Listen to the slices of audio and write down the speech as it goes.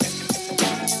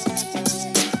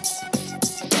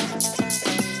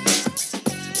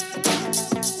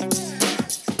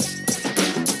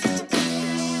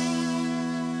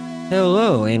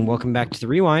Hello, and welcome back to The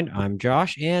Rewind. I'm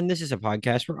Josh, and this is a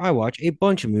podcast where I watch a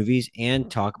bunch of movies and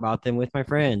talk about them with my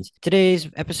friends. Today's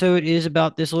episode is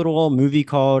about this little old movie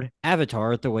called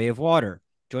Avatar: The Way of Water.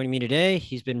 Joining me today,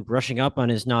 he's been brushing up on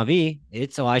his Navi.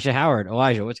 It's Elijah Howard.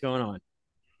 Elijah, what's going on?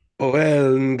 Well,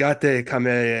 ngate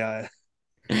kame.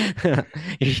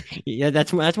 Yeah,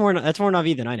 that's more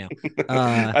Navi than I know.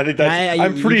 I think And that's. I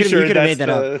I'm you pretty could you sure could have that's made that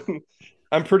up. the.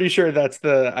 I'm pretty sure that's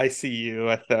the I see you.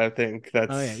 I think Oh yeah,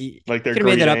 that's you like their could have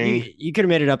made that up. greeting. You could have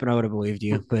made it up, and I would have believed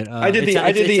you. But I did it's the I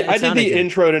it's did it's the I it did sounded the good.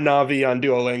 intro to Navi on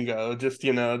Duolingo. Just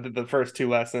did the first two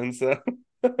lessons. So.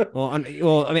 Well,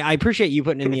 I mean, I appreciate you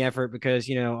putting in the effort because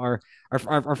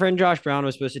our friend Josh Brown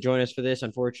was supposed to join us for this.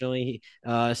 Unfortunately,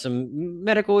 some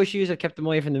medical issues have kept him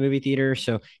away from the movie theater,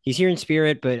 so he's here in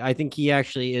spirit. But I think he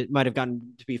actually it might have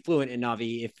gotten to be fluent in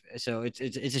Navi. If so, it's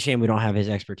a shame we don't have his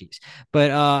expertise. But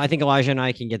I think Elijah and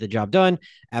I can get the job done.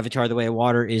 Avatar: The Way of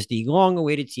Water is the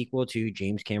long-awaited sequel to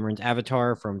James Cameron's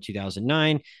Avatar from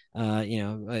 2009.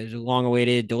 It was long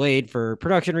awaited, delayed for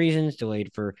production reasons,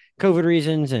 delayed for COVID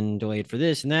reasons, and delayed for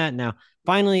this and that. Now,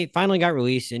 finally got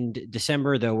released in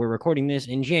December, though we're recording this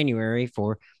in January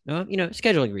for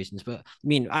scheduling reasons. But I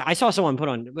mean, I saw someone put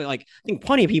on, but like I think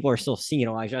plenty of people are still seeing it.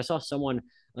 Elijah, I saw someone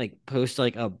like post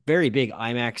like a very big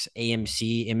IMAX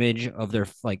AMC image of their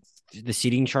like the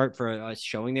seating chart for a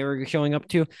showing they were showing up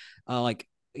to, like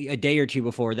a day or two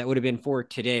before. That would have been for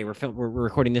today. We're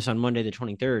recording this on Monday the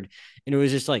 23rd, and it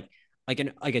was just like a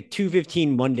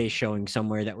 2:15 Monday showing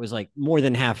somewhere that was like more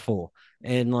than half full.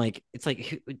 And like it's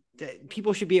like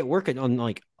people should be at work on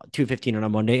like 2:15 on a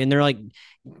Monday, and they're like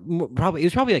probably it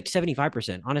was probably like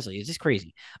 75%. Honestly, it's just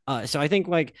crazy. So I think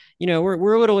like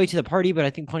we're a little late to the party, but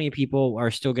I think plenty of people are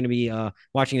still going to be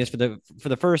watching this for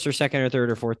the first or second or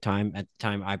third or fourth time at the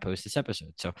time I post this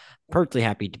episode. So perfectly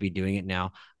happy to be doing it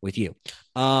now with you.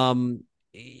 Um,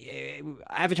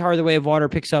 Avatar: The Way of Water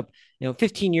picks up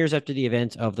 15 years after the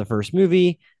events of the first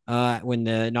movie, when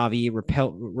the Navi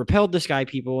repelled the Sky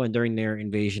People and during their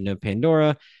invasion of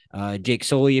Pandora. Jake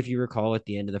Sully, if you recall, at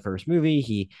the end of the first movie,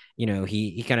 he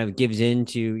kind of gives in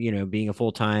to being a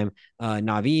full time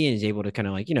Navi and is able to kind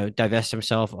of like divest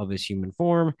himself of his human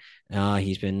form.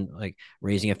 He's been like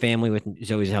raising a family with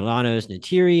Zoe Saldana's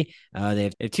Natiri. They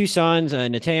have two sons,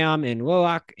 Natayam and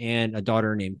Loak, and a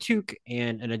daughter named Tuk,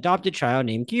 and an adopted child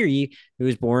named Kiri, who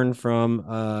was born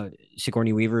from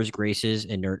Sigourney Weaver's Grace's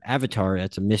inert avatar.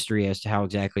 That's a mystery as to how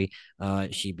exactly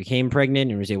she became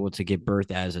pregnant and was able to give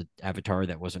birth as an avatar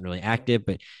that wasn't really active,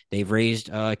 but they've raised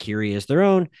Kiri as their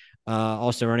own.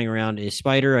 Also running around is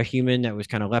Spider, a human that was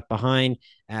kind of left behind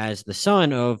as the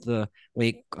son of the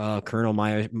late Colonel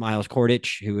Miles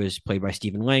Cordich, who was played by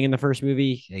Stephen Lang in the first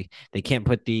movie. They can't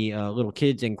put the little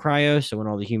kids in cryo, so when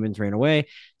all the humans ran away,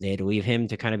 they had to leave him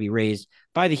to kind of be raised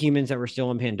by the humans that were still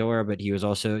in Pandora, but he was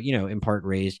also in part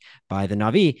raised by the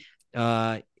Navi.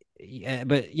 Yeah,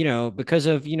 but because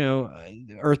of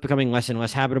Earth becoming less and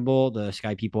less habitable, the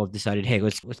Sky People have decided, hey,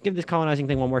 let's give this colonizing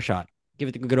thing one more shot. Give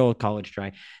it the good old college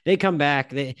try. They come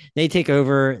back. They take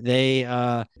over. They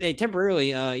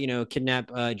temporarily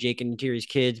kidnap Jake and Tiri's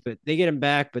kids, but they get him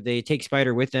back. But they take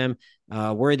Spider with them.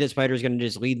 Worried that Spider is going to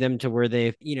just lead them to where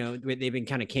they've been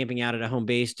kind of camping out at a home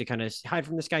base to kind of hide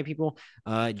from the Sky People.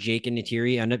 Jake and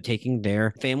Natiri end up taking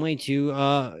their family to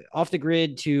off the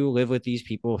grid to live with these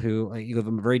people who live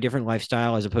a very different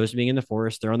lifestyle as opposed to being in the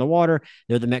forest. They're on the water.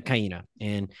 They're the Metcaina,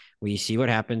 and we see what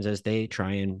happens as they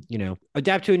try and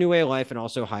adapt to a new way of life and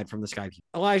also hide from the Sky People.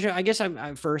 Elijah, I guess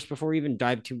I'm first before we even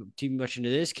dive too much into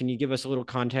this. Can you give us a little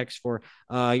context for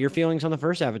your feelings on the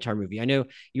first Avatar movie? I know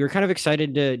you were kind of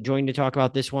excited to join to talk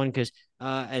about this one because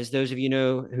as those of you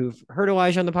know who've heard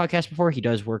Elijah on the podcast before, he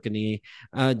does work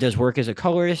as a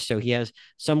colorist, so he has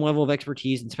some level of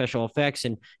expertise in special effects.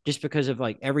 And just because of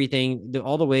like everything,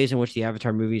 all the ways in which the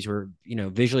Avatar movies were,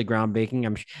 visually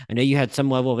groundbreaking, I know you had some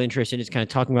level of interest in just kind of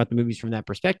talking about the movies from that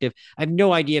perspective. I have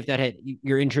no idea if that had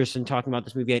your interest in talking about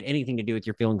this movie had anything to do with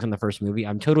your feelings on the first movie.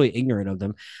 I'm totally ignorant of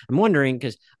them. I'm wondering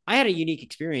because I had a unique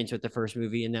experience with the first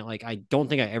movie in that like I don't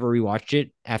think I ever rewatched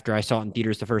it after I saw it in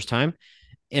theaters the first time,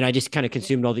 and I just kind of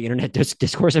consumed all the internet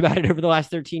discourse about it over the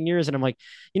last 13 years. And I'm like,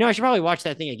 I should probably watch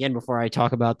that thing again before I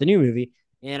talk about the new movie.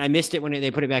 And I missed it when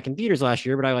they put it back in theaters last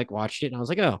year, but I like watched it and I was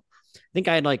like, oh, I think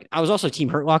I was also Team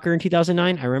Hurt Locker in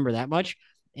 2009. I remember that much.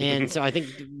 And so I think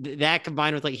that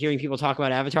combined with like hearing people talk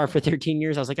about Avatar for 13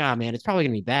 years, I was like, ah, man, it's probably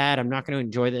going to be bad. I'm not going to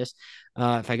enjoy this.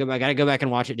 If I got to go back and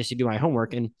watch it just to do my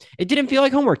homework. And it didn't feel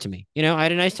like homework to me. I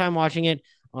had a nice time watching it.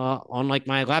 on like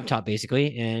my laptop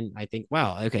basically, and I think,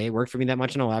 wow, okay, it worked for me that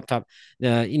much on a laptop.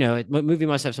 Movie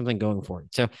must have something going for it.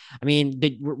 So, I mean,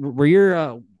 were your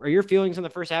are your feelings on the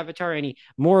first Avatar any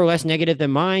more or less negative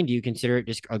than mine? Do you consider it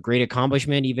just a great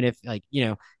accomplishment, even if like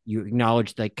you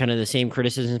acknowledge like kind of the same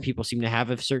criticisms people seem to have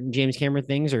of certain James Cameron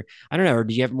things, or I don't know, or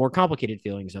did you have more complicated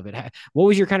feelings of it? What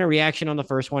was your kind of reaction on the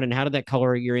first one, and how did that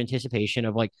color your anticipation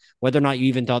of like whether or not you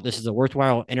even thought this is a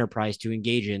worthwhile enterprise to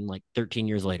engage in like 13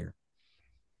 years later?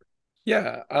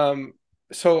 Yeah.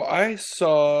 So I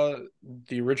saw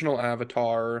the original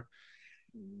Avatar,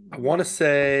 I want to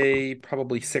say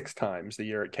probably six times the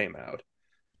year it came out.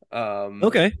 Um,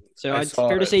 Okay, so I it's fair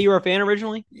saw to it. say you were a fan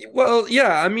originally. Well,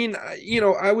 yeah, I mean,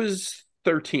 I was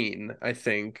 13, I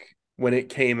think, when it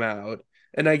came out.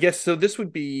 And I guess so this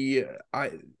would be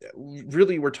I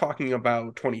really we're talking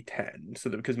about 2010. So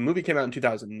because the movie came out in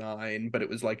 2009, but it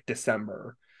was like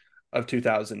December of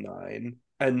 2009.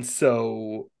 And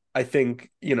so I think,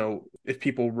 if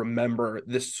people remember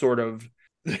this sort of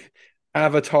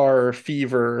Avatar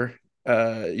fever,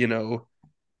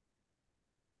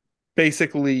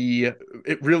 basically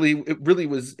it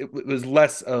was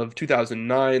less of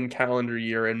 2009 calendar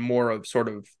year and more of sort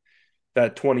of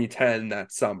that 2010,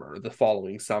 that summer, the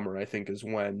following summer, I think is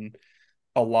when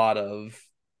a lot of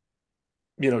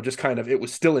just kind of, it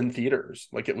was still in theaters.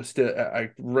 Like it was still, I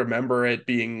remember it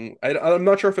being, I'm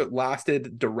not sure if it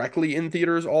lasted directly in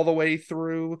theaters all the way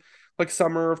through like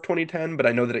summer of 2010, but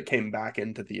I know that it came back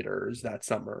into theaters that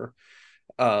summer.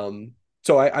 um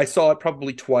so I saw it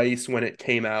probably twice when it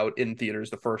came out in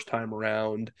theaters the first time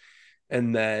around,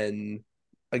 and then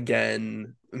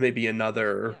again maybe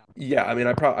another, Yeah. yeah, I mean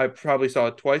I probably saw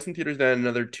it twice in theaters, then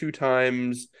another two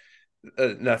times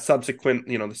that subsequent,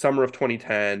 the summer of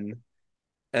 2010.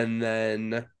 And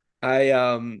then I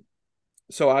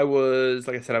so I was,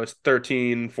 like I said, I was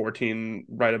 13, 14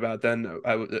 right about then.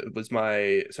 It was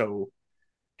my, so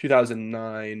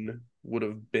 2009 would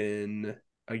have been,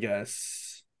 I guess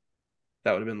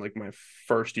that would have been like my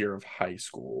first year of high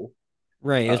school.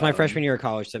 Right. It was my Um freshman year of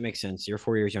college. So that makes sense. You're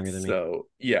 4 years younger than me. so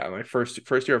yeah, my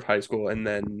first year of high school, and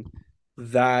then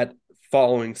that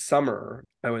following summer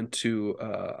I went to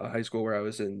a high school where I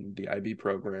was in the IB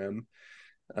program.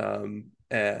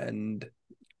 And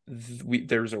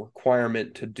there's a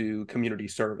requirement to do community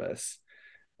service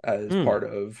as Hmm. part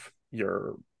of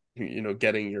your, Yeah.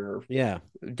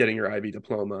 getting your IB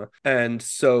diploma. And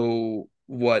so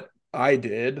what I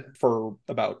did for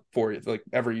about 4 years, like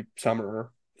every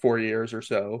summer, 4 years or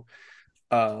so,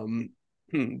 um,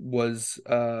 was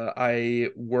I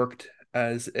worked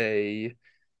as a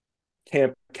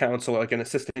camp counselor, like an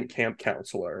assistant camp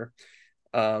counselor,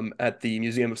 at the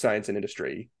Museum of Science and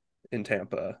Industry in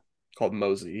Tampa, called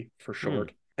Mosey for Hmm.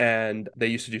 short. And they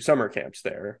used to do summer camps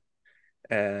there.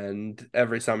 And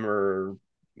every summer,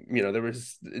 there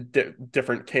was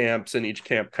different camps, and each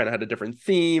camp kind of had a different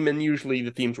theme. And usually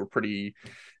the themes were pretty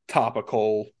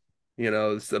topical.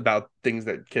 It's about things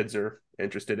that kids are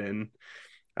interested in.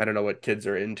 I don't know what kids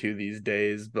are into these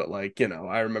days, but like,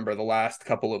 I remember the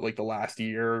last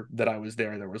year that I was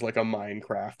there was like a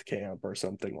Minecraft camp or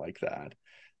something like that.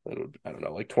 I don't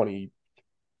know, like 2012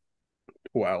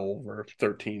 or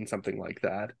 13, something like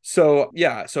that. So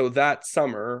yeah, so that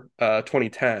summer,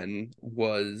 2010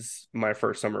 was my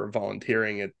first summer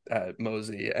volunteering at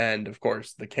Mosey. And of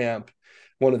course the camp,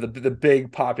 one of the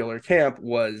big popular camp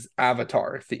was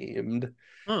Avatar themed.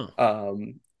 Huh.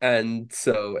 And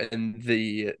so, and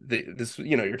this,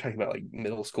 you're talking about like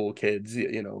middle school kids,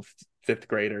 fifth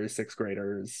graders, sixth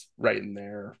graders, right in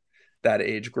there, that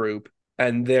age group.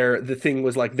 And the thing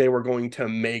was like they were going to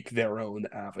make their own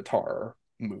Avatar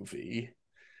movie.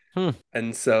 Hmm.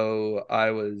 And so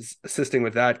I was assisting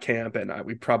with that camp, and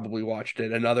we probably watched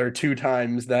it another two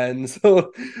times then.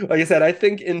 So, like I said, I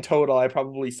think in total I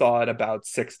probably saw it about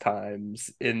six times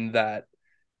in that,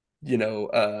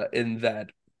 in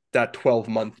that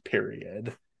 12-month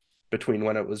period between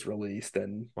when it was released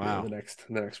and, Wow. the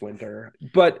next winter.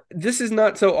 But this is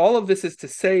not, so all of this is to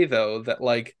say though that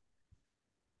like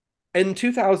in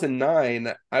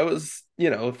 2009 I was,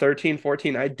 13,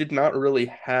 14. I did not really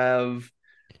have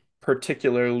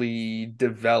particularly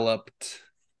developed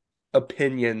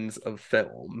opinions of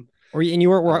film. And you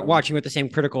weren't um watching with the same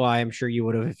critical eye. I'm sure you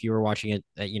would have if you were watching it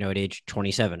at at age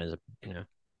 27. As a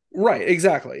right,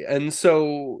 exactly. And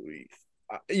so,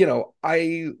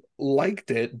 I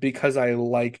liked it because I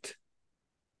liked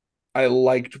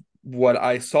what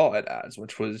I saw it as,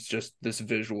 which was just this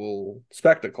visual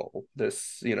spectacle.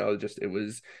 This, just it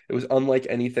was unlike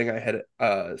anything I had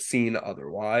seen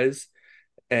otherwise.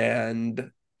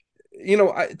 And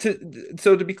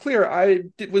to be clear,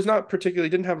 was not particularly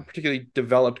didn't have a particularly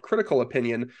developed critical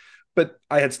opinion, but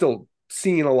I had still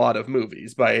seen a lot of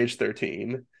movies by age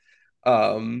 13.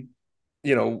 Um,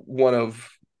 one of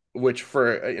which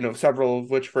for several of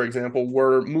which, for example,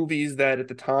 were movies that at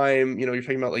the time, you're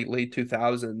talking about like late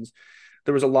 2000s,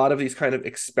 there was a lot of these kind of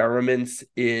experiments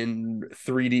in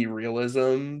 3D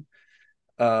realism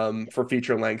for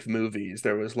feature length movies.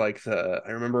 There was like I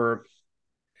remember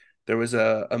there was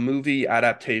a movie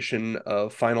adaptation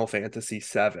of Final Fantasy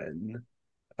VII.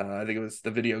 I think it was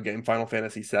the video game Final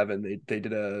Fantasy VII. They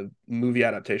did a movie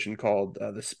adaptation called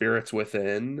The Spirits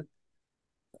Within,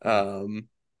 Hmm. um,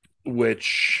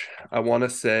 which I want to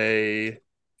say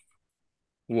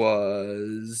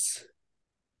was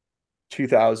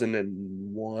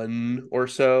 2001 or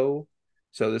so.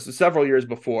 So this is several years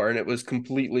before, and it was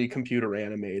completely computer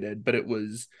animated, but it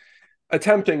was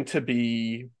attempting to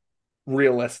be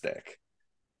realistic,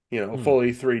 Hmm.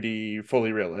 fully 3D,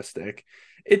 fully realistic.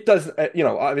 It does,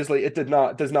 obviously it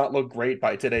does not look great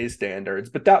by today's standards,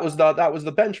 but that was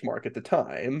the benchmark at the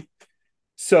time.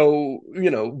 So,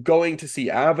 going to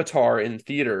see Avatar in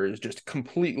theaters just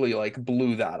completely like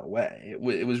blew that away.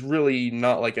 It was really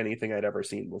not like anything I'd ever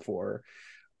seen before.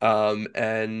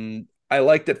 And I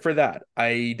liked it for that.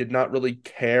 I did not really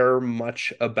care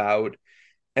much about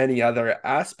any other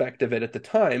aspect of it at the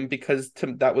time because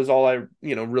that was all I,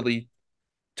 really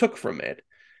took from it.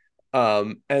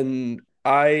 And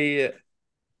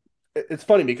it's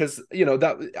funny because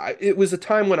it was a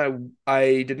time when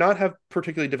I did not have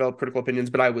particularly developed critical opinions,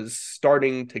 but I was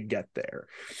starting to get there.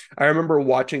 I remember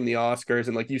watching the Oscars,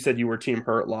 and like you said, you were Team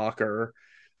Hurt Locker.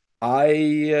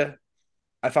 I,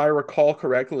 if I recall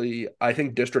correctly, I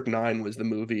think District 9 was the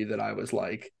movie that I was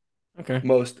like Okay.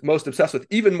 most obsessed with,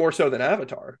 even more so than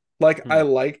Avatar. Like Hmm. I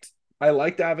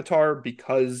liked Avatar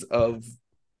because of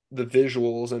the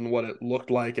visuals and what it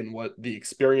looked like and what the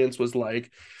experience was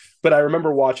like. But I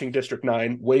remember watching District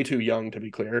 9, way too young to be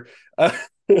clear, uh,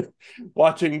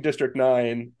 watching District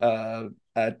 9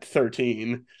 at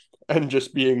 13 and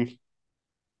just being,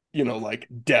 like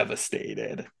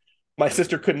devastated. My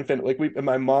sister couldn't finish, like,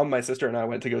 my mom, my sister, and I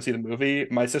went to go see the movie.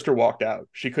 My sister walked out.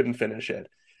 She couldn't finish it.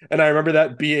 And I remember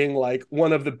that being like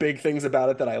one of the big things about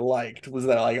it that I liked was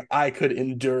that like I could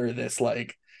endure this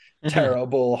like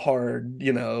terrible, hard,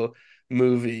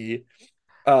 movie.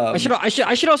 Um, I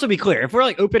should also be clear. If we're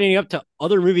like opening up to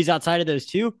other movies outside of those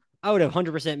two, I would have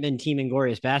 100% been Team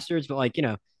Inglorious Bastards. But like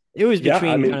it was yeah, I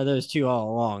between kind mean, of those two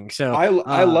all along. So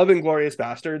I love Inglorious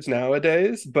Bastards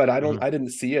nowadays, but mhm. I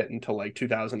didn't see it until like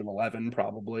 2011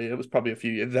 probably. It was probably a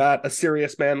few years. That A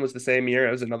Serious Man was the same year.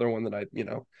 It was another one that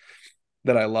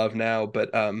that I love now,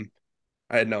 but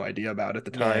I had no idea about at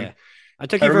the Yeah, time. yeah. I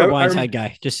took you for a I blindside remember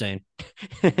guy. Just saying.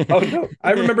 Oh no,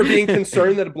 I remember being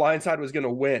concerned that Blindside was going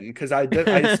to win because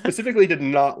I specifically did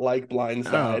not like Oh.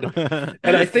 Blindside,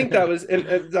 and I think that was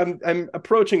and I'm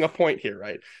approaching a point here,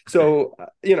 right? So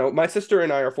my sister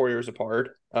and I are 4 years apart.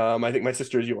 I think my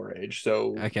sister is your age,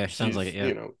 so Okay, sounds like it.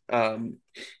 she's Yeah.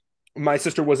 my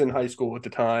sister was in high school at the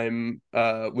time,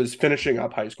 was finishing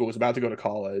up high school, was about to go to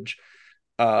college,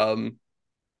 um,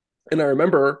 and I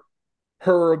remember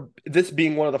this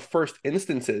being one of the first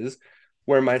instances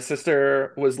where my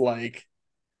sister was like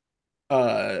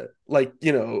like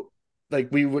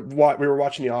we were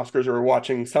watching the Oscars or we were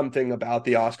watching something about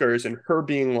the Oscars and her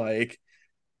being like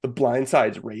the Blind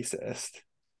Side's racist.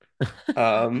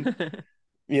 um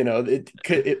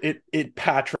it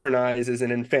patronizes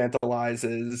and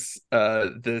infantilizes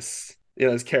this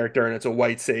this character, and it's a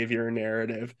white savior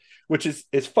narrative, which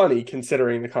is funny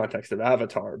considering the context of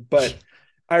Avatar. But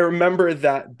I remember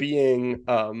that being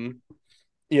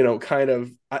kind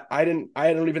of I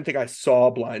don't even think I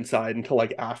saw Blindside until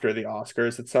like after the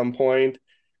Oscars at some point.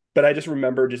 But I just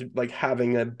remember just like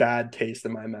having a bad taste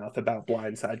in my mouth about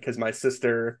Blindside because my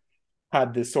sister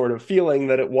had this sort of feeling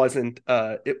that it wasn't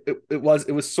it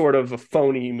was sort of a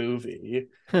phony movie.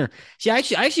 Huh. See, I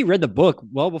actually read the book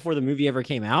well before the movie ever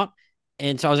came out,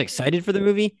 and so I was excited for the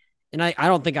movie. And I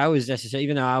don't think I was necessarily,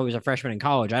 even though I was a freshman in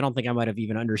college, I don't think I might have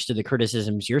even understood the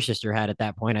criticisms your sister had at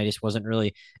that point. I just wasn't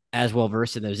really as well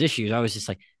versed in those issues. I was just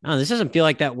like, oh, this doesn't feel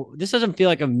like that. This doesn't feel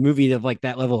like a movie of like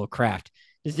that level of craft.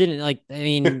 This didn't like. I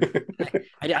mean,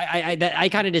 I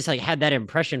kind of just like had that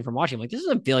impression from watching. Like, this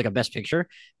doesn't feel like a Best Picture.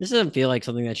 This doesn't feel like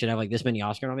something that should have like this many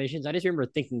Oscar nominations. I just remember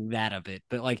thinking that of it,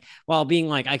 but like while being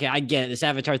like, okay, I get it, this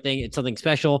Avatar thing. It's something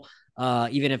special.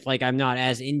 Even if like I'm not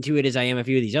as into it as I am a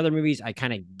few of these other movies, I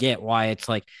kind of get why it's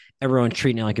like everyone's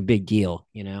treating it like a big deal,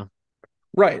 you know?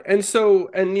 Right. And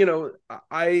so and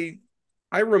I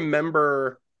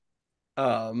remember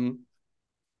um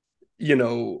you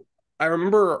know I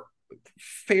remember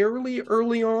fairly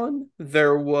early on,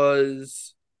 there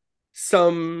was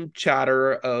some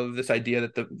chatter of this idea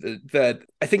that that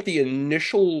I think the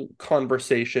initial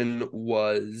conversation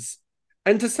was,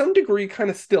 and to some degree kind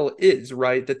of still is,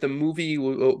 right, that the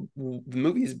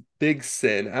movie's big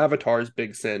sin, Avatar's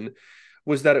big sin,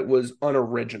 was that it was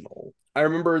unoriginal. I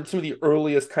remember some of the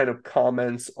earliest kind of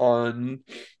comments on,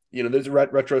 those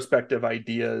retrospective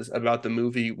ideas about the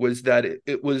movie was that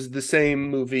it was the same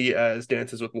movie as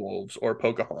Dances with Wolves or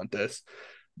Pocahontas,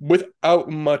 without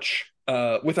much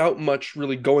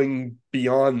really going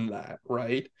beyond that,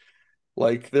 right?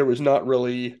 Like there wasn't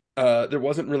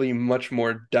really much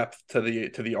more depth to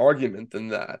the argument than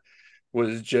that.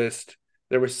 Was just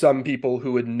there were some people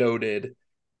who had noted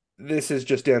this is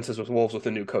just Dances with Wolves with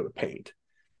a new coat of paint.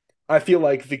 I feel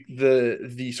like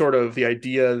the sort of the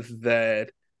idea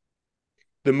that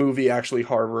the movie actually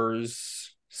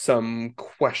harbors some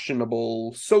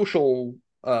questionable social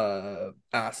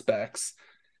aspects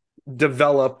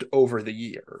developed over the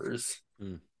years.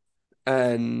 Mm.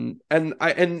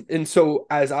 And so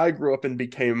as I grew up and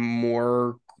became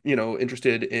more,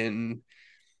 interested in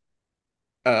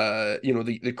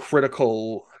the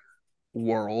critical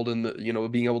world and the,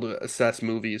 being able to assess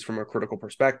movies from a critical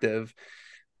perspective,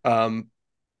 um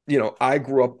I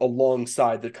grew up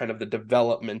alongside the kind of the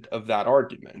development of that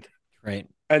argument. Right.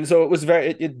 And so it was very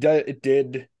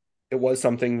it was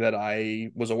something that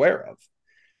I was aware of,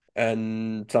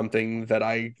 and something that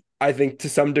I think to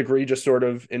some degree just sort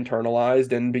of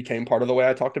internalized and became part of the way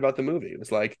I talked about the movie. It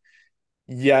was like,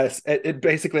 yes, it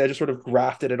basically I just sort of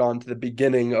grafted it onto the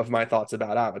beginning of my thoughts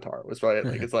about Avatar. It was right,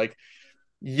 like it's like,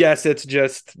 yes, it's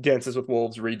just Dances with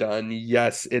Wolves redone.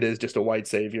 Yes, it is just a white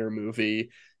savior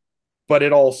movie, but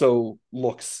it also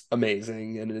looks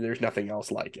amazing and there's nothing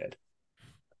else like it.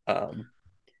 Um,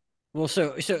 Well,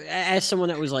 so as someone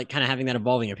that was like kind of having that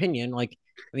evolving opinion, like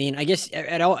I mean, I guess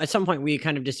at some point we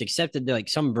kind of just accepted like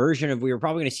some version of we were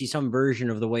probably going to see some version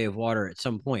of the Way of Water at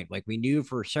some point. Like we knew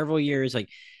for several years, like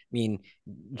I mean,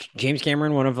 James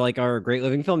Cameron, one of like our great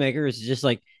living filmmakers, is just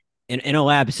like in a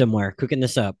lab somewhere cooking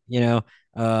this up,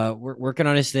 working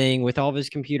on his thing with all of his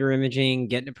computer imaging,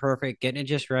 getting it perfect, getting it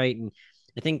just right, and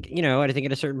I think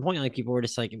at a certain point, like people were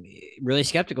just like really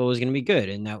skeptical it was going to be good,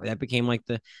 and that became like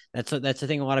that's the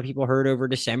thing a lot of people heard over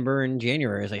December and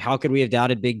January. Is like, how could we have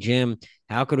doubted Big Jim?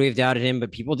 How could we have doubted him?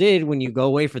 But people did when you go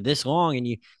away for this long and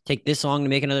you take this long to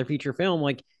make another feature film.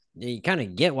 Like you kind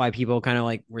of get why people kind of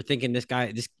like were thinking this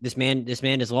man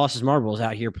has lost his marbles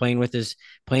out here playing with his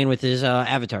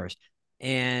avatars.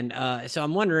 And so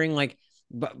I'm wondering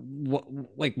but what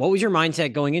was your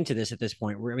mindset going into this at this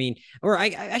point? Where I mean, or I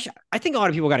think a lot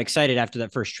of people got excited after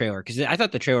that first trailer because I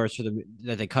thought the trailers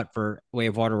that they cut for Way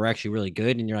of Water were actually really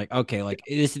good, and you're like, okay, like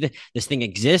this thing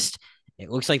exists. It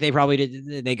looks like they probably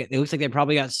did. It looks like they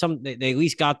probably got some. They at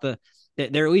least got the.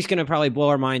 They're at least going to probably blow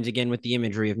our minds again with the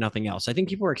imagery of nothing else. I think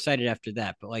people were excited after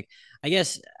that, but like, I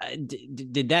guess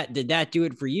did that do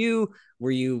it for you? Were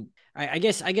you I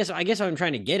guess what I'm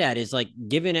trying to get at is like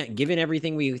given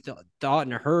everything we thought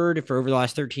and heard for over the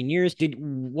last 13 years,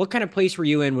 what kind of place were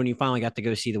you in when you finally got to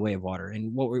go see The Way of Water,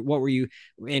 and what were you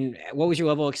and what was your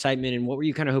level of excitement, and what were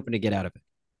you kind of hoping to get out of it?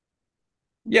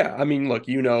 yeah, I mean, look,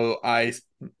 I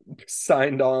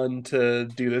signed on to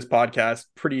do this podcast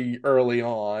pretty early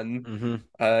on. Mm-hmm.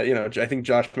 I think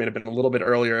Josh may have been a little bit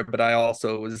earlier, but I was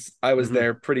Mm-hmm.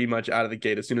 there pretty much out of the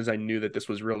gate as soon as I knew that this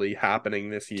was really happening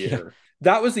this Yeah. year.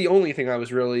 That was the only thing I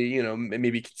was really,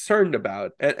 maybe concerned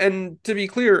about. And to be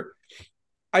clear,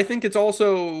 I think it's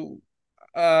also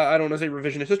I don't want to say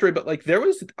revisionist history, but like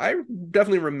I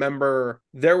definitely remember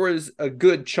there was a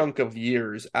good chunk of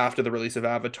years after the release of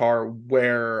Avatar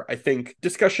where I think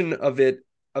discussion of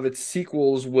its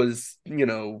sequels was,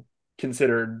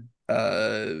 considered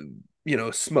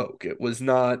smoke. It was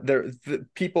not there. The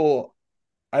people,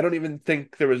 I don't even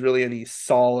think there was really any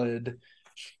solid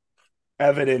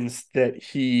evidence there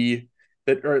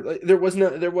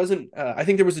wasn't I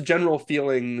think there was a general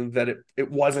feeling that it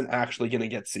wasn't actually going to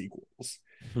get sequels.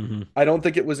 Mm-hmm. I don't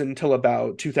think it was until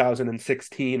about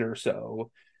 2016 or so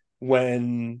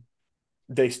when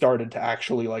they started to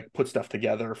actually like put stuff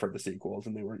together for the sequels,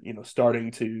 and they were, starting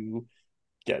to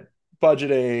get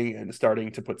budgeting and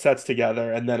starting to put sets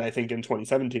together. And then I think in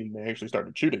 2017 they actually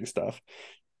started shooting stuff.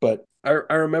 But I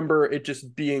remember it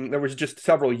just being, there was just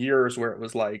several years where it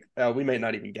was like, oh, we might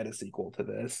not even get a sequel to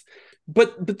this.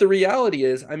 But the reality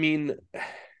is, I mean,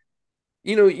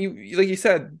 you like you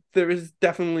said, there was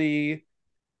definitely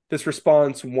this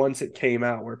response once it came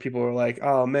out where people were like,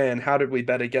 oh man, how did we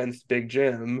bet against Big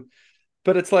Jim?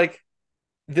 But it's like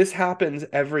this happens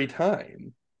every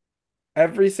time.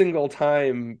 Every single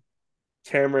time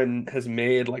Cameron has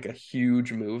made like a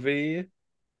huge movie,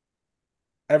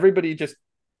 everybody just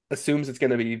assumes it's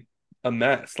going to be a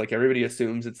mess. Like everybody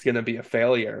assumes it's going to be a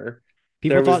failure.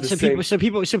 People There was thought the so. People same. so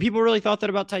people so people really thought that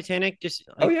about Titanic. Just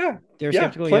Oh like yeah, they were yeah.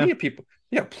 skeptical. Yeah. Plenty of people.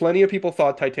 Yeah, plenty of people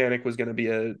thought Titanic was going to be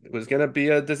a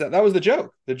disaster. That was the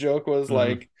joke. The joke was Hmm.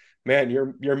 like, man,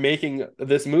 you're making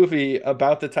this movie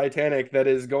about the Titanic that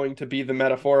is going to be the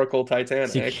metaphorical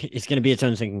Titanic. It's going to be its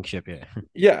own sinking ship. Yeah.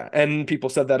 Yeah, and people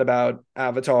said that about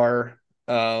Avatar.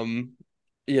 Um,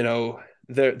 you know,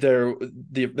 they're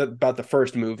the about the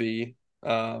first movie.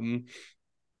 Um,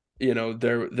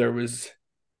 there was,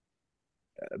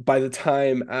 by the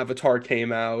time Avatar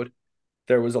came out,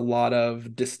 there was a lot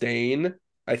of disdain.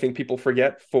 I think people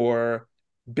forget for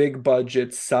big budget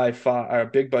sci-fi or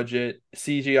big budget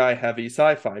CGI heavy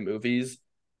sci-fi movies,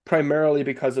 primarily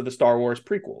because of the Star Wars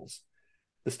prequels.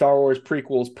 The Star Wars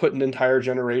prequels put an entire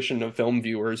generation of film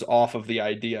viewers off of the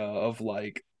idea of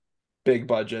like big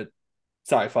budget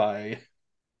sci-fi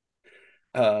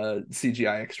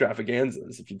CGI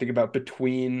extravaganzas. If you think about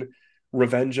between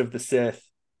Revenge of the Sith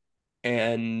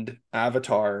and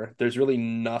Avatar, there's really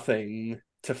nothing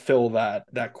to fill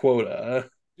that quota.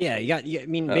 Yeah, you got. I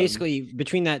mean, Um, basically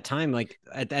between that time, like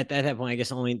at that point, I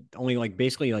guess only like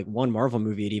basically like one Marvel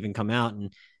movie had even come out,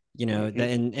 and that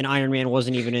mhm. and Iron Man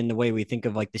wasn't even in the way we think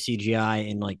of like the CGI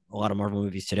in like a lot of Marvel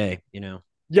movies today.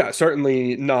 Yeah,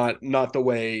 certainly not the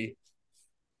way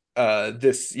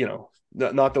this,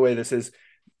 not the way this is.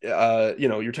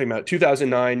 You're talking about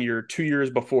 2009, you're 2 years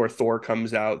before Thor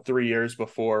comes out, 3 years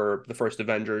before the first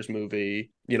Avengers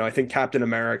movie. I think Captain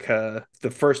America,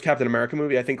 the first Captain America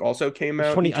movie, I think also came It was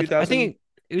out in 20. I 2000. think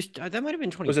it was that might have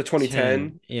been Was it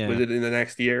 2010? 2010. Was Yeah. it in the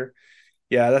next year?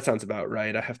 Yeah, that sounds about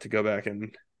right. I have to go back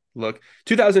and look.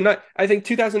 2009, I think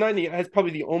 2009 has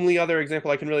probably the only other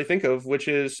example I can really think of, which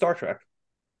is Star Trek,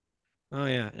 Oh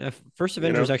yeah. First you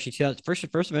Avenger is know? actually 2000,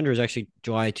 first Avenger is actually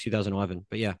July 2011.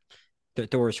 But yeah,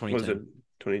 Thor was Was 2010. it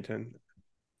 2010?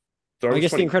 Thor I was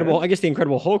guess the incredible. 2010? I guess the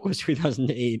Incredible Hulk was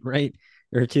 2008, right?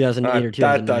 Or 2008 or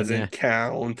That 2009. Yeah. doesn't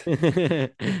count.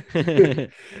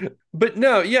 But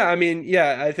no, yeah, I mean,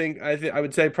 yeah, I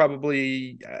would say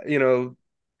probably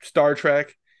Star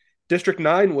Trek. District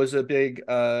 9 was a big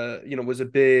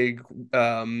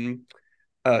um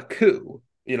coup,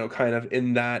 kind of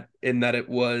in that it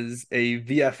was a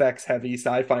VFX heavy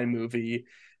sci-fi movie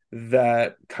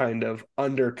that kind of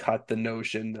undercut the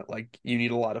notion that like you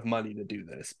need a lot of money to do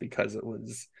this because it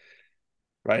was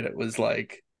right, it was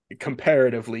like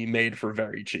comparatively made for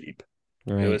very cheap.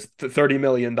 It Right. was $30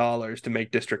 million to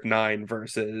make District 9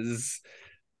 versus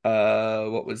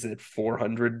what was it,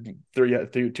 400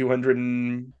 200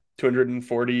 and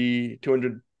 240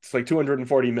 200, it's like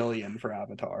 240 million for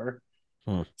Avatar.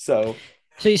 Hmm. So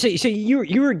So you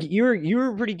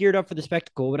were pretty geared up for the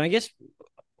spectacle, but I guess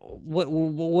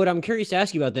what I'm curious to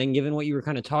ask you about then, given what you were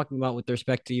kind of talking about with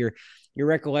respect to your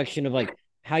recollection of like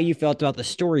how you felt about the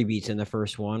story beats in the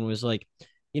first one was like,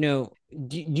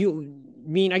 do you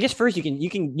mean I guess first you can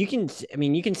I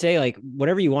mean you can say like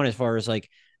whatever you want as far as like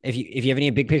if you have any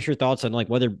big picture thoughts on like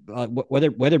whether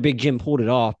Big Jim pulled it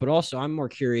off, but also I'm more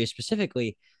curious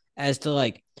specifically as to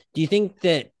like do you think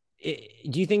that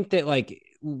do you think that like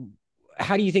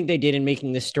how do you think they did in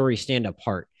making this story stand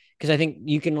apart? Because I think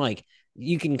you can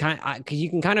kind of because you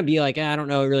can kind of be like I don't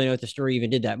know really know if the story even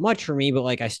did that much for me, but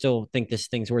like I still think this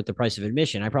thing's worth the price of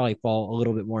admission. I probably fall a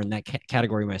little bit more in that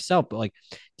category myself, but like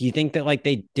do you think that like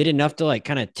they did enough to like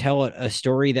kind of tell a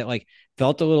story that like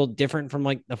felt a little different from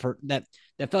like the first that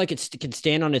felt like it could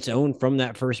stand on its own from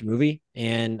that first movie?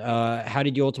 And how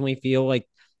did you ultimately feel like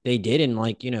they did in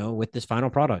like with this final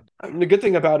product? the good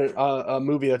thing about it, a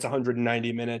movie that's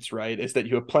 190 minutes, right, is that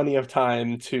you have plenty of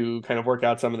time to kind of work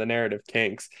out some of the narrative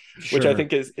kinks, which I Sure.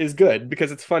 think is good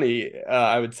because it's funny.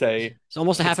 I would say It's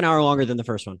almost a half it's an hour longer than the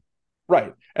first one.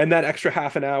 right, and that extra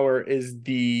half an hour is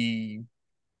the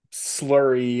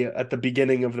slurry at the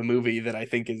beginning of the movie that I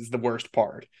think is the worst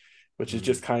part, which is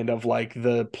just Mm. kind of like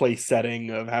the place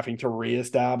setting of having to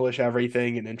reestablish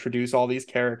everything and introduce all these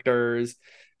characters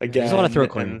Yeah, there's a lot of again. throat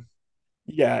clearing. And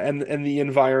yeah, and the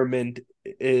environment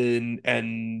in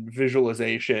and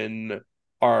visualization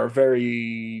are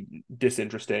very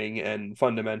disinteresting and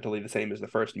fundamentally the same as the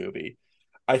first movie.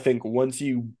 I think once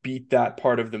you beat that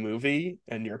part of the movie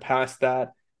and you're past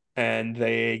that, and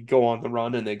they go on the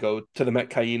run and they go to the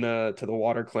Metcaina, to the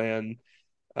Water Clan,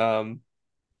 um,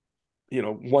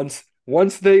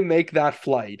 once they make that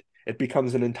flight, it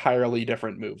becomes an entirely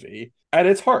different movie. And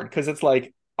it's hard because it's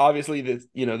like obviously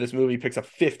this movie picks up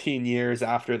 15 years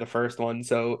after the first one,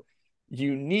 so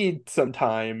you need some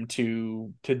time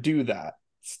to do that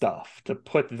stuff, to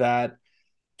put that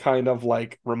kind of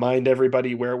like remind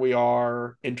everybody where we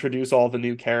are, introduce all the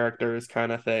new characters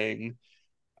kind of thing.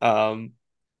 Um,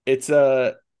 it's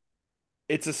a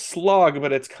it's a slog,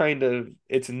 but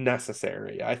it's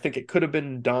necessary. I think it could have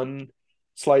been done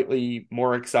slightly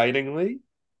more excitingly,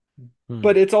 Hmm.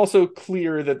 but it's also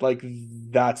clear that like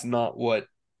that's not what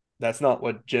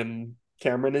Jim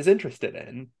Cameron is interested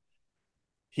in.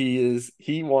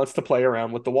 He wants to play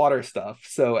around with the water stuff.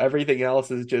 So everything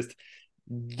else is just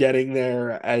getting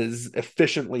there as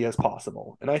efficiently as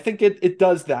possible. And I think it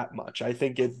does that much. I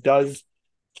think it does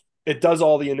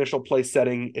all the initial place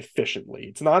setting efficiently.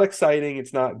 It's not exciting,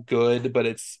 it's not good, but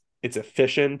it's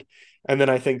efficient. And then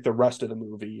I think the rest of the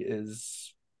movie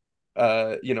is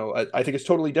I think it's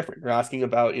totally different. You're asking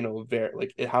about,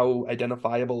 like how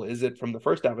identifiable is it from the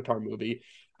first Avatar movie?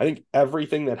 I think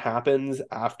everything that happens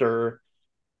after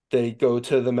they go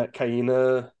to the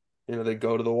Metcaina, they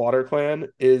go to the Water Clan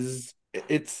is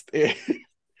it's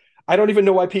I don't even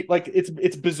know why people like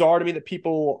it's bizarre to me that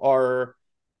people are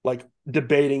like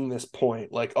debating this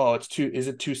point like, oh, it's too is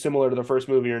it too similar to the first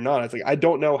movie or not. It's like I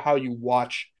don't know how you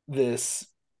watch this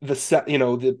the set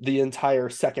the entire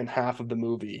second half of the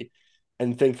movie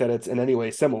and think that it's in any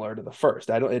way similar to the first.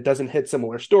 I don't It doesn't hit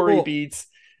similar story Well, beats.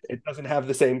 It doesn't have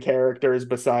the same characters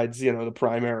besides, the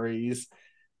primaries.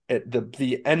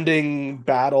 The ending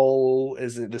battle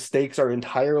is the stakes are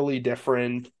entirely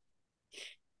different.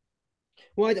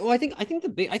 I think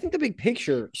the big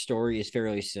picture story is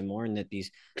fairly similar in that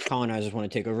these colonizers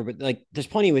want to take over, but like there's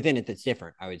plenty within it that's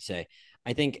different. I would say.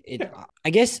 I think it. Yeah. I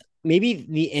guess maybe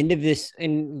the end of this,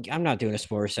 and I'm not doing a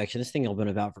spoiler section. This thing will been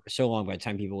about for so long by the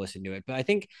time people listen to it, but I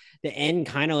think the end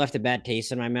kind of left a bad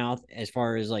taste in my mouth as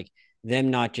far as like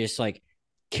them not just like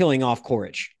killing off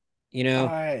Quaritch.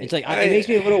 It's like it makes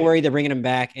me a little worried they're bringing him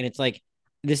back, and it's like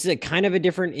this is a kind of a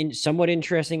different, somewhat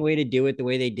interesting way to do it the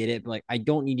way they did it. But like, I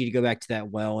don't need you to go back to that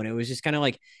well. And it was just kind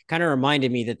of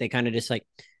reminded me that they kind of just like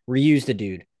reuse the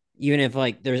dude, even if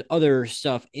like there's other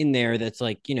stuff in there that's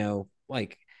like,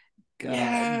 like uh,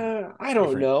 Yeah, I don't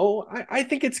different. know. I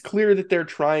think it's clear that they're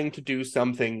trying to do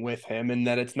something with him and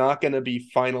that it's not going to be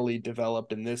finally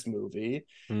developed in this movie.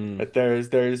 Mm.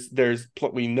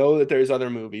 That we know that there's other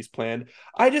movies planned.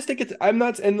 I just think I'm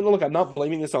not, and look, I'm not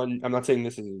blaming this on, I'm not saying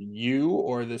this is you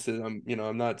or this is, I'm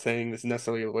not saying this is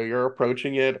necessarily the way you're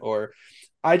approaching it, or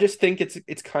I just think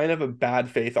it's kind of a bad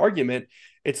faith argument.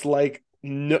 It's like,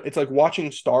 no, it's like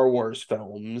watching Star Wars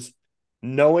films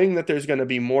knowing that there's going to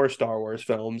be more Star Wars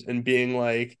films and being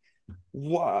like,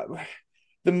 what?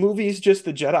 The movie's just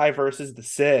the Jedi versus the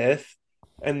Sith,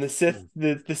 and the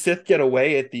Sith get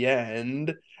away at the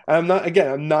end. I'm not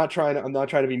trying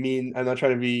to be mean. I'm not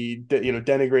trying to be,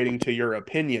 denigrating to your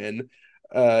opinion,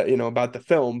 about the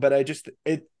film. But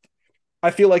I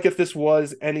feel like if this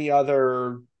was any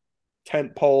other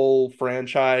tentpole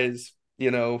franchise,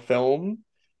 film,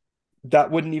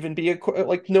 that wouldn't even be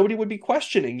like nobody would be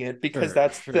questioning it because Sure,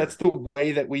 that's sure. the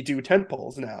way that we do tent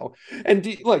poles now. And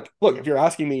like, look, if you're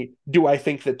asking me, do I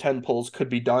think that tent poles could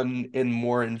be done in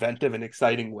more inventive and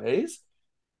exciting ways?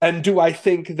 And do I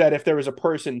think that if there was a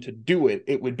person to do it,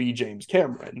 it would be James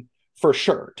Cameron for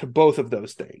sure to both of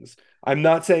those things. I'm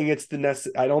not saying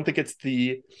I don't think it's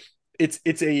the it's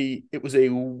a it was a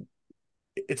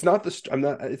it's not the I'm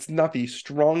not it's not the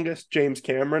strongest James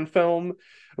Cameron film,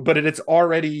 but it's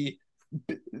already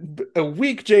a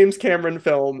weak James Cameron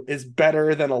film is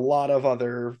better than a lot of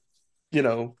other,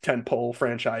 tentpole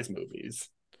franchise movies.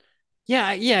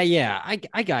 Yeah, yeah, yeah.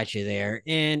 I got you there.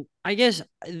 And I guess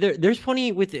there's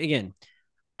plenty with, again,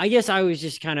 I guess I was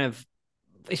just kind of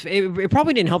it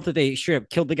probably didn't help that they straight up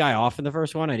killed the guy off in the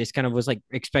first one. I just kind of was like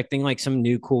expecting like some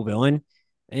new cool villain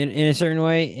in a certain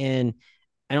way. And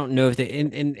I don't know if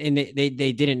and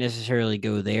they didn't necessarily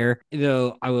go there.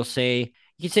 Though I will say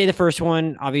you could say the first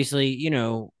one, obviously,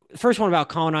 the first one about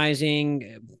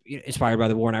colonizing, inspired by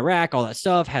the war in Iraq, all that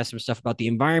stuff, has some stuff about the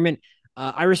environment.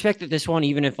 I respect that this one,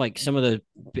 even if like some of the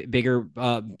bigger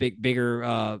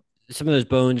some of those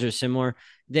bones are similar,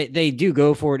 they do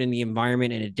go for it in the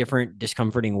environment in a different,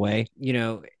 discomforting way,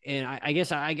 And I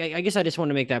guess I just want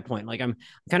to make that point. Like I'm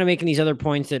kind of making these other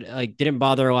points that like didn't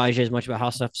bother Elijah as much about how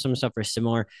some stuff are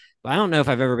similar. But I don't know if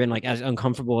I've ever been like as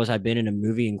uncomfortable as I've been in a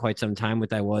movie in quite some time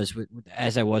with I was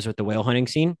as I was with the whale hunting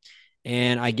scene.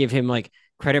 And I give him like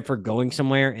credit for going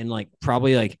somewhere and like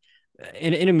probably like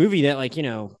in a movie that like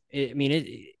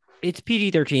it's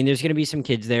PG-13. There's going to be some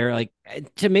kids there. Like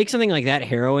to make something like that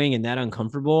harrowing and that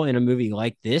uncomfortable in a movie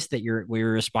like this that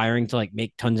we're aspiring to like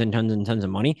make tons and tons and tons of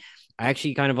money. I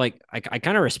actually kind of like I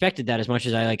kind of respected that as much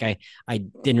as I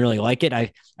didn't really like it.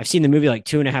 I've seen the movie like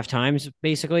 2.5 times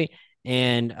basically,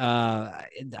 And I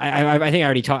think I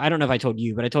already talked. I don't know if I told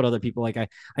you, but I told other people. Like I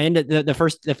ended the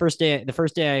first day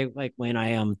I like when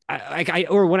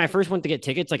or when I first went to get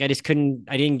tickets, like I just couldn't.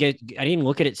 I didn't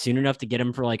look at it soon enough to get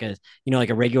them for like a like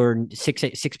a regular 6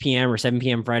 p.m. or 7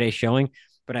 p.m. Friday showing.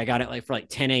 But I got it like for like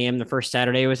 10 a.m. the first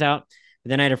Saturday it was out. But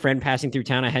then I had a friend passing through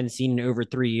town I hadn't seen in over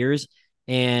 3 years,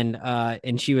 and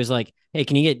she was like, hey,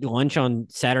 can you get lunch on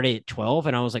Saturday at 12?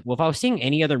 And I was like, well, if I was seeing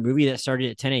any other movie that started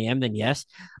at 10 a.m., then yes,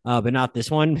 but not this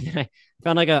one. I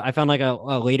found like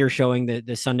a later showing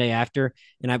the Sunday after,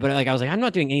 but like I was like, I'm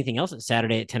not doing anything else at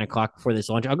Saturday at 10 o'clock before this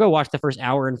lunch. I'll go watch the first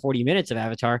hour and 40 minutes of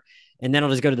Avatar, and then I'll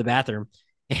just go to the bathroom.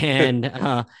 And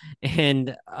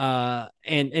then or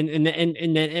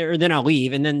then I'll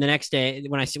leave, and then the next day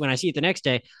when I see it the next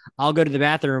day, I'll go to the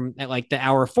bathroom at like the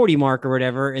hour 40 mark or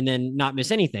whatever, and then not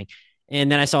miss anything. And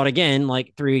then I saw it again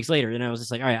like 3 weeks later. And I was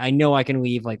just like, all right, I know I can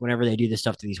leave like whenever they do this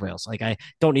stuff to these whales. Like I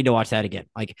don't need to watch that again.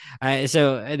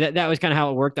 That was kind of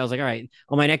how it worked. I was like, all right,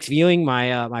 on my next viewing,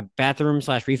 my bathroom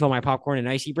 / refill my popcorn and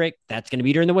icy break, that's gonna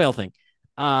be during the whale thing.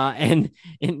 And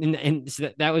so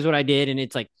that was what I did. And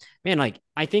it's like, man, like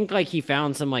I think like he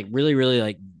found some like really, really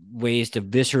like ways to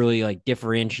viscerally like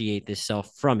differentiate this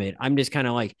self from it. I'm just kind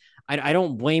of like I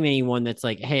don't blame anyone that's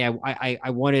like, hey, I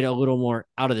wanted a little more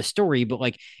out of the story, but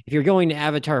like if you're going to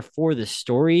Avatar for the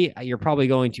story, you're probably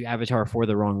going to Avatar for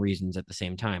the wrong reasons at the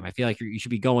same time. I feel like you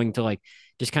should be going to like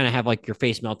just kind of have like your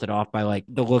face melted off by like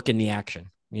the look and the action,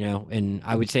 you know. And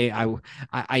I would say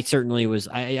I certainly was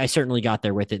I certainly got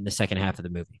there with it in the second half of the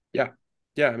movie. Yeah.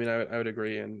 Yeah, I mean, I would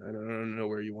agree, and I don't know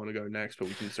where you want to go next, but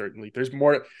we can certainly. There's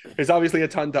more. There's obviously a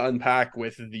ton to unpack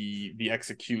with the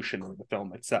execution of the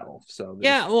film itself. So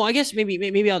Yeah, there's well, I guess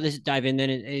maybe I'll just dive in then.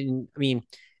 And I mean,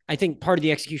 I think part of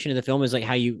the execution of the film is like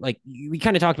how you like we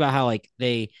kind of talked about how like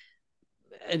the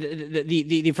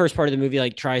first part of the movie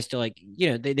like tries to like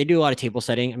they do a lot of table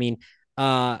setting. I mean,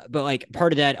 but like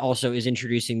part of that also is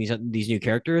introducing these new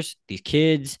characters, these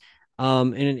kids,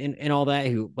 and all that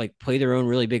who like play their own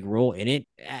really big role in it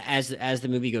as the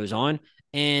movie goes on.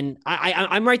 And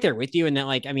I'm right there with you in that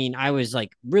like I mean I was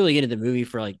like really into the movie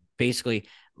for like basically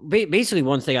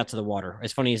once they got to the water.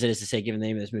 As funny as it is to say, given the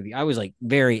name of this movie, I was like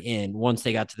very in once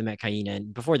they got to the Met Cayenne.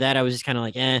 And before that, I was just kind of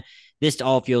like, this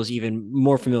all feels even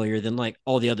more familiar than like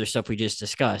all the other stuff we just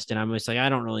discussed. And I'm just like, I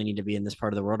don't really need to be in this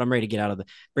part of the world. I'm ready to get out of the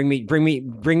bring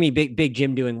me big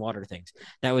Jim doing water things.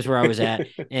 That was where I was at,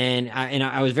 and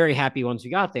I was very happy once we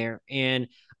got there. And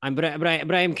but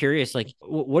I am curious. Like,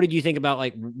 what did you think about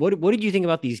like what did you think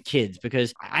about these kids?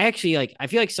 Because I actually like I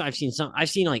feel like I've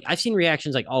seen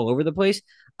reactions like all over the place.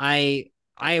 I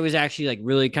I was actually like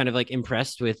really kind of like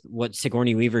impressed with what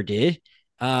Sigourney Weaver did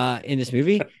in this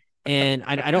movie. And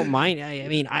I don't mind. I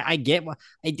mean, I get what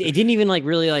it didn't even like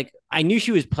really like I knew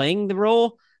she was playing the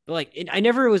role, but like I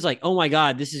never was like, oh my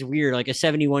God, this is weird. Like a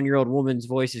 71-year-old woman's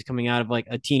voice is coming out of like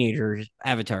a teenager's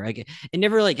avatar. Like it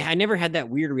never like I never had that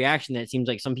weird reaction that it seems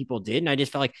like some people did. And I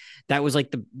just felt like that was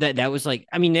like that was like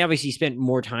I mean, they obviously spent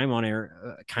more time on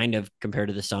air kind of compared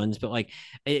to the Suns, but like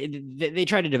they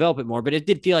tried to develop it more, but it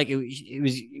did feel like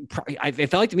it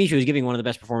felt like to me she was giving one of the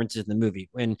best performances in the movie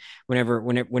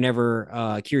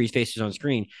whenever Kiri's face was on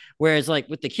screen. Whereas like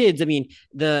with the kids, I mean,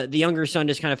 the younger son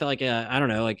just kind of felt like I don't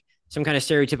know, like some kind of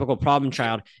stereotypical problem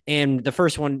child. And the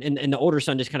first one and the older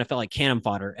son just kind of felt like cannon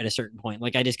fodder at a certain point.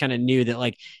 Like I just kind of knew that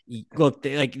like, look,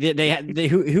 they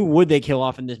who would they kill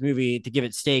off in this movie to give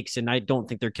it stakes? And I don't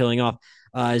think they're killing off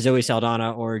Zoe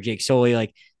Saldana or Jake Sully.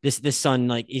 Like this son,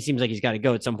 like he seems like he's got to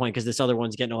go at some point because this other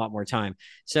one's getting a lot more time.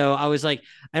 So I was like,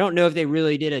 I don't know if they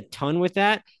really did a ton with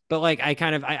that, but like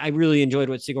I really enjoyed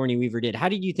what Sigourney Weaver did. How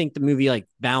did you think the movie like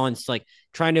balanced like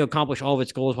trying to accomplish all of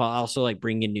its goals while also like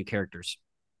bringing in new characters?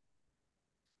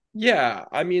 Yeah,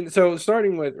 I mean, so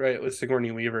starting with right with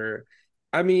Sigourney Weaver,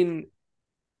 I mean,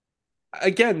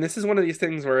 again, this is one of these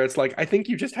things where it's like I think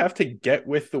you just have to get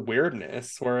with the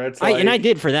weirdness, where it's I like,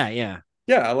 did for that, yeah.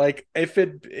 yeah, like if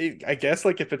I guess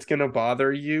like if it's gonna bother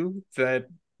you that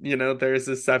there's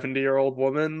a 70-year-old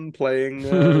woman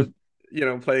playing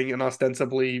playing an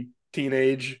ostensibly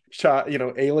teenage child,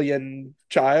 alien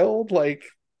child, like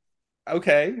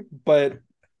okay, but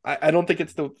I don't think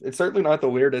it's certainly not the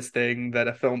weirdest thing that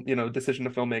a film, decision a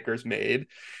filmmakers made.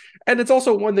 And it's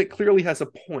also one that clearly has a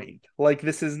point. Like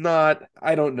this is not,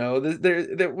 I don't know,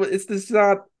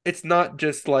 it's not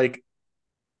just like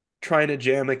trying to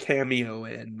jam a cameo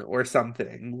in or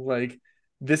something. Like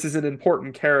this is an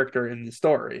important character in the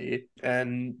story.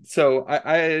 And so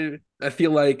I feel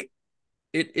like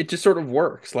it just sort of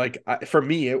works. Like for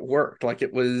me, it worked. Like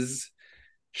it was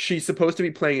she's supposed to be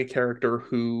playing a character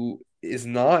who is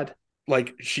not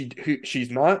like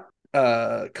she's not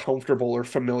comfortable or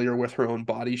familiar with her own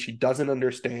body. She doesn't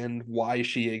understand why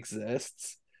she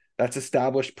exists. That's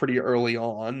established pretty early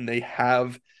on. They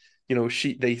have, you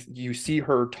see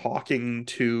her talking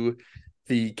to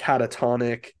the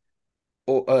catatonic,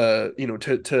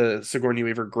 to Sigourney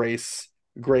Weaver,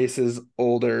 Grace's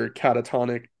older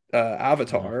catatonic Mhm.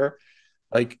 avatar.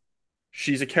 Like,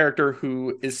 she's a character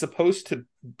who is supposed to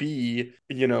be,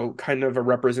 kind of a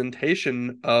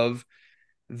representation of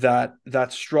that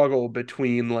struggle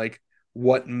between, like,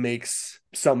 what makes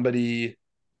somebody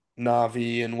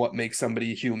Navi and what makes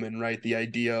somebody human, right? The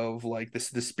idea of, like, this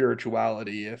the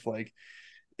spirituality. If, like,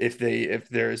 if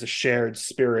there's a shared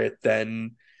spirit,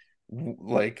 then,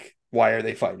 like, why are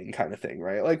they fighting, kind of thing,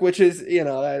 right? Like, which is,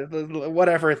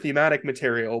 whatever thematic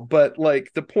material, but,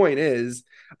 like, the point is,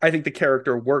 I think the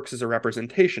character works as a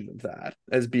representation of that,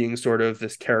 as being sort of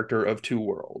this character of two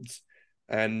worlds.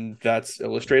 And that's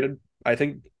illustrated, I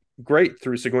think, great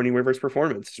through Sigourney Weaver's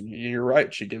performance. You're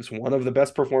right, she gives one of the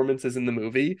best performances in the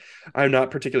movie. I'm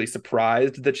not particularly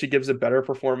surprised that she gives a better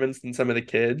performance than some of the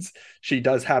kids. She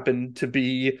does happen to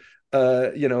be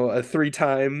a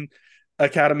three-time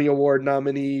Academy Award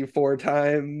nominee,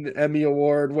 four-time Emmy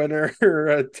Award winner,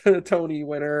 a Tony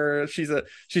winner. She's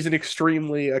an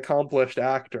extremely accomplished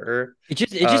actor. It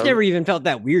just never Um, even felt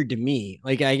that weird to me.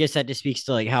 Like I guess that just speaks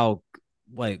to like how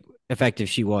like effective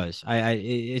she was.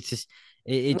 It's just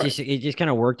right. it just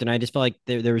kind of worked, and I just felt like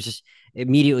there was just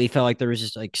immediately felt like there was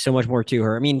just like so much more to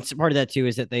her. I mean, part of that too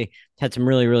is that they had some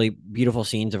really beautiful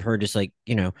scenes of her just like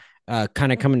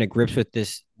kind of coming to grips with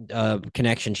this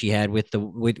connection she had with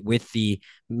the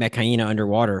Meccaina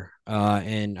underwater.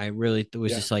 And I really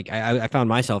was Yeah. just like I found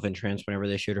myself entranced whenever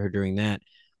they showed her doing that.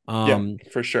 Yeah, Um,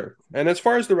 for sure. And as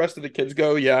far as the rest of the kids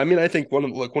go, yeah, I mean, I think one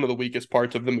of the weakest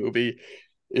parts of the movie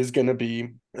is going to be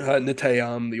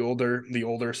Neteyam, the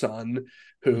older son, mhm.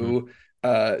 who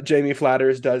Jamie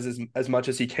Flatters does as much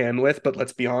as he can with. But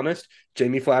let's be honest,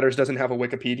 Jamie Flatters doesn't have a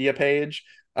Wikipedia page.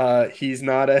 He's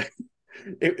not a.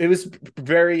 It was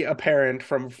very apparent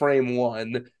from frame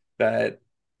one that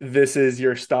this is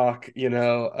your stock,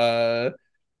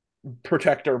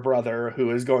 protector brother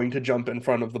who is going to jump in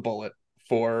front of the bullet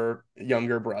for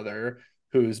younger brother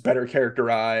who's better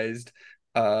characterized,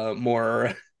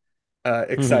 more Mhm.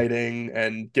 exciting,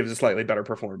 and gives a slightly better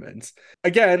performance.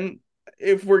 Again,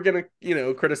 if we're gonna,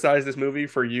 criticize this movie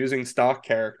for using stock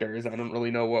characters, I don't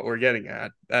really know what we're getting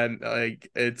at. And, like,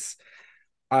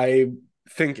 I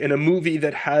think in a movie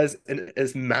that has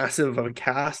as massive of a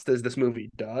cast as this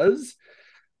movie does,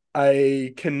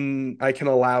 I can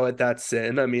allow it that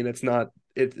sin. I mean, it's not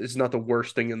the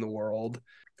worst thing in the world.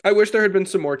 I wish there had been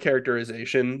some more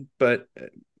characterization, but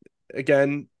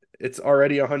again, it's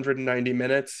already 190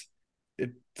 minutes.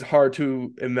 It's hard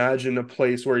to imagine a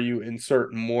place where you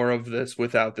insert more of this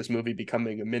without this movie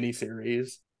becoming a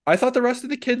miniseries. I thought the rest of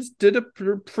the kids did a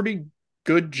pretty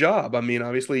good job. I mean,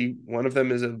 obviously, one of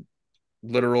them is a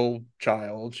literal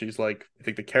child. She's like, I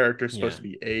think the character is supposed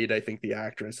Yeah. to be 8. I think the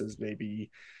actress is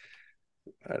maybe,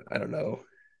 I don't know,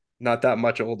 not that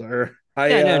much older.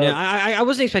 Yeah, no. I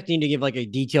wasn't expecting you to give like a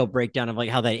detailed breakdown of like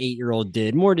how that 8-year-old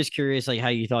did. More just curious, like how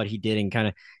you thought he did and kind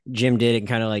of Jim did, and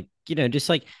kind of like just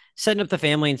like setting up the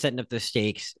family and setting up the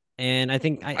stakes. And I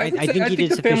think I would I say think I he think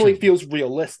did the family sufficiently. feels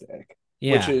realistic,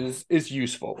 which Yeah. is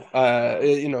useful.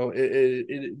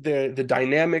 The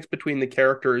dynamics between the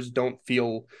characters don't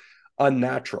feel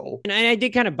unnatural. And I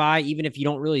did kind of buy, even if you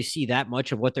don't really see that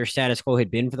much of what their status quo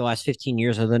had been for the last 15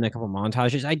 years, other than a couple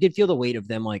montages, I did feel the weight of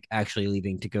them like actually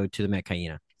leaving to go to the Met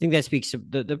Cayena. I think that speaks to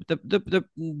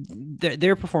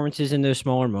their performances in those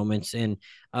smaller moments, and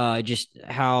just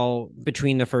how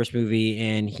between the first movie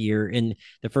and here in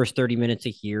the first 30 minutes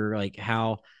of here, like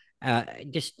how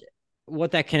just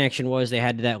what that connection was they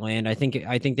had to that land. I think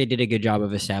they did a good job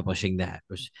of establishing that.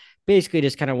 It was basically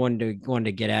just kind of wanted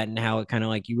to get at, and how it kind of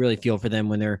like you really feel for them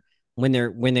when they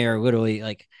are literally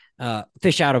like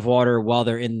fish out of water while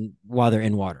they're in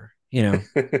water,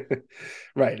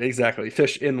 Right, exactly.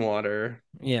 Fish in water.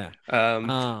 Yeah. Um,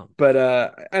 Um. but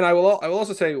and I will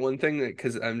also say one thing, that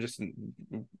because I'm just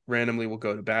randomly will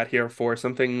go to bat here for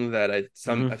something that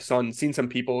Mhm. I've seen some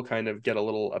people kind of get a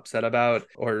little upset about,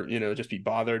 or just be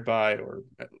bothered by, or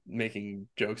making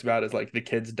jokes about, is like the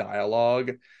kids'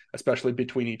 dialogue, especially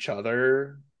between each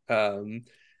other, um,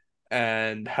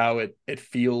 and how it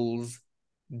feels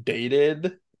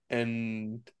dated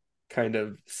and kind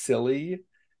of silly,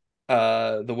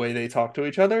 the way they talk to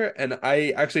each other. And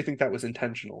I actually think that was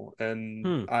intentional, and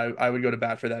Hmm. I would go to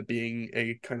bat for that being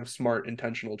a kind of smart,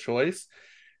 intentional choice.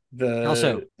 How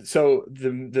so?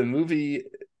 The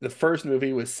first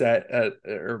movie was set at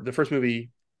or the first movie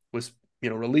was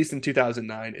released in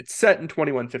 2009. It's set in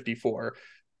 2154,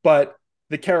 but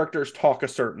the characters talk a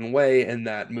certain way in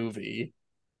that movie,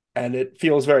 and it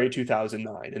feels very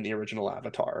 2009 in the original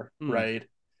Avatar, Mm. right?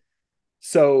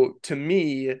 So to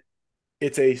me,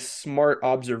 it's a smart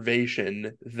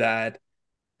observation that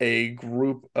a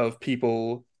group of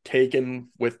people taken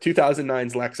with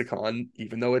 2009's lexicon,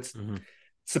 even though it's Hmm.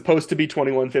 supposed to be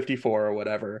 2154 or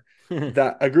whatever,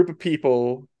 that a group of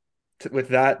people with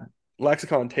that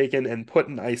lexicon taken and put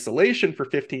in isolation for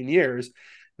 15 years,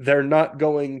 they're not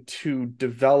going to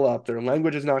develop, their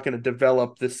language is not going to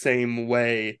develop the same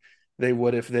way they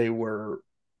would if they were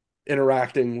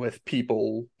interacting with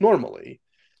people normally,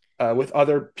 with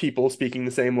other people speaking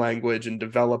the same language and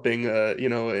developing an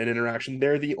interaction.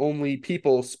 They're the only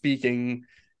people speaking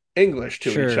English to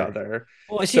each Sure. other.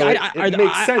 Well, see, So it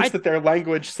makes sense I that their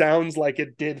language sounds like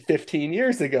it did 15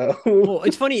 years ago. well,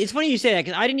 it's funny. It's funny you say that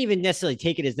because I didn't even necessarily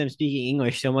take it as them speaking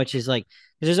English so much as like,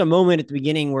 'cause there's a moment at the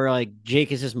beginning where like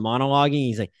Jake is just monologuing.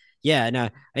 He's like, "Yeah, no,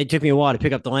 it took me a while to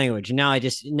pick up the language, and now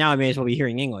I may as well be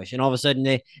hearing English." And all of a sudden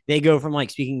they go from like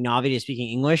speaking Navi to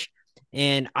speaking English,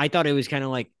 and I thought it was kind of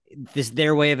like this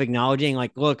their way of acknowledging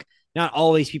like, look, not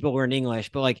all these people learned English,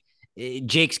 but like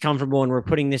Jake's comfortable, and we're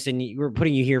putting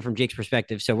you here from Jake's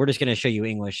perspective, so we're just going to show you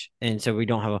English, and so we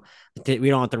don't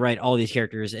have to write all these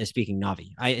characters as speaking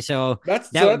Navi. I so That's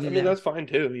so that, that's I mean that's fine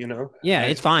too. yeah, I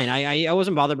it's fine. I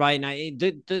wasn't bothered by it, and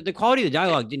the quality of the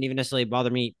dialogue didn't even necessarily bother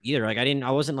me either. Like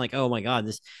I wasn't like, oh my god,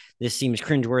 this seems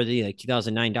cringeworthy, like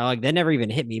 2009 dialogue. That never even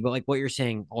hit me. But like what you're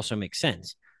saying also makes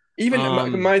sense. even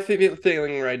Um, my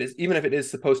feeling, right, is even if it is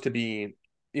supposed to be,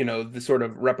 the sort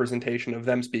of representation of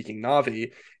them speaking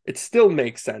Navi, it still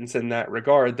makes sense in that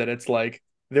regard that it's like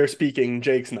they're speaking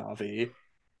Jake's Navi.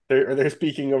 They're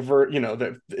speaking of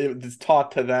that it's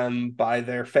taught to them by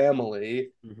their family,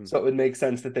 mhm. so it would make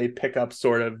sense that they pick up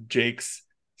sort of Jake's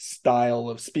style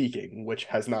of speaking, which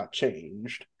has not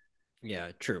changed.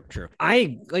 Yeah, true, true.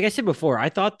 I like I said before, I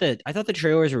thought the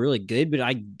trailers were really good, but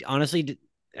I honestly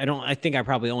I don't I think I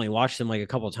probably only watched them like a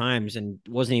couple times and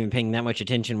wasn't even paying that much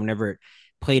attention whenever it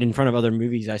played in front of other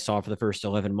movies I saw for the first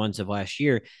 11 months of last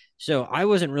year. So I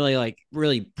wasn't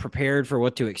really prepared for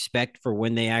what to expect for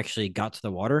when they actually got to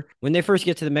the water. When they first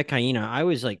get to the Meccaina, I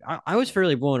was like I was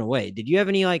fairly blown away. Did you have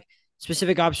any like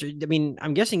specific observation? I mean,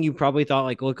 I'm guessing you probably thought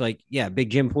like, look, like, yeah,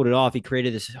 Big Jim pulled it off. He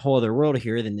created this whole other world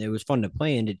here. Then it was fun to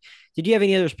play. And did you have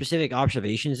any other specific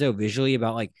observations though, visually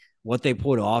about like what they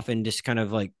pulled off and just kind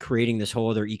of like creating this whole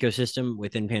other ecosystem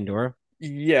within Pandora?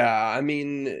 Yeah, I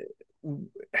mean,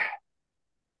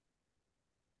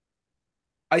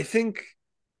 I think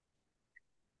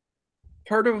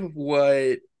part of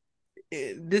what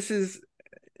this is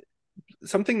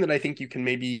something that I think you can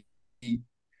maybe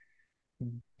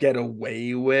get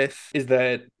away with is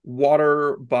that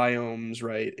water biomes,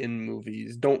 right, in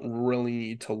movies don't really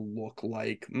need to look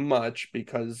like much,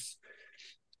 because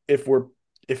if we're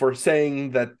if we're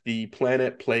saying that the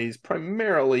planet plays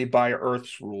primarily by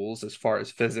Earth's rules as far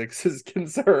as physics is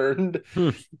concerned, Hmm.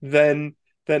 then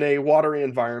a watery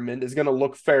environment is going to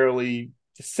look fairly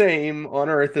the same on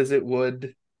Earth as it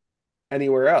would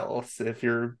anywhere else. If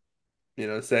you're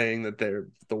saying that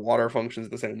the water functions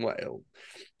the same way,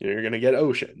 you're going to get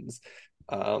oceans,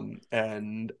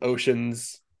 and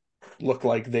oceans look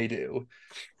like they do.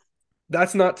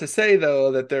 That's not to say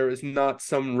though that there is not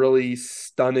some really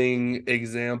stunning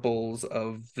examples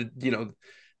of the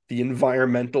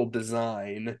environmental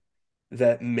design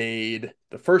that made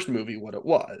the first movie what it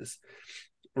was,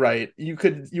 right? You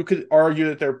could argue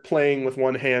that they're playing with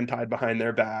one hand tied behind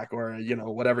their back, or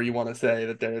whatever you want to say,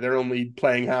 that they're only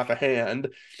playing half a hand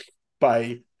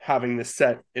by having this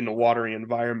set in a watery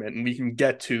environment, and we can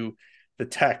get to the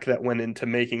tech that went into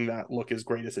making that look as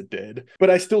great as it did.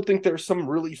 But I still think there's some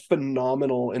really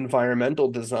phenomenal environmental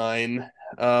design.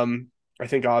 I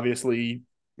think obviously,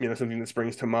 something that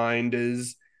springs to mind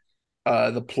is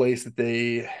the place that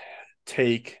they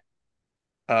take,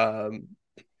 um,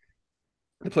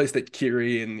 the place that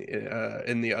Kiri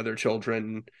and the other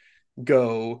children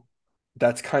go.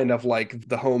 That's kind of like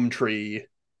the home tree,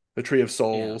 the tree of Yeah,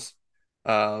 souls.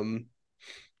 Um,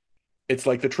 it's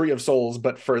like the tree of souls,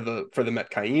 but for the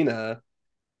Metcaina,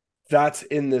 that's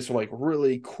in this like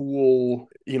really cool,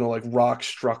 like rock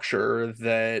structure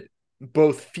that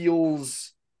both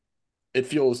feels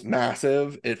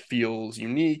massive, it feels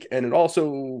unique, and it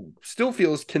also still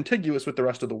feels contiguous with the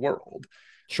rest of the world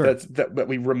sure. that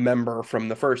we remember from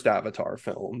the first Avatar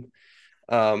film.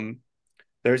 Um,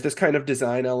 there's this kind of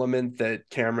design element that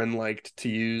Cameron liked to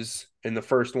use in the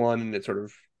first one, and it sort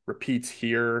of repeats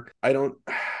here. I don't.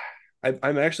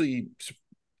 I'm actually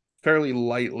fairly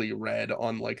lightly read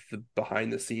on like the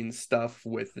behind the scenes stuff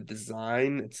with the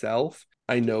design itself.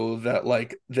 I know that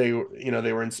like they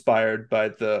were inspired by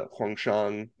the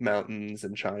Huangshan Mountains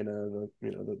in China,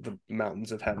 the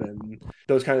mountains of heaven,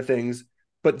 those kind of things.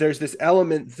 But there's this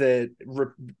element that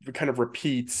kind of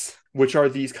repeats, which are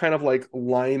these kind of like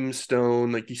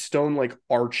limestone, like these stone like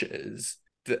arches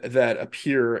that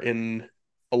appear in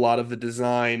a lot of the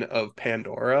design of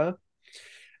Pandora.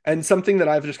 And something that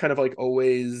I've just kind of like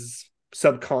always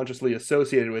subconsciously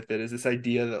associated with it is this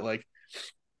idea that like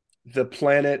the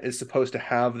planet is supposed to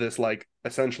have this like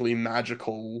essentially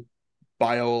magical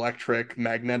bioelectric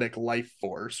magnetic life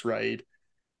force, right?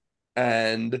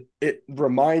 And it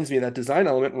reminds me, that design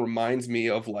element reminds me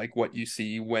of like what you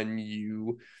see when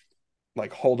you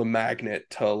like hold a magnet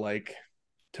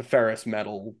to ferrous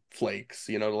metal flakes,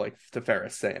 to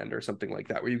ferrous sand or something like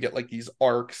that, where you get like these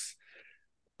arcs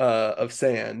of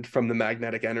sand from the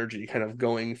magnetic energy kind of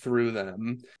going through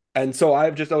them. And so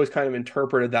I've just always kind of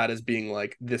interpreted that as being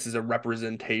like, this is a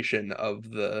representation of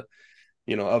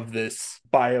of this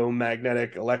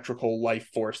biomagnetic electrical life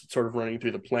force that's sort of running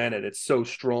through the planet. It's so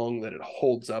strong that it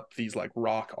holds up these like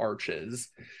rock arches.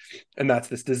 And that's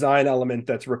this design element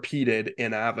that's repeated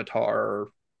in Avatar,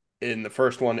 in the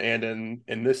first one, and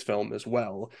in this film as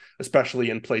well, especially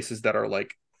in places that are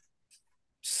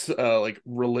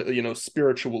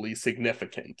spiritually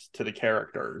significant to the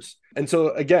characters. And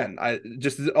so again, I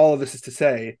just, all of this is to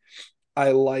say,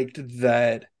 I liked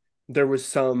that there was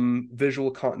some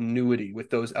visual continuity with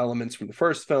those elements from the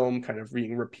first film kind of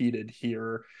being repeated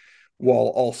here, while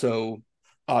also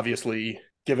obviously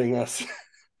giving us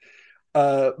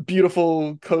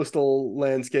beautiful coastal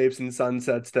landscapes and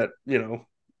sunsets that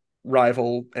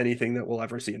rival anything that we'll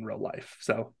ever see in real life.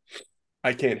 So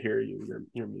I can't hear you.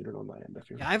 You're muted on my end. If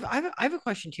you're... Yeah, I have a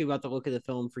question too about the look of the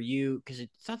film for you, because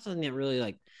it's not something that really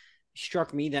like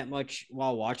struck me that much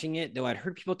while watching it. Though I'd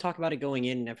heard people talk about it going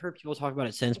in, and I've heard people talk about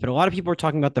it since. But a lot of people are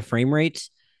talking about the frame rates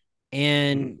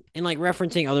Mhm. and like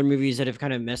referencing other movies that have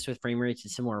kind of messed with frame rates in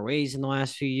similar ways in the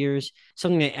last few years.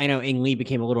 Something that I know Ang Lee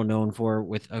became a little known for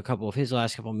with a couple of his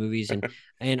last couple of movies,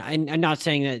 and I'm not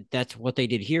saying that that's what they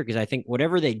did here, because I think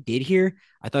whatever they did here,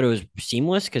 I thought it was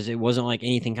seamless, because it wasn't like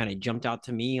anything kind of jumped out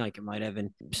to me like it might have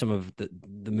in some of the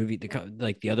movie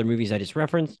like the other movies I just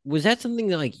referenced. Was that something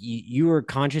that like you were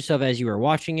conscious of as you were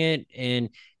watching it, and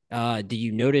did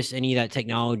you notice any of that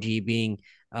technology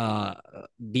uh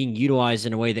being utilized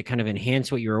in a way that kind of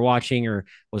enhanced what you were watching, or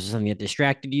was it something that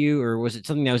distracted you, or was it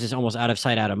something that was just almost out of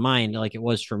sight, out of mind, like it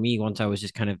was for me once I was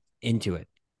just kind of into it?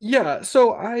 Yeah,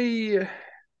 so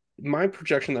my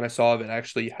projection that I saw of it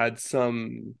actually had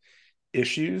some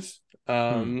issues.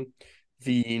 Hmm.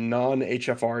 The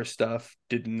non-HFR stuff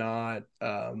did not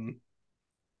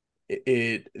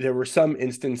there were some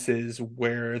instances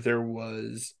where there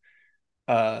was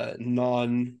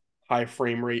non high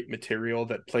frame rate material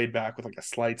that played back with like a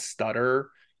slight stutter.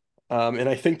 And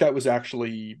I think that was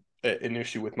actually an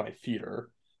issue with my theater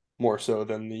more so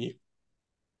than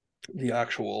the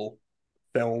actual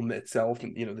film itself,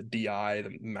 and the DI,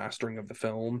 the mastering of the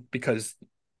film, because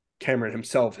Cameron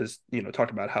himself has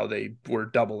talked about how they were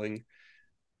doubling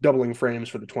frames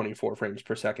for the 24 frames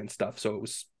per second stuff, so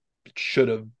it should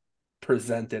have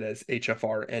presented as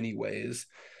HFR anyways.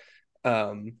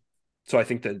 Um, so I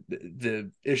think that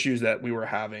the issues that we were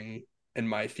having in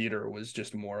my theater was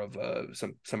just more of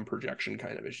some projection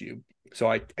kind of issue. So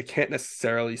I can't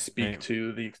necessarily speak Right.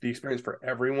 to the experience for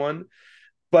everyone,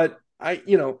 but I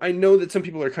know that some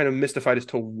people are kind of mystified as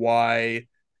to why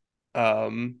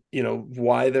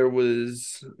why there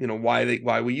was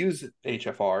why we use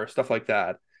HFR, stuff like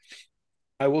that.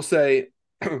 I will say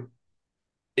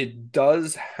it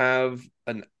does have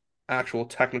an actual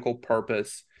technical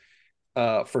purpose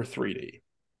for 3D.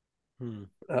 Hmm.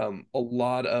 A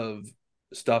lot of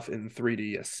stuff in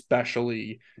 3D,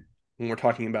 especially when we're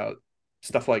talking about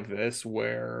stuff like this,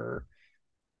 where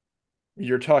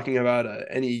you're talking about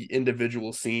any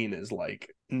individual scene is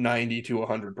like 90 to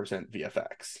 100%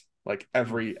 VFX. Like Hmm.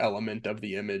 every element of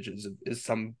the image is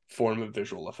some form of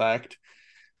visual effect.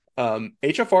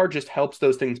 HFR just helps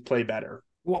those things play better.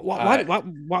 Uh,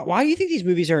 Why do you think these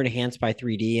movies are enhanced by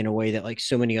 3D in a way that like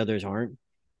so many others aren't?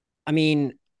 I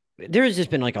mean, there has just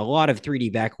been like a lot of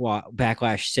 3D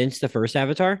backlash since the first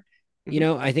Avatar.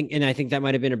 mhm, I think that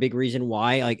might have been a big reason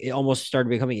why like it almost started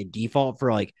becoming a default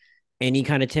for like any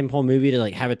kind of tentpole movie to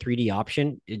like have a 3D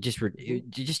option. mhm,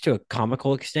 Just to a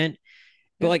comical extent.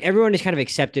 But yeah. like everyone is kind of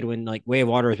accepted when like Way of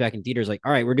Water was back in theaters. Like,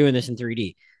 all right, we're doing this in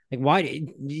 3D. Like, why do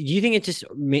you think it's just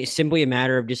simply a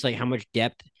matter of just like how much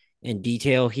depth and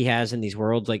detail he has in these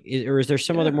worlds? Like, or is there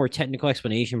some other Yeah. more technical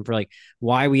explanation for like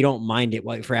why we don't mind it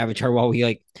like for Avatar while we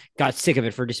like got sick of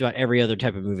it for just about every other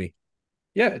type of movie?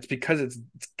 Yeah, it's because it's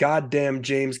goddamn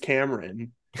James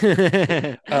Cameron.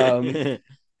 Um,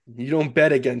 you don't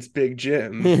bet against Big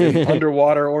Jim in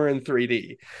underwater or in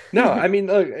 3D. No, I mean,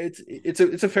 look,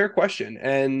 it's a fair question,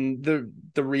 and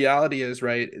the reality is,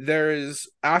 right, there is,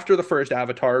 after the first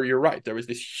Avatar, you're right, there was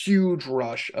this huge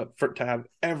rush to have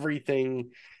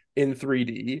everything in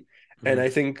 3D, and I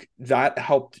think that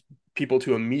helped people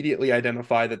to immediately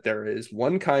identify that there is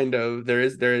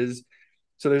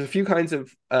so there's a few kinds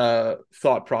of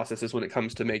thought processes when it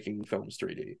comes to making films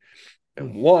 3D.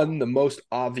 And one, the most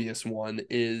obvious one,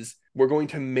 is we're going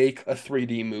to make a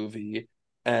 3D movie,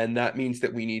 and that means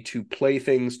that we need to play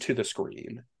things to the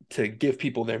screen to give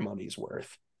people their money's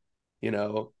worth,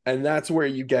 And that's where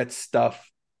you get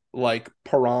stuff like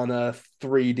Piranha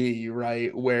 3D,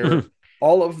 right? Where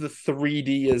all of the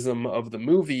 3Dism of the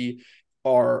movie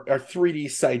are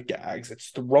 3D sight gags.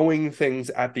 It's throwing things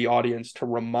at the audience to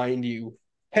remind you,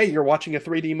 hey, you're watching a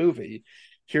 3D movie.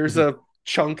 Here's a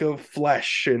chunk of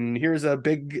flesh, and here's a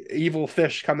big evil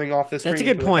fish coming off the That's a screen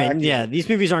good to point. attack Yeah, you. these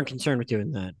movies aren't concerned with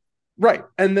doing that. Right.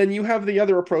 And then you have the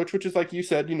other approach, which is like you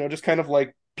said, just kind of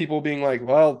like people being like,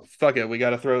 well, fuck it, we got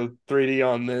to throw 3D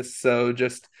on this. So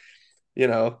just,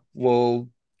 we'll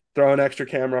throw an extra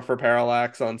camera for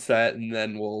parallax on set, and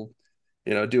then we'll,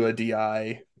 do a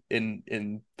DI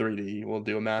in 3D. We'll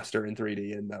do a master in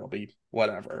 3D, and that'll be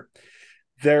whatever.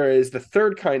 There is the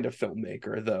third kind of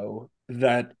filmmaker, though,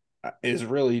 that is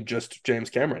really just James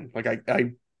Cameron. Like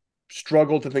I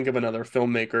struggle to think of another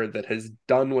filmmaker that has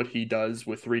done what he does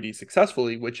with 3D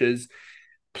successfully, which is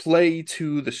play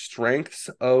to the strengths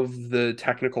of the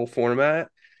technical format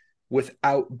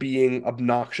without being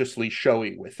obnoxiously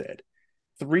showy with it.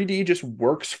 3D just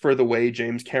works for the way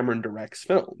James Cameron directs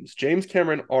films. James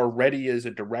Cameron already is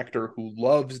a director who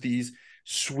loves these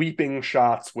sweeping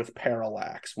shots with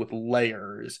parallax, with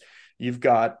layers. You've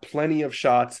got plenty of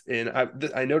shots in.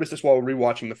 I noticed this while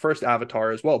rewatching the first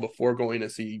Avatar as well before going to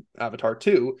see Avatar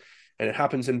 2, and it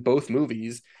happens in both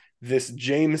movies. This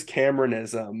James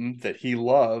Cameronism that he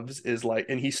loves is like,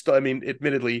 and I mean,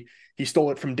 admittedly, he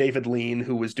stole it from David Lean,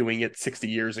 who was doing it 60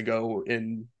 years ago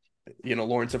in,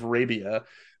 Lawrence of Arabia.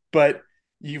 But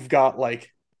you've got like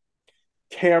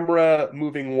camera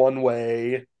moving one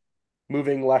way,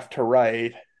 moving left to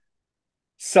right,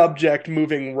 subject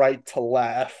moving right to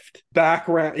left,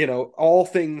 background, all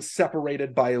things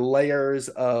separated by layers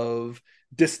of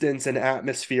distance and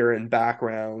atmosphere and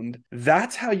background.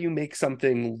 That's how you make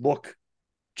something look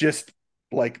just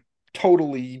like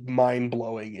totally mind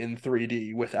blowing in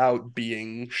 3D without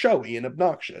being showy and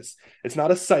obnoxious. It's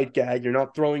not a sight gag. You're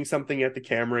not throwing something at the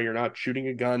camera. You're not shooting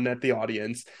a gun at the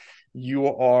audience. You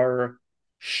are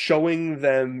showing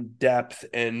them depth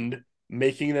and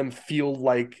making them feel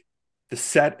like the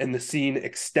set and the scene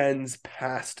extends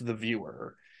past the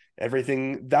viewer.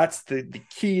 Everything that's the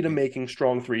key to making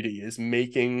strong 3D is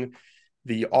making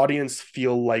the audience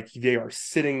feel like they are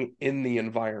sitting in the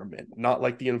environment, not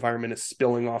like the environment is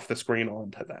spilling off the screen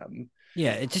onto them.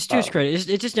 Yeah, it's just to his Um, credit,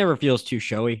 it just never feels too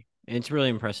showy. And it's really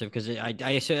impressive because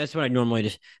so that's what I normally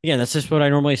just again that's just what I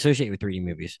normally associate with 3D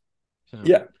movies. So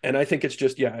yeah, and I think I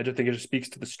just think it just speaks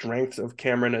to the strengths of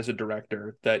Cameron as a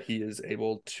director that he is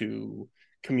able to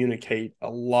communicate a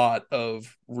lot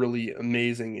of really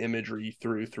amazing imagery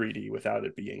through 3D without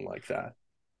it being like that.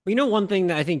 one thing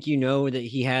that I think that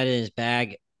he had in his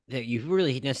bag that you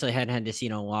really necessarily hadn't had to see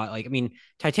in a lot. Like I mean,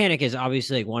 Titanic is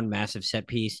obviously like one massive set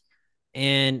piece,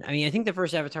 and I mean I think the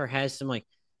first Avatar has some like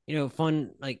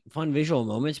fun visual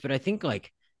moments, but I think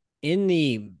like in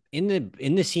the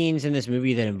scenes in this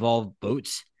movie that involve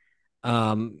boats,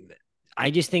 um,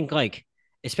 I just think like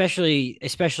especially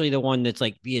the one that's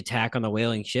like the attack on the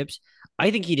whaling ships.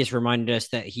 I think he just reminded us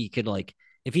that he could like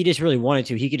if he just really wanted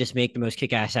to, he could just make the most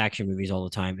kick-ass action movies all the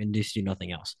time and just do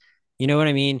nothing else. You know what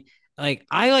I mean? Like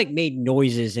I like made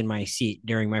noises in my seat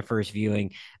during my first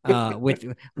viewing with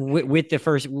the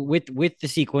first with the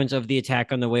sequence of the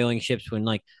attack on the whaling ships when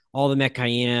like all the mech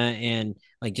hyena and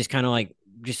like just kind of like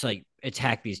just like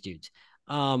attack these dudes.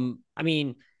 I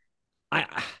mean,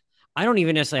 I I don't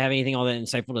even necessarily have anything all that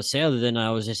insightful to say other than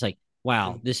I was just like,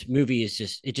 wow, this movie is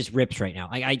just it just rips right now.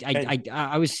 and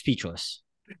I was speechless.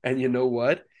 and you know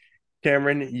what?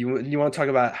 Cameron, you want to talk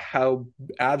about how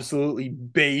absolutely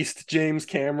based James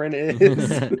Cameron is?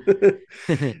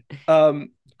 um,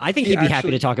 I think he he'd be happy to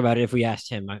actually talk about it if we asked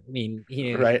him. I mean,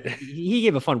 right. he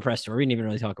gave a fun press tour. We didn't even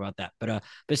really talk about that, but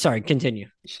sorry, continue.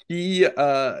 He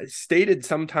stated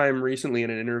sometime recently in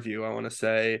an interview, I want to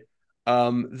say,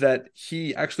 that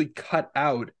he actually cut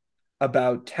out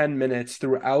about 10 minutes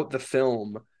throughout the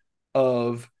film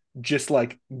of just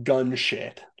like gun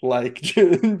shit. Like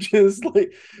just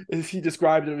like as he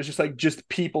described it, it was just like just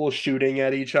people shooting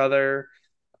at each other.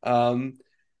 Um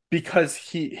because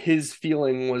his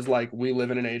feeling was like we live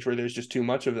in an age where there's just too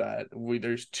much of that.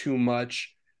 There's too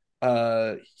much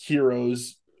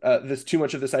heroes there's too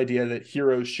much of this idea that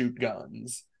heroes shoot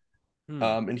guns. Hmm.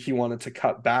 And he wanted to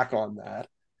cut back on that.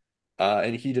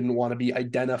 And he didn't want to be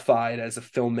identified as a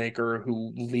filmmaker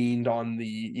who leaned on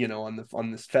the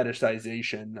on this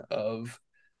fetishization of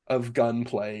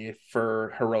gunplay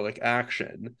for heroic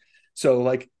action. So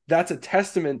like that's a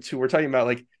testament to, we're talking about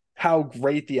like how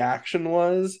great the action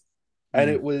was, and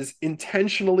Hmm. it was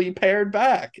intentionally pared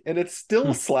back, and it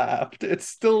still slapped. It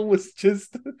still was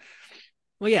just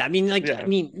Well, yeah, I mean, like, I yeah.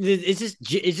 mean,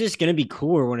 it's just gonna be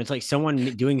cooler when it's like someone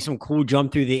doing some cool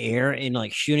jump through the air and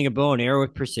like shooting a bow and arrow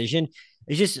with precision.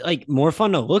 It's just like more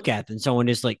fun to look at than someone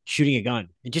just like shooting a gun.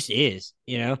 It just is,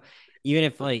 you know. Even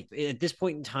if like at this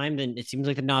point in time, then it seems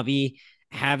like the Na'vi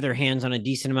have their hands on a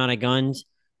decent amount of guns,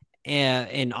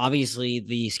 and obviously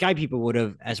the Sky people would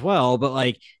have as well. But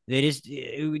like they just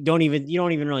don't even you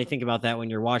don't even really think about that when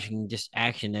you're watching just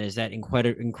action that is that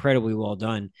incredibly well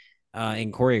done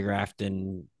and choreographed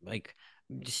and like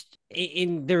just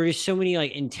in there is so many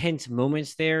like intense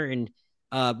moments there and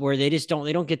where they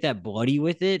don't get that bloody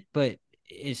with it, but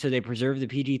so they preserve the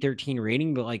PG-13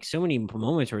 rating. But like so many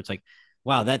moments where it's like,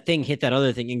 wow, that thing hit that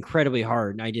other thing incredibly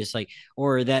hard, and I just like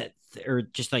or that or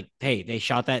just like, hey, they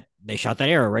shot that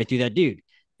arrow right through that dude.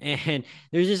 And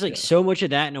there's just like Yeah. so much of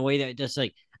that in a way that just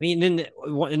like I mean,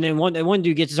 then one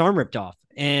dude gets his arm ripped off,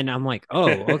 and I'm like, oh,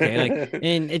 okay, like,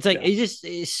 and it's like Yeah. it just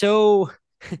is so,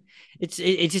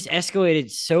 it just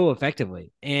escalated so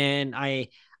effectively, and I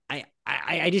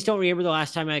just don't remember the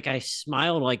last time like I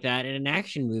smiled like that in an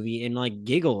action movie and like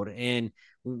giggled and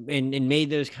made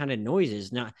those kind of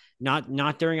noises.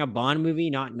 Not during a Bond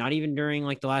movie, not even during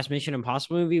like the last Mission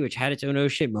Impossible movie, which had its own oh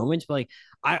shit moments. But like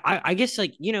I guess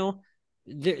like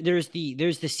there's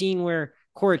the scene where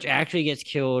Quaritch actually gets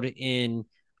killed in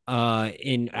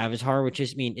Avatar, which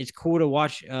is I mean it's cool to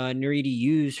watch Neridi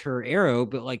use her arrow,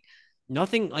 but like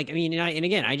nothing like I mean and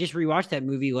again I just rewatched that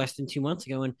movie less than 2 months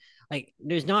ago and like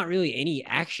there's not really any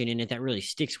action in it that really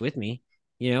sticks with me.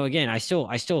 You know, again, I still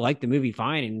like the movie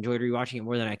fine and enjoyed rewatching it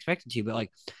more than I expected to. But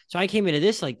like, so I came into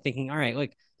this like thinking, all right,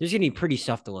 like there's gonna be pretty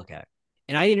stuff to look at,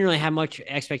 and I didn't really have much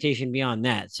expectation beyond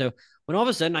that. So when all of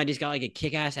a sudden I just got like a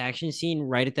kick-ass action scene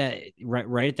right at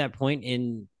that point,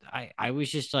 and I was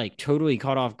just like totally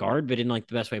caught off guard, but in like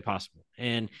the best way possible.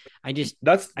 And I just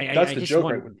That's I the just joke,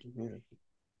 want. right? Yeah.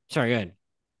 Sorry, go ahead.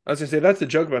 I was gonna say that's the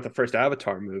joke about the first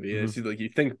Avatar movie. Mm-hmm. Is like you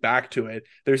think back to it,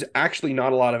 there's actually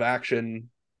not a lot of action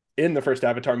in the first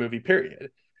Avatar movie, period.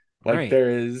 Like Right. there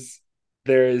is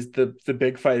the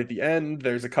big fight at the end,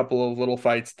 there's a couple of little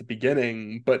fights at the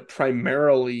beginning, but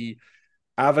primarily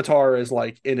Avatar is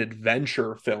like an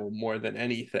adventure film more than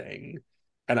anything.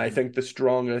 And I think the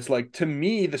strongest, like to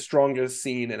me, the strongest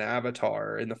scene in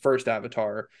Avatar, in the first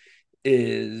Avatar,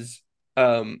 is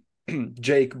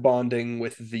Jake bonding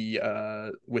with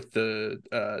uh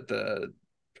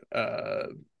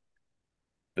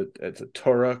it's a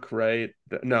Toruk, right?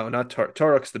 No, not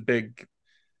Toruk's the big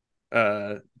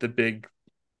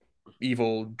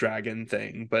evil dragon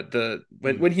thing, but the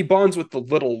Mm. when he bonds with the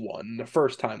little one the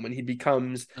first time, when he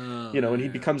becomes, when he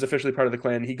Yeah. becomes officially part of the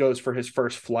clan, he goes for his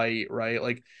first flight, right?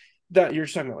 Like that you're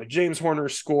just talking about like James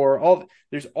Horner's score, all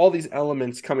there's all these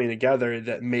elements coming together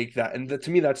that make that, and to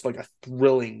me that's like a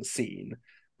thrilling scene.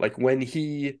 Like when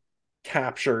he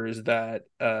captures that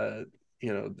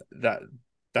you know that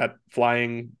that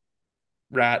flying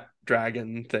rat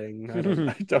dragon thing.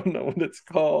 I don't know what it's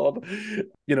called.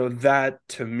 That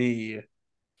to me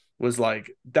was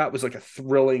like that was like a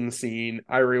thrilling scene.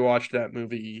 I rewatched that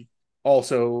movie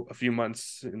also a few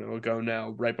months, ago now,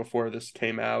 right before this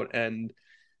came out, and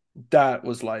that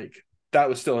was like that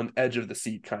was still an edge of the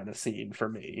seat kind of scene for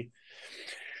me.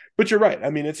 But you're right. I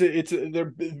mean,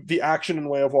 the action in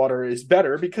Way of Water is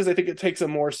better because I think it takes a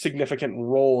more significant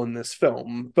role in this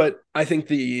film. But I think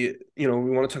we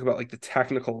want to talk about like the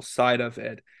technical side of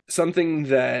it. Something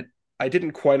that I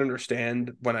didn't quite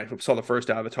understand when I saw the first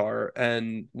Avatar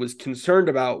and was concerned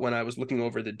about when I was looking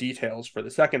over the details for the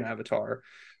second Avatar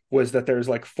was that there's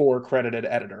like four credited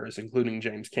editors, including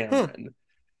James Huh. Cameron.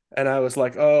 And I was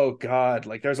like, oh God,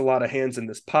 like there's a lot of hands in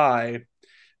this pie.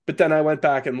 But then I went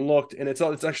back and looked, and it's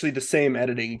actually the same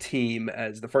editing team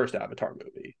as the first Avatar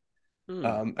movie.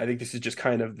 Hmm. I think this is just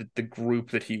kind of the group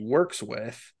that he works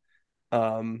with.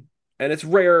 And it's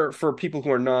rare for people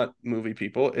who are not movie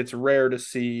people. It's rare to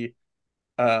see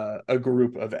a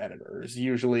group of editors.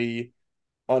 Usually,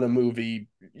 on a movie,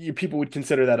 people would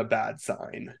consider that a bad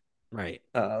sign. Right.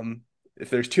 If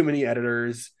there's too many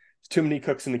editors, too many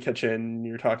cooks in the kitchen,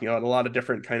 you're talking about a lot of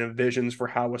different kind of visions for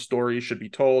how a story should be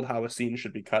told, how a scene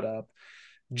should be cut up.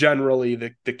 Generally,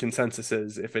 the consensus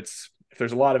is if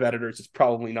there's a lot of editors, it's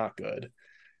probably not good.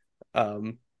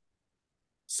 Um,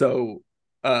 so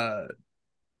uh,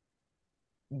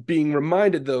 being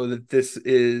reminded though that this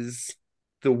is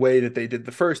the way that they did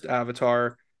the first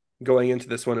Avatar, going into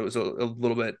this one, it was a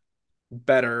little bit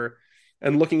better.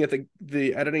 And looking at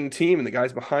the editing team and the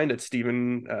guys behind it,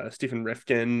 Stephen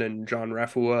Rifkin and John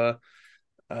Refua.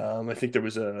 I think there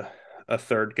was a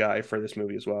third guy for this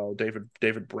movie as well,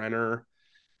 David Brenner,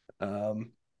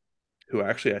 um, who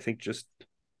actually I think just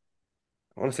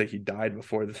I want to say he died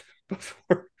before the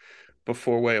before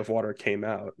before Way of Water came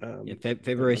out. Yeah,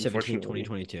 February 17th, Unfortunately,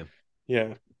 2022.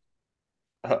 yeah.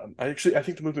 I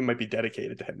think the movie might be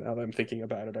dedicated to him. Now that I'm thinking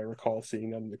about it, I recall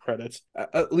seeing that in the credits.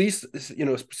 At least,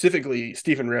 specifically,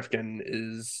 Stephen Rifkin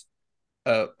is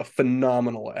a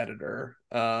phenomenal editor.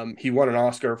 He won an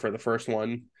Oscar for the first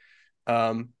one.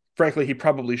 Frankly, he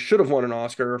probably should have won an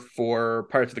Oscar for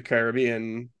Pirates of the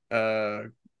Caribbean,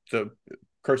 the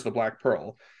Curse of the Black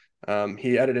Pearl.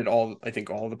 He edited I think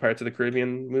all the Pirates of the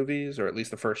Caribbean movies, or at least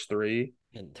the first three.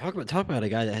 And talk about a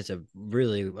guy that has a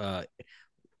really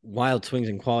wild swings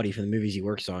in quality for the movies he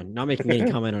works on. Not making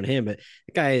any comment on him, but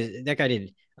that guy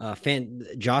did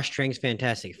Josh Trank's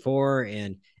Fantastic Four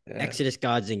and Yeah, Exodus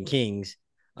Gods and Kings,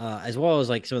 as well as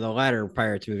like some of the latter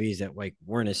Pirates movies that like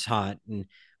weren't as hot. And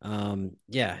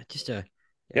yeah, just a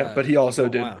yeah. But he also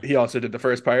did wow. he also did the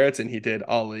first Pirates, and he did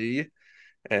Ali,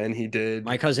 and he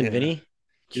My did cousin yeah, Vinny.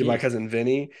 he did My Jeez. Cousin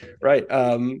Vinny, right?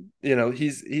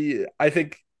 He I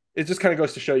think it just kind of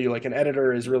goes to show you like an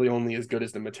editor is really only as good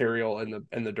as the material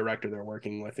and the director they're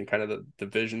working with and kind of the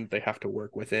vision they have to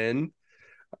work within.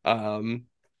 Um,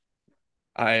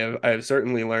 I have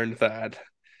certainly learned that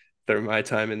through my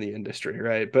time in the industry,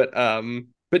 right? But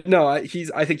no, I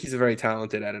think he's a very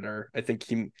talented editor. I think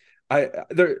I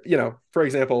there for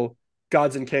example,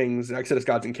 Gods and Kings, Exodus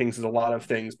Gods and Kings is a lot of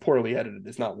things poorly edited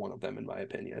is not one of them in my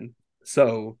opinion.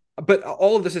 So, but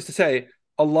all of this is to say,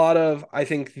 a lot of I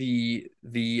think the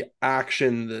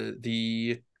action,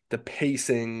 the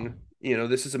pacing,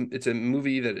 it's a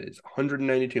movie that is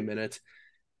 192 minutes.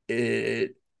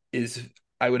 It is,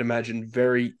 I would imagine,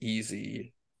 very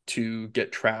easy to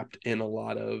get trapped in a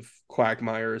lot of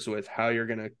quagmires with how you're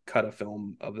going to cut a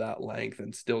film of that length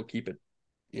and still keep it,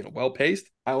 well paced.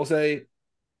 I will say,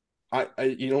 I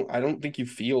don't think you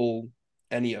feel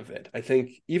any of it. I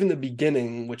think even the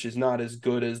beginning, which is not as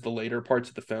good as the later parts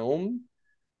of the film,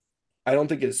 I don't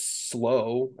think is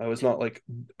slow. I was not like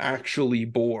actually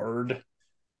bored.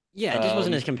 Yeah, it just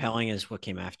wasn't as Um, compelling as what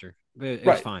came after, but it was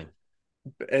right. fine.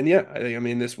 And yeah, I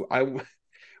mean,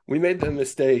 we made the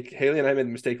mistake. Haley and I made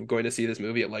the mistake of going to see this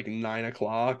movie at like 9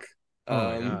 o'clock, Oh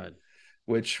my um, god.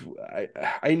 which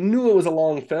I knew it was a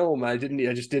long film. I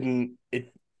just didn't.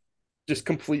 It just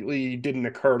completely didn't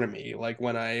occur to me. Like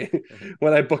when I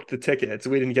when I booked the tickets,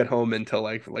 we didn't get home until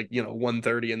like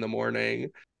 1:30 in the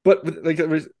morning. But like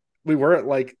we weren't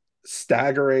like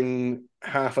staggering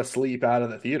half asleep out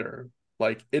of the theater.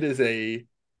 Like it is a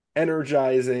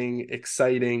energizing,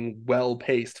 exciting,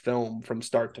 well-paced film from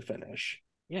start to finish.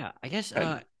 Yeah, I guess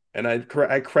And I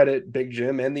credit Big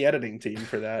Jim and the editing team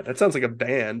for that. That sounds like a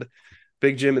band.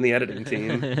 Big Jim and the editing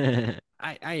team.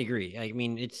 I agree. I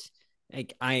mean, it's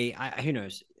like I who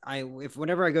knows. If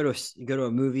whenever I go to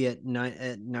a movie at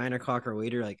 9 o'clock or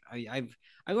later, like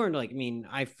I learned like I mean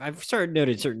I've started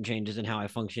noted certain changes in how I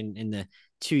function in the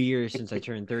 2 years since I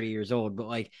turned 30 years old. But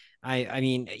like I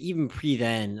mean even pre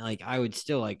then like I was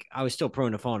still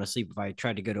prone to falling asleep if I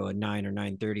tried to go to a 9 or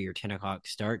 9:30 or 10 o'clock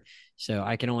start. So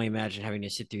I can only imagine having to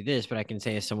sit through this. But I can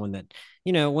say as someone that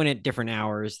went at different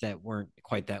hours that weren't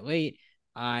quite that late.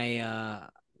 I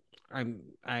I'm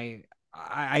I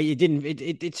it didn't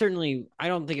it certainly I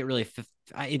don't think it really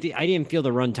I didn't feel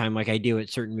the runtime like I do at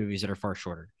certain movies that are far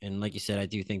shorter. And like you said, I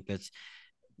do think that's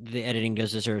the editing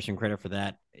does deserve some credit for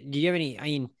that. Do you have any? I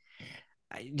mean,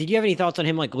 did you have any thoughts on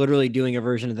him like literally doing a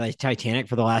version of the Titanic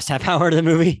for the last half hour of the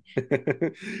movie?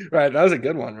 Right, that was a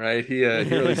good one, right? He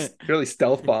really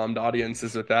stealth bombed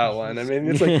audiences with that one. I mean,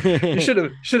 it's like you should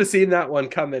have seen that one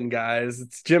coming, guys.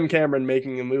 It's Jim Cameron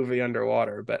making a movie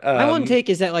underwater, but My one take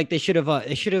is that like they should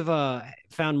have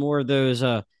found more of those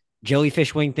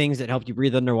jellyfish wing things that helped you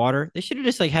breathe underwater. They should have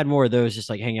just like had more of those just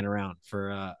like hanging around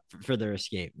for their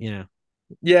escape, you know.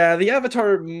 yeah, the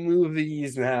Avatar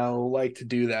movies now like to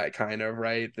do that kind of,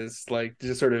 right? This like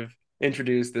just sort of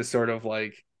introduce this sort of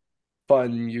like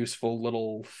fun, useful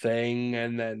little thing,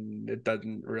 and then it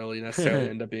doesn't really necessarily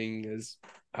end up being as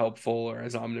helpful or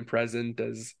as omnipresent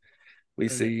as we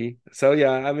see. So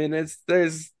yeah, I mean, it's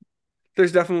there's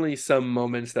definitely some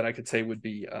moments that I could say would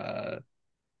be I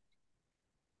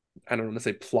don't want to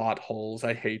say plot holes.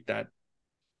 I hate that,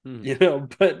 Hmm.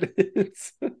 but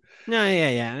it's No, yeah,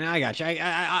 yeah, I got you.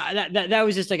 That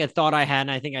was just like a thought I had,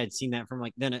 and I think I'd seen that from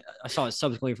like then I saw it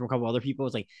subsequently from a couple other people.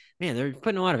 It's like, man, they're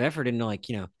putting a lot of effort into like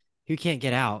who can't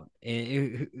get out,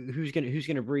 and who's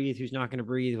gonna breathe, who's not gonna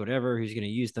breathe, whatever, who's gonna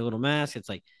use the little mask. It's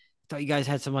like I thought you guys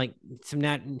had some like some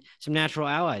natural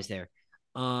allies there.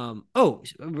 Oh,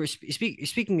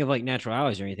 speaking of like natural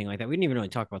allies or anything like that, we didn't even really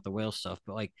talk about the whale stuff,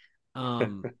 but like that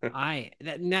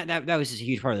was just a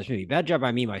huge part of this movie. Bad job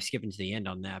by me by skipping to the end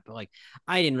on that, but like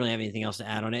I didn't really have anything else to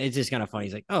add on it. It's just kind of funny.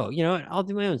 He's like, oh, you know what? I'll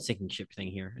do my own sinking ship thing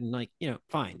here, and like,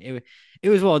 fine. It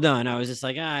was well done. I was just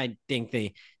like, I think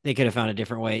they could have found a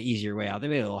different way, easier way out. They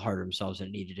made it a little harder themselves than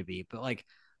it needed to be. But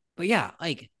yeah,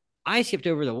 like I skipped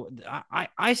over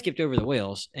the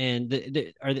whales, and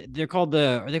they're called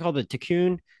the are they called the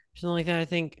Tikkun or something like that? I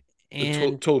think, the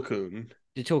and Tolkien.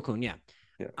 the Tolkun, yeah.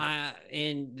 Yeah.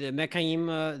 And the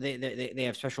Mekayim, they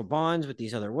have special bonds with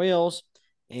these other whales,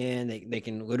 and they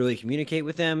can literally communicate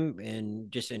with them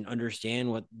and understand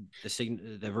what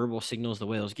the verbal signals the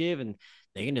whales give, and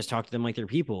they can just talk to them like they're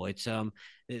people.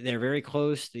 They're very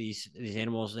close. These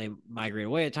animals, they migrate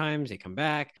away at times, they come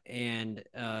back, and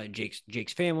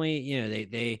Jake's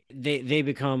family, they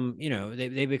become,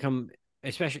 they become,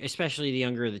 especially the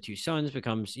younger of the two sons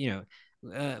becomes,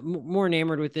 more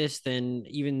enamored with this than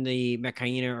even the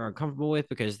Meccaina are comfortable with,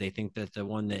 because they think that the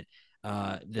one that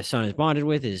the son is bonded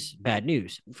with is bad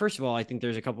news. First of all, I think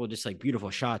there's a couple of just like beautiful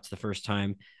shots the first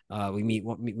time we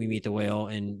meet the whale,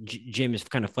 and Jim is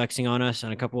kind of flexing on us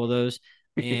on a couple of those.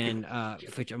 And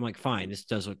which I'm like, fine, this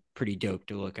does look pretty dope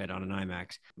to look at on an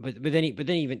IMAX.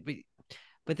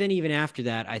 But then even after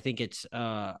that, I think it's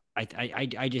I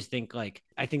just think like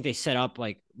I think they set up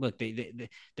like, look, they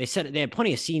had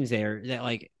plenty of scenes there that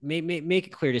like make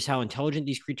it clear just how intelligent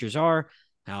these creatures are,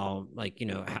 how like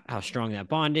how strong that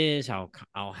bond is, how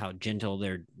gentle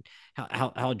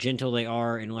how gentle they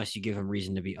are unless you give them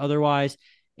reason to be otherwise.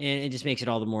 And it just makes it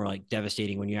all the more like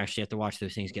devastating when you actually have to watch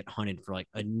those things get hunted for like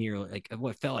a near like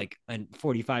what felt like a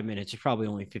 45 minutes. It's probably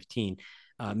only 15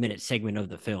 minute segment of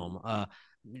the film.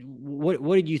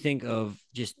 What did you think of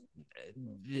just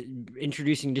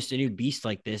introducing just a new beast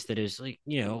like this that is like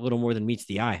a little more than meets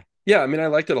the eye? Yeah, I mean, I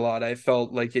liked it a lot. I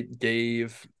felt like it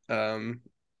gave a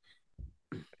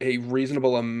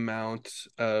reasonable amount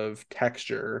of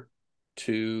texture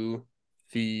to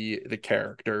the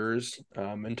characters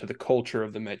and to the culture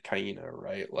of the Metcaina,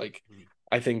 right? Like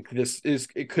I think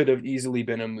it could have easily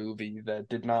been a movie that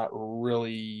did not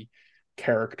really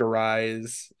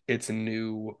characterize its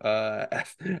new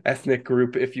ethnic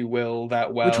group, if you will,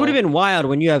 that Which would have well. been wild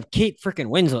when you have Kate freaking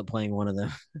Winslet playing one of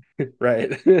them.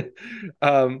 Right.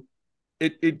 um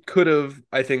it could have,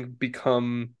 I think,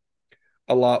 become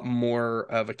a lot more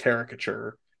of a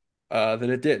caricature than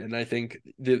it did. And I think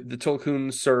the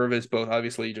Tolkien serve as both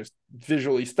obviously just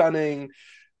visually stunning,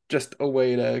 just a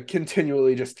way to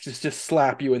continually just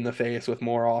slap you in the face with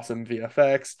more awesome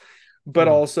VFX, but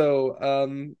Mm.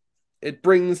 also it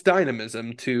brings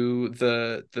dynamism to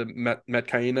the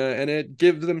Metcaina, and it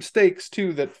gives them stakes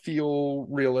too that feel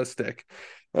realistic.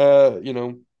 You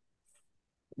know,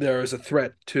 there is a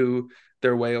threat to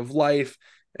their way of life,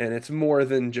 and it's more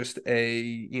than just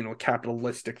a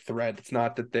capitalistic threat. It's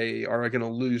not that they are going to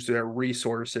lose their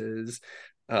resources.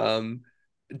 um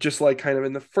just like kind of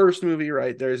in the first movie,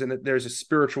 right, there's a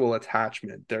spiritual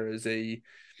attachment. There is a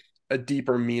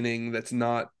deeper meaning that's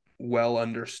not well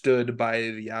understood by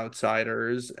the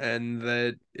outsiders, and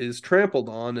that is trampled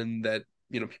on, and that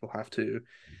people have to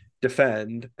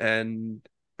defend. And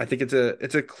I think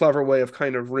it's a clever way of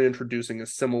kind of reintroducing a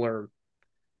similar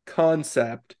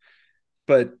concept,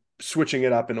 but switching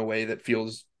it up in a way that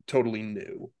feels totally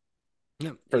new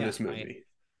No, for yeah, this movie.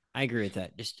 I agree with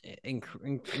that. Just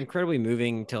incredibly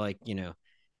moving to like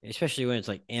especially when it's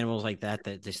like animals like that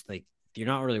just like you're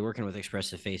not really working with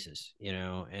expressive faces,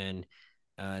 and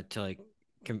to like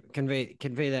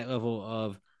convey that level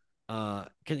of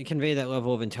convey that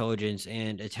level of intelligence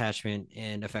and attachment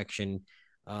and affection.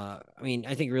 I mean,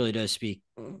 I think it really does speak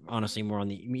honestly more on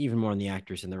the even more on the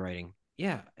actors and the writing.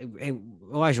 Yeah. Hey,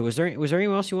 Elijah, was there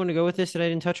anyone else you want to go with this that I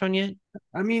didn't touch on yet?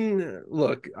 I mean,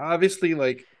 look, obviously,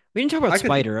 like We didn't talk about I could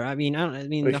Spider. I mean, I don't. I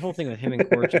mean, the whole thing with him and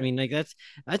Corpse. I mean, like that's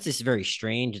just very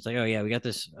strange. It's like, oh yeah, we got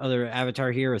this other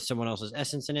avatar here with someone else's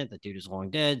essence in it. That dude is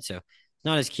long dead, so it's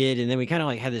not his kid. And then we kind of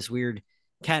like had this weird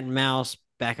cat and mouse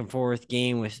back and forth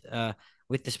game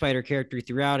with the Spider character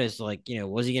throughout is like,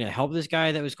 was he going to help this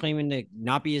guy that was claiming to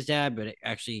not be his dad, but it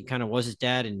actually kind of was his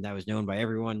dad, and that was known by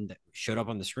everyone that showed up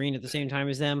on the screen at the same time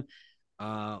as them,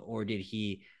 or did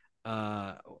he,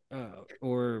 uh,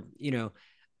 or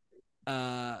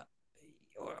uh,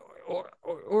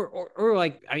 or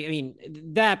like I mean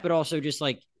that, but also just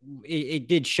like it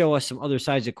did show us some other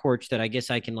sides of Corch that I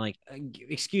guess I can like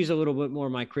excuse a little bit more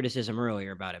of my criticism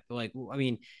earlier about it. But like, I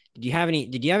mean, did you have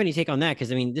any take on that?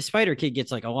 Because I mean, this Spider Kid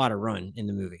gets like a lot of run in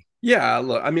the movie. Yeah,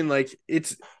 look, I mean, like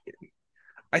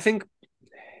I think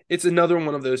it's another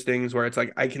one of those things where it's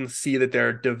like I can see that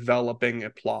they're developing a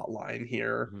plot line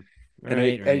here. Mhm. And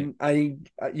Right,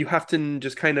 right. you have to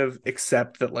just kind of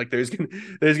accept that like there's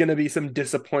gonna be some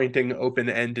disappointing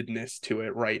open-endedness to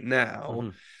it right now,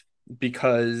 Mhm.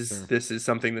 because Sure. this is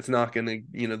something that's not gonna,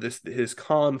 this his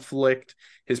conflict,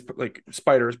 his like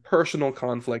Spider's personal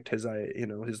conflict, his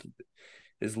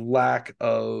lack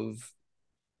of,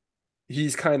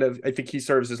 he's kind of, I think he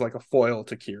serves as like a foil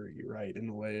to Kiri, right? In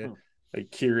a way, Hmm.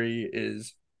 like Kiri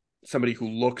is somebody who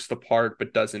looks the part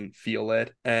but doesn't feel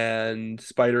it, and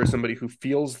Spider is somebody who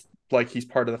feels like he's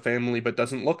part of the family but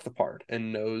doesn't look the part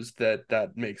and knows that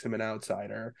that makes him an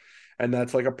outsider. And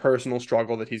that's like a personal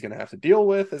struggle that he's going to have to deal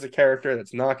with as a character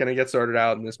that's not going to get sorted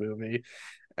out in this movie.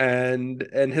 And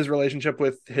his relationship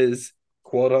with his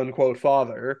quote unquote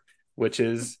father, which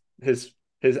is his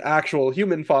actual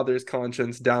human father's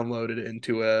conscience downloaded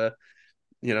into a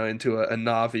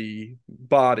Navi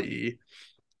body,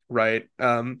 right?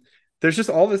 There's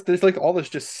just all this, there's like all this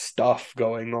just stuff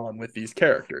going on with these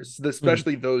characters, Hmm.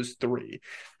 especially those three.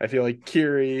 I feel like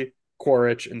Kiri,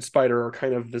 Quaritch, and Spider are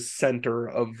kind of the center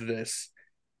of this,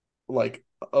 like,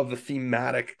 of the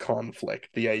thematic conflict,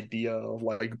 the idea of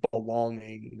like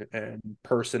belonging and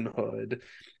personhood.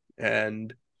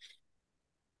 And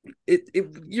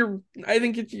you're, I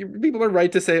think people are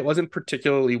right to say it wasn't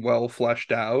particularly well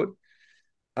fleshed out.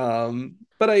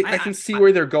 But I I, can see I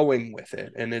where they're going with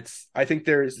it, and I think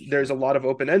there's a lot of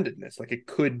open-endedness. Like it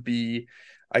could be,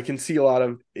 I can see a lot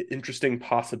of interesting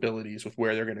possibilities with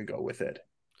where they're going to go with it.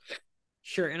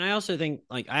 Sure, and I also think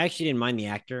like I actually didn't mind the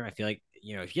actor. I feel like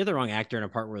if you have the wrong actor in a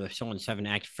part where someone's having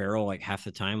to act feral like half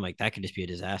the time, like that could just be a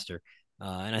disaster.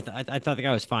 And I thought the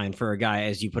guy was fine for a guy,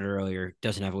 as you put it earlier,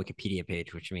 doesn't have a Wikipedia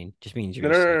page, which just means you're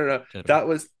No, no, just no, like no, no. sort of. That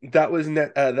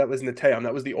was Neteam.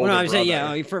 That was the Well, no, older I'm saying yeah,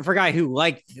 brother. for a guy who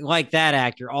like that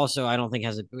actor, also I don't think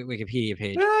has a Wikipedia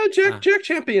page. Jack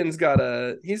Champion's got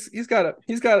a he's got a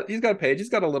page.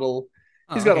 He's Oh, got a okay,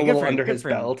 good little for him. under Good his for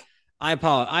him. belt. I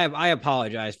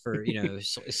apologize for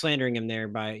slandering him there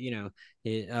by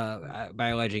by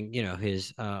alleging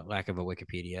his lack of a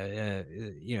Wikipedia.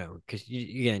 Because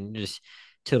again, just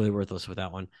totally worthless with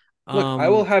that one. Look, I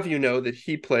will Um, have you know that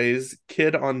he plays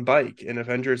Kid on Bike in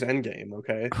Avengers Endgame.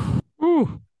 Okay.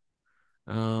 whew.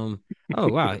 um. Oh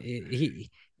wow,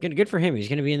 good for him. He's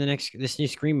going to be in this new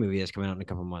Scream movie that's coming out in a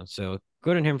couple months. So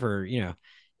good on him for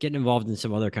getting involved in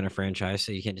some other kind of franchise.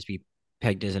 So you can't just be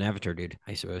pegged as an Avatar dude,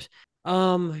 I suppose.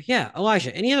 Yeah,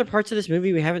 Elijah, any other parts of this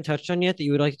movie we haven't touched on yet that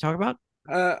you would like to talk about?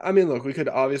 I mean, look, we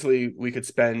could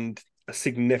spend a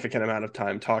significant amount of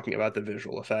time talking about the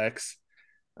visual effects.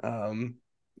 Um,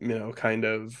 kind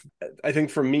of. I think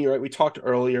for me, right, we talked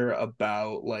earlier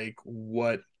about like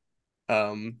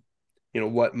um,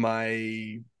 what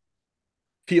my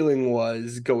feeling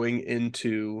was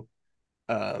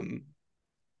um,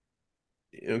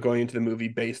 going into the movie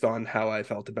based on how I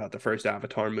felt about the first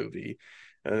Avatar movie.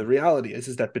 The reality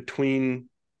is that between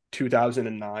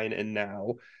 2009 and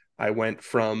now, I went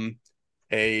from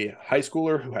a high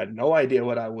schooler who had no idea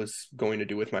what I was going to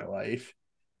do with my life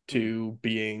Mhm. to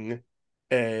being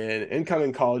an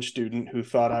incoming college student who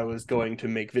thought I was going to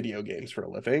make video games for a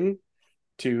living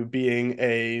to being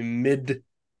a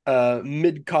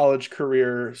mid college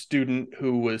career student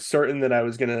who was certain that I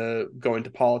was going to go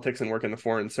into politics and work in the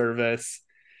foreign service,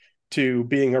 to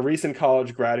being a recent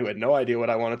college grad who had no idea what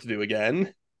I wanted to do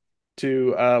again,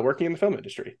 to working in the film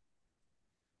industry,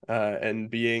 and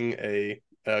being a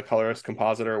colorist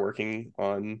compositor working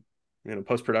on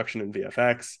post production and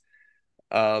VFX.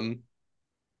 Um,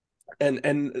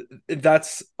 and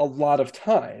that's a lot of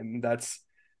time.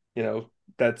 You know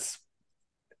that's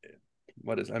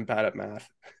what is I'm bad at math.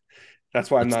 That's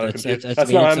why I'm not a computer. I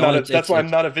mean, That's why I'm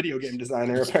not a video game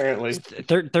designer it's apparently.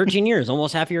 13 years,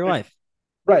 almost half of your life.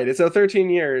 Right. So 13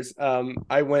 years,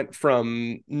 I went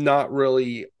from not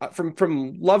really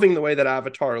from loving the way that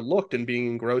Avatar looked and being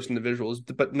engrossed in the visuals,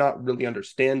 but not really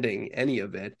understanding any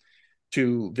of it,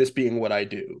 to this being what I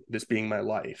do, this being my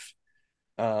life.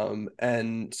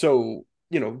 And so,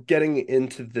 getting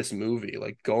into this movie,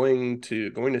 like going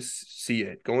to see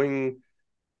it, going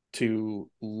to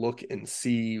look and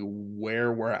see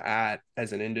where we're at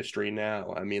as an industry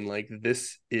now. I mean, like,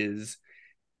 this is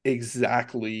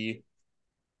exactly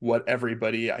what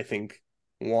everybody, I think,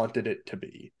 wanted it to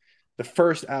be. The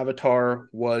first Avatar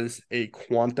was a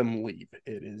quantum leap.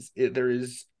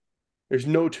 There's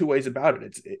no two ways about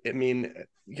it. I mean,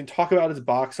 we can talk about its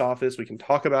box office, we can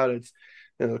talk about its,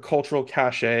 the cultural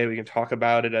cachet, we can talk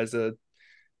about it as a,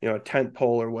 a tent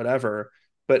pole or whatever,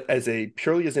 but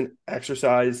purely as an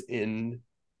exercise in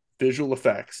visual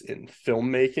effects, in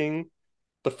filmmaking,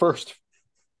 the first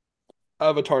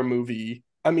Avatar movie,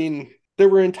 I mean, there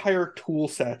were entire tool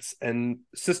sets and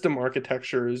system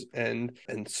architectures and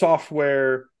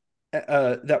software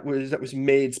that was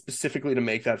made specifically to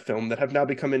make that film that have now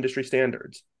become industry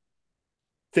standards.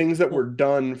 Things that were Well,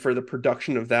 done for the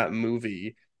production of that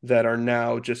movie that are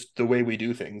now just the way we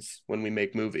do things when we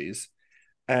make movies.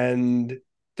 And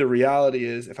the reality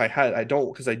is, if I had, I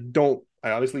don't, because I don't,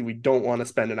 I obviously, we don't want to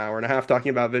spend an hour and a half talking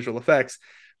about visual effects,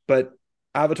 but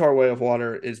Avatar Way of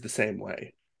Water is the same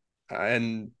way.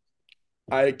 And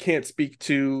I can't speak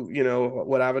to,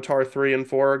 what Avatar 3 and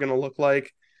 4 are going to look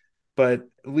like, but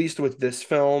at least with this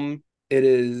film, it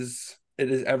is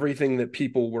everything that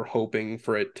people were hoping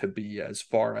for it to be, as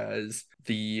far as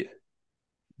the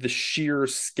sheer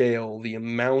scale, the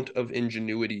amount of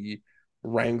ingenuity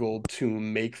wrangled to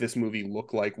make this movie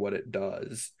look like what it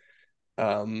does.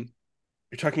 You're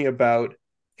talking about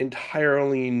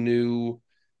entirely new,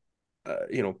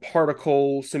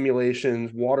 particle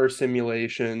simulations, water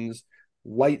simulations,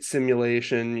 light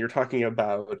simulation. You're talking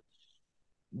about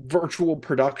virtual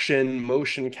production,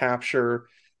 motion capture.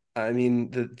 I mean,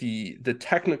 the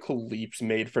technical leaps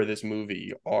made for this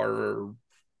movie are,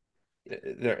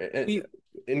 they're you,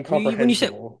 when you say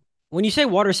incomprehensible.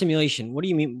 water simulation, what do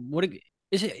you mean? What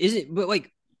is it? Is it? But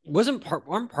like,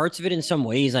 aren't parts of it in some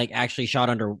ways like actually shot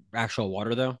under actual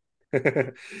water though?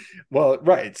 Well,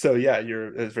 right. So yeah,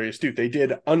 it's very astute. They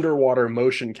did underwater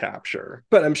motion capture,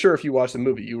 but I'm sure if you watch the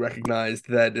movie, you recognize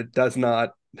that it does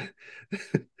not.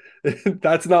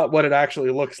 That's not what it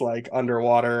actually looks like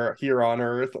underwater here on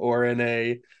Earth, or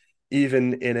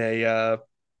even in a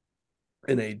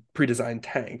pre-designed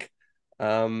tank.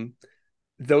 Um,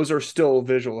 those are still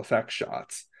visual effect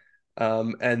shots,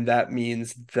 and that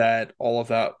means that all of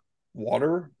that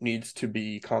water needs to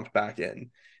be comped back in.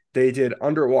 They did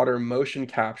underwater motion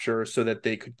capture so that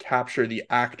they could capture the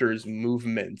actors'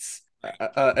 movements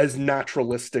as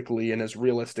naturalistically and as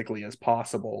realistically as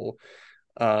possible.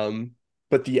 Um,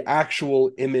 but the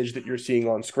actual image that you're seeing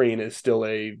on screen is still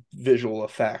a visual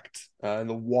effect. The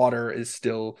water is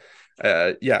still,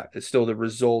 is still the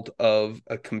result of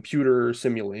a computer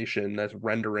simulation that's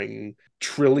rendering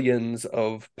trillions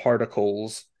of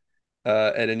particles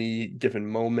at any given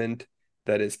moment,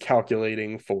 that is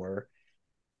calculating for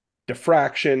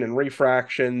diffraction and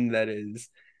refraction, that is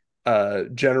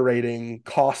generating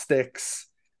caustics,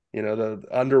 the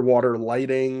underwater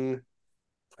lighting.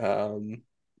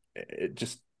 It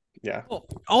just, yeah. Well,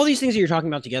 all these things that you're talking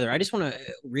about together, I just want to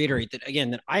reiterate that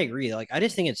again, that I agree. Like, I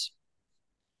just think it's,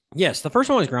 yes, the first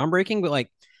one was groundbreaking, but like,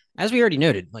 as we already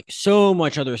noted, like so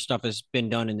much other stuff has been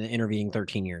done in the intervening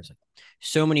 13 years. Like,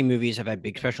 so many movies have had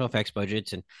big special effects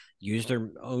budgets and used their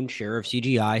own share of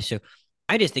CGI. So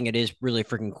I just think it is really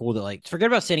freaking cool that, like, forget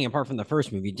about standing apart from the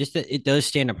first movie, just that it does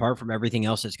stand apart from everything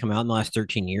else that's come out in the last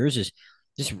 13 years is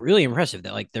just really impressive.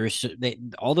 That like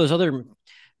all those other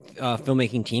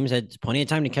filmmaking teams had plenty of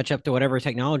time to catch up to whatever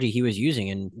technology he was using.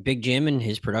 And Big Jim and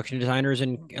his production designers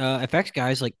and effects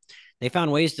guys, like, they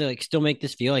found ways to like still make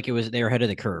this feel like it was they were ahead of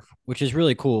the curve, which is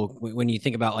really cool when you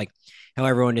think about like how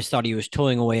everyone just thought he was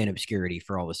toiling away in obscurity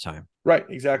for all this time. Right,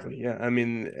 exactly. Yeah. I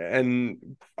mean,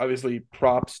 and obviously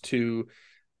props to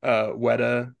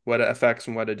Weta FX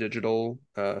and Weta Digital,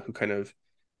 who kind of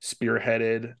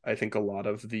spearheaded, I think, a lot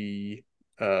of the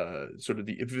sort of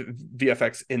the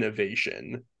VFX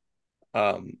innovation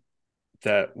um,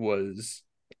 that was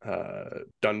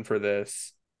done for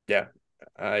this. Yeah,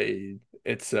 I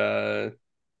it's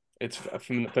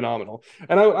phenomenal.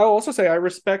 And I'll also say I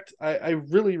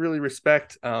really really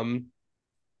respect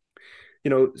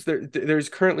there's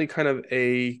currently kind of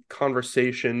a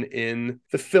conversation in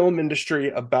the film industry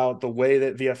about the way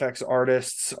that VFX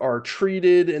artists are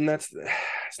treated, and that's,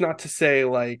 it's not to say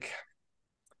like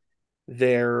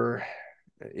they're,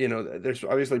 there's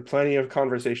obviously plenty of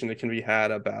conversation that can be had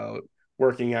about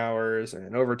working hours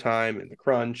and overtime and the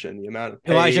crunch and the amount of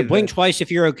pay Elijah, blink that. twice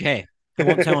if you're okay. I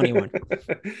won't tell anyone.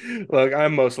 Look,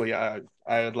 I'm mostly, I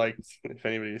would like, if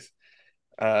anybody's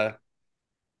uh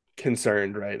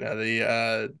concerned right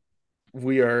now,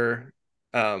 we are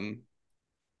um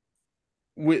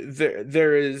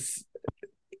there is,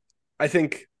 I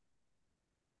think,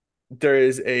 there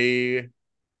is a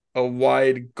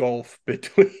wide gulf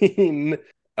between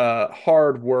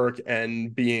hard work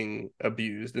and being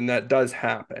abused, and that does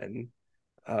happen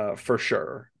for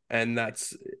sure. And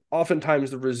that's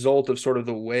oftentimes the result of sort of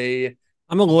the way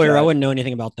I'm a lawyer. I that wouldn't know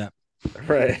anything about that.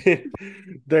 right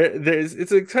there's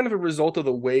it's a kind of a result of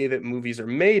the way that movies are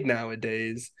made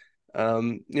nowadays.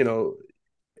 You know,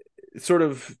 it's sort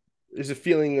of there's a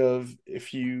feeling of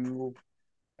if you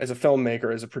as a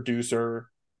filmmaker, as a producer,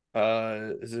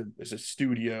 as a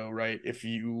studio, right? If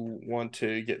you want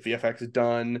to get VFX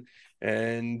done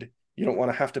and you don't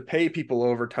want to have to pay people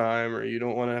overtime, or you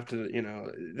don't want to have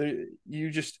to,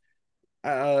 you just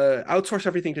outsource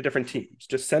everything to different teams.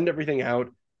 Just send everything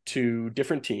out to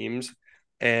different teams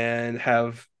and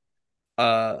have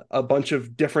a bunch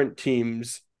of different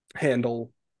teams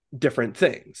handle different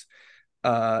things.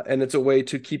 And it's a way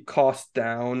to keep costs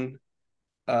down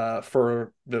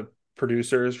for the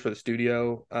producers, for the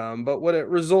studio. But what it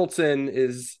results in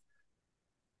is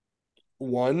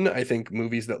one, I think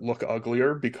movies that look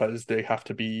uglier because they have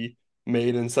to be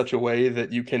made in such a way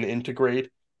that you can integrate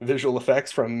visual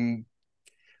effects from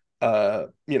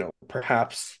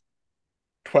perhaps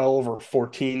 12 or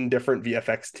 14 different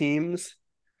VFX teams.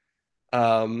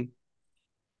 Um,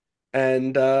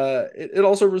 and it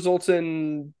also results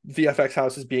in VFX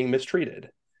houses being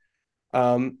mistreated.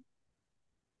 Um,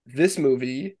 this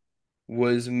movie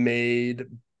was made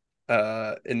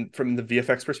in from the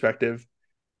VFX perspective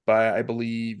by I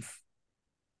believe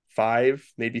five,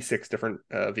 maybe six different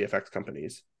VFX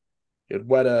companies. You had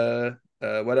Weta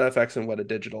FX and Weta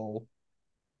Digital.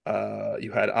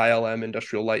 You had ILM,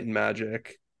 Industrial Light and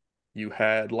Magic. You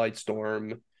had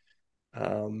Lightstorm,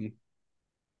 um,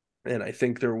 and I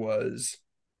think there was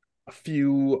a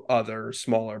few other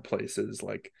smaller places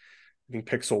like I think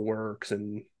Pixelworks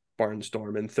and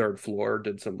Barnstorm and Third Floor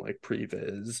did some like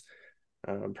previs,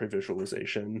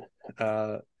 pre-visualization.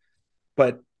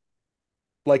 But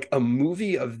like a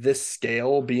movie of this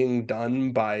scale being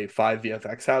done by five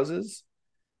VFX houses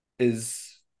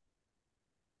is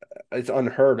it's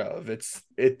unheard of. It's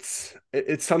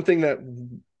something that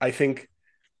I think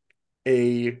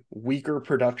a weaker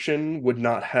production would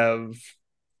not have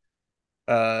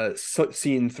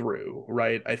seen through,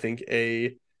 right? I think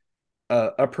a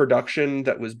production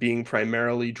that was being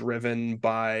primarily driven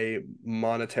by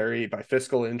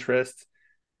fiscal interest,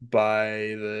 by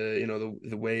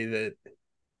the way that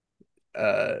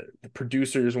the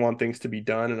producers want things to be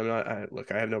done. And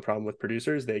look, I have no problem with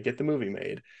producers; they get the movie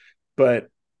made. But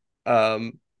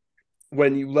um,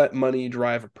 when you let money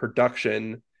drive a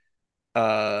production,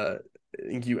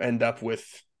 you end up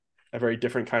with a very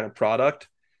different kind of product.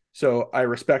 So I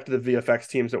respect the VFX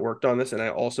teams that worked on this, and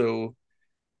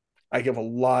I give a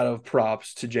lot of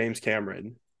props to James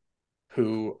Cameron,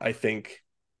 who I think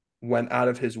went out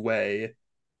of his way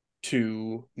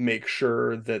to make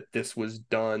sure that this was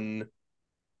done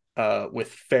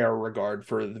with fair regard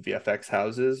for the VFX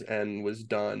houses and was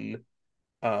done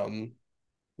um,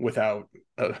 without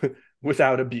uh,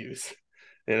 without abuse.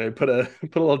 And I put a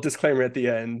little disclaimer at the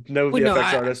end. No Well, no,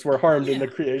 VFX artists were harmed in yeah,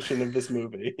 the creation of this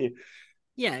movie.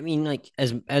 yeah. I mean, like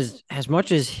as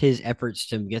much as his efforts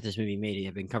to get this movie made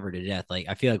have been covered to death, like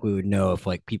I feel like we would know if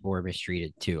like people were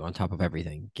mistreated too, on top of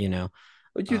everything, you know.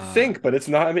 What you'd Uh, think, but it's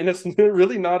not. I mean, it's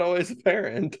really not always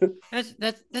apparent. that's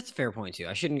a fair point too.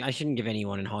 I shouldn't give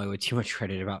anyone in Hollywood too much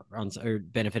credit about or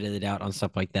benefit of the doubt on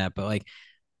stuff like that. But like,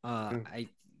 I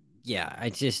yeah, I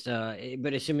just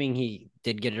but assuming he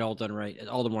did get it all done right,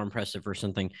 all the more impressive for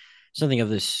something of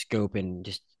this scope and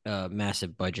just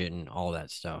massive budget and all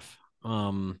that stuff.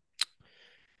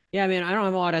 Yeah, I mean, I don't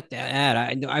have a lot to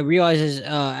add. I realize is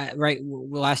right.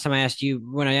 Last time I asked you,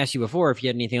 when I asked you before, if you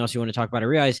had anything else you want to talk about, I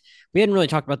realized we hadn't really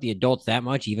talked about the adults that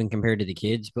much, even compared to the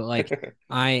kids. But like,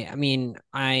 I mean,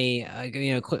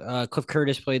 Cliff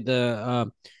Curtis played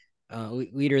the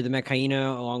leader of the Met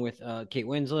along with Kate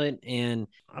Winslet, and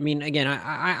I mean, again,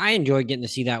 I enjoyed getting to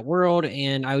see that world,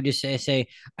 and I would just say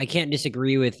I can't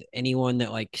disagree with anyone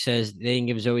that like says they didn't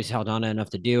give Zoe Saldana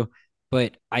enough to do,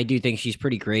 but I do think she's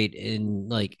pretty great in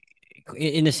like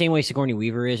in the same way Sigourney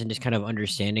Weaver is, and just kind of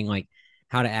understanding like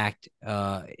how to act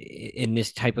in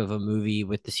this type of a movie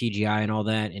with the CGI and all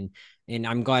that, and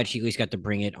I'm glad she at least got to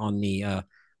bring it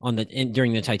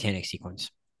during the Titanic sequence.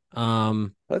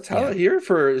 Let's Yeah, here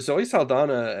for Zoe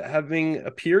Saldana having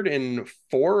appeared in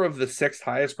four of the six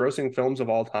highest grossing films of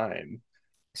all time.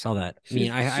 saw that. I mean,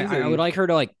 She's I would in like her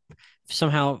to like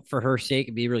somehow for her sake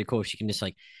it'd be really cool if she can just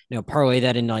like parlay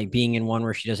that into like being in one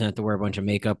where she doesn't have to wear a bunch of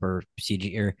makeup or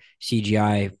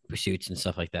CGI suits and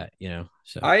stuff like that.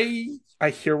 So I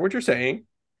hear what you're saying.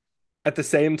 At the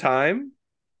same time,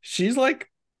 she's like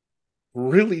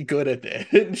really good at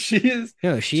it.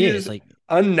 No, she she is is like,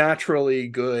 unnaturally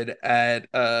good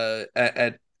at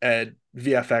VFX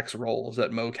roles,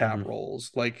 at mocap mhm.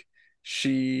 roles. Like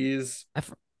she's I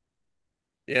f-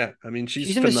 yeah, I mean she's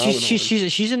she's in the phenomenal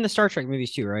and she's in the Star Trek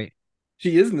movies too, right?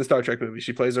 she is in the Star Trek movie.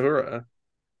 She plays Uhura.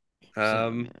 So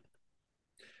Um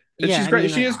and yeah, she's I great.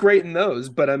 mean, She is great in those,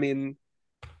 but I mean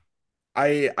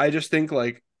I just think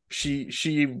like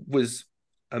she was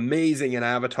amazing in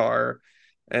Avatar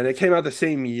and it came out the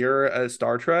same year as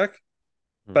Star Trek.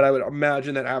 But I would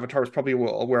imagine that Avatar was probably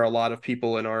where a lot of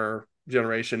people in our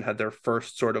generation had their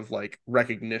first sort of like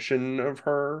recognition of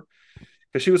her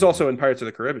because she was Mhm. also in Pirates of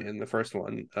the Caribbean, the first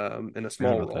one, in a Forgot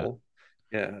small about that. role.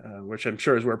 Yeah, which I'm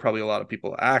sure is where probably a lot of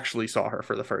people actually saw her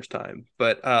for the first time.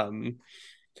 But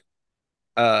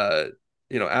uh,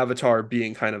 Avatar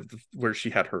being kind of where she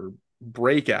had her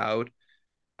breakout.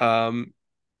 Um,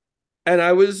 and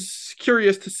I was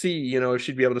curious to see, if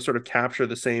she'd be able to sort of capture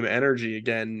the same energy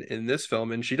again in this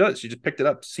film, and she does. She just picked it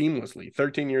up seamlessly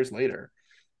 13 years later.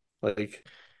 Like,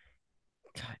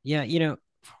 God, yeah,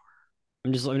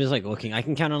 I'm just like looking. I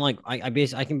can count on like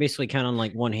I can basically count on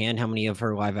like one hand how many of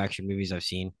her live action movies I've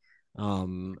seen.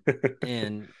 Um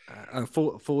and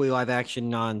fully live action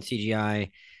non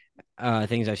CGI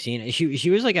things I've seen. She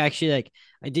was like actually like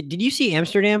did you see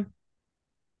Amsterdam?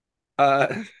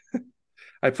 uh,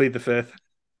 I plead the fifth.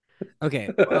 Okay.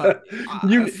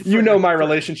 You know my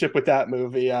relationship with that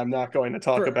movie. I'm not going to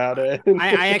talk For about it.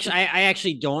 I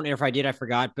actually don't. If I did, I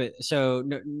forgot. But so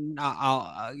no,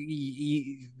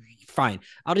 fine.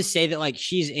 I'll just say that like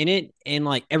she's in it, and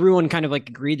like everyone kind of like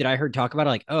agreed that I heard talk about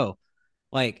it. Like, oh,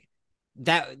 like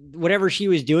that whatever she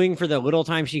was doing for the little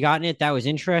time she got in it, that was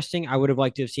interesting. I would have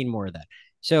liked to have seen more of that.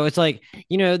 So it's like,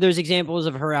 there's examples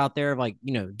of her out there of like,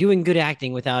 doing good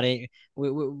acting without it,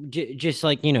 just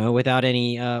like, without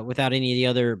any of the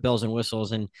other bells and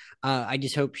whistles. And I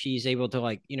just hope she's able to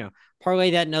like,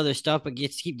 parlay that and other stuff, but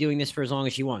gets keep doing this for as long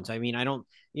as she wants. I mean, I don't,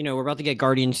 we're about to get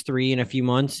Guardians 3 in a few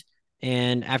months.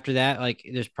 And after that, like,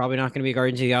 there's probably not going to be a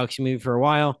Guardians of the Galaxy movie for a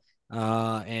while.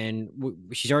 And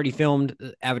she's already filmed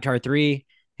Avatar 3.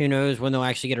 Who knows when they'll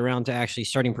actually get around to actually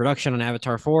starting production on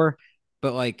Avatar 4?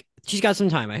 But like, she's got some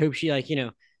time. I hope she like,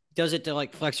 does it to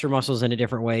like flex her muscles in a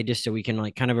different way just so we can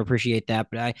like kind of appreciate that.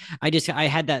 But I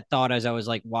had that thought as I was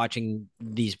like rewatching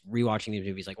these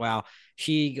movies, like, wow,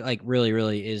 she like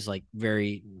really is like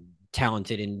very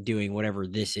talented in doing whatever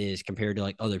this is compared to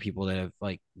like other people that have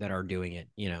like that are doing it.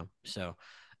 So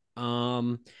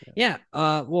um, yeah.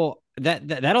 Well,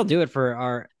 that'll do it for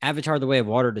our Avatar: The Way of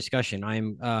Water discussion. I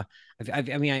mean,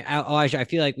 Elijah, I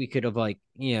feel like we could have like,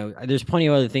 there's plenty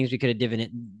of other things we could have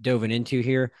dove into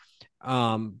here.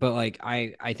 But like,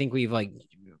 I think we've like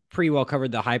pretty well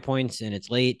covered the high points, and it's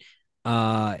late.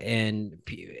 And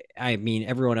I mean,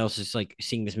 everyone else is like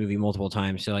seeing this movie multiple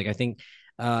times, so like, I think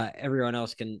everyone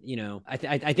else can,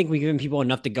 I think we've given people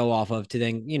enough to go off of to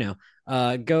then,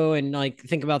 go and like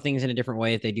think about things in a different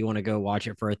way if they do want to go watch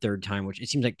it for a third time, which it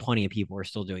seems like plenty of people are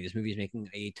still doing. This movie is making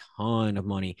a ton of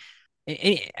money.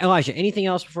 Elijah, anything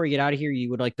else before you get out of here you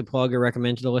would like to plug or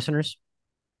recommend to the listeners?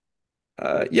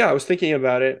 Yeah, I was thinking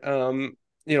about it.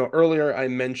 Earlier I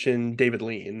mentioned David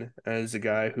Lean as a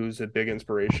guy who's a big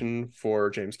inspiration for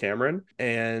James Cameron,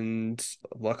 and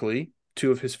luckily,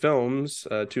 two of his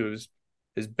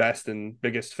best and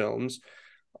biggest films,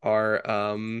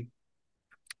 are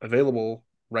available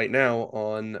right now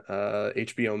on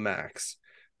HBO Max.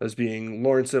 Those being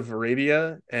Lawrence of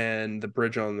Arabia and The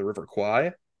Bridge on the River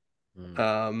Kwai, Mm.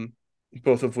 um,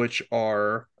 both of which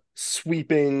are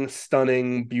sweeping,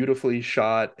 stunning, beautifully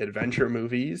shot adventure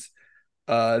movies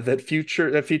that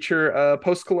feature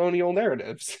post-colonial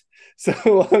narratives.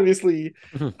 So obviously,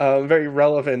 very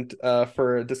relevant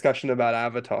for a discussion about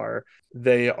Avatar.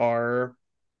 They are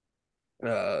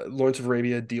Lawrence of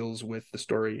Arabia deals with the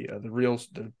story,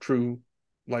 the true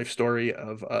life story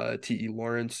of T.E.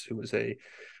 Lawrence, who was a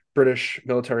British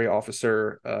military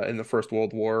officer in the First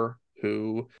World War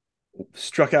who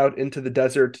struck out into the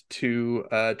desert to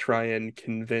try and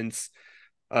convince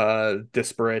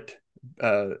disparate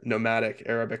nomadic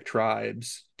Arabic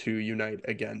tribes to unite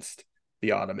against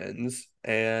the Ottomans.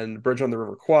 And Bridge on the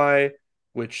River Kwai,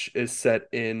 which is set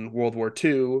in World War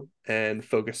II and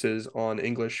focuses on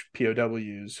English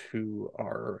POWs who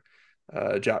are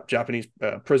Japanese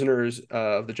prisoners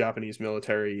of the Japanese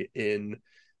military in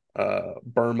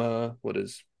Burma, what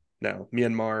is now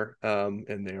Myanmar,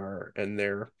 and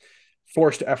their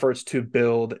forced efforts to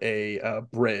build a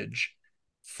bridge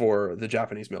for the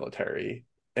Japanese military.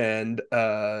 And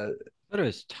But it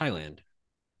was Thailand.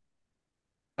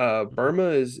 Burma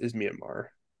is Myanmar.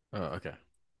 Oh, okay.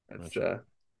 That's Gotcha.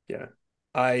 yeah.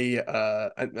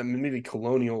 Maybe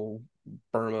colonial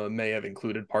Burma may have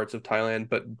included parts of Thailand,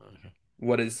 but Okay.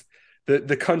 what is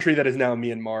the country that is now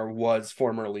Myanmar was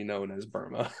formerly known as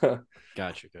Burma. Gotcha,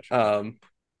 gotcha, gotcha. um,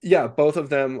 yeah, both of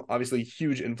them obviously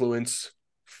huge influence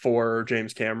for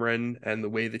James Cameron and the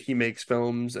way that he makes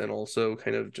films, and also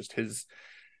kind of just his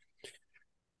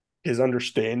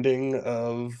understanding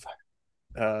of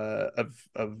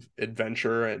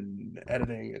adventure and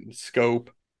editing and scope.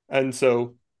 And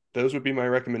so those would be my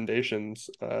recommendations.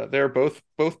 They're both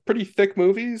pretty thick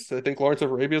movies. I think Lawrence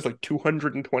of Arabia is like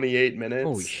 228 Holy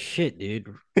minutes. shit,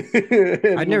 dude.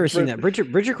 I've never And seen that.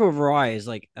 Bridget Over Eye is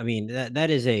like, I mean, that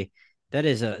is a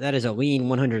lean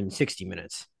 160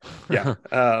 minutes. yeah,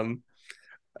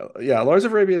 yeah, Lawrence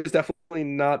of Arabia is definitely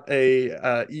not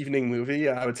a evening movie.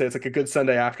 I would say it's like a good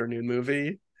Sunday afternoon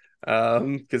movie,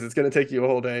 because it's going to take you a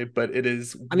whole day, but it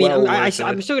is I mean, well worth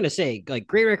I'm it. still gonna say, like,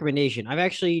 great recommendation. I've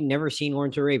actually never seen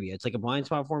Lawrence of Arabia. It's like a blind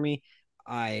spot for me.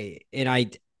 I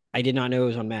did not know it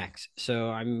was on Max, so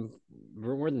I'm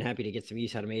more than happy to get some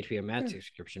use out of my HBO Max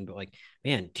subscription. But like,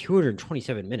 man,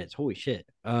 227 minutes. Holy shit.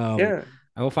 Yeah,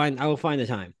 I will find the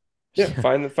time. yeah,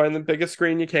 find the biggest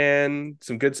screen you can,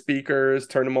 some good speakers,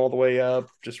 turn them all the way up,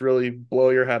 just really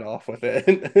blow your head off with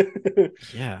it.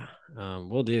 Yeah,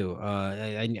 we'll do.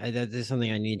 That is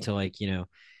something I need to, like,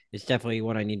 it's definitely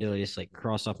what I need to just like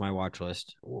cross off my watch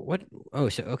list. What? Oh,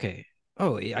 so okay.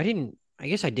 Oh, I didn't. I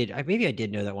guess I did. Maybe I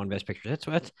did know that one Best Picture.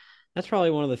 That's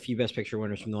probably one of the few Best Picture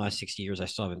winners from the last 60 years I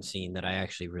still haven't seen that I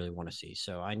actually really want to see.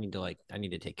 So I need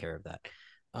to take care of that.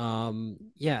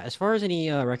 Yeah. As far as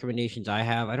any recommendations I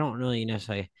have, I don't really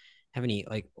necessarily have any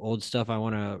like old stuff I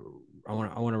want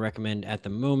to recommend at the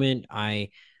moment. I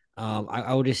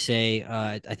would just say,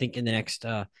 I think in the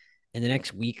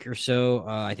next week or so,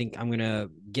 I think I'm gonna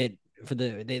get for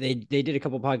they did a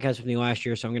couple podcasts with me last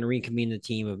year, so I'm gonna reconvene the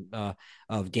team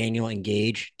of Daniel and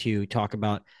Gage to talk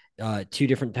about two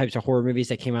different types of horror movies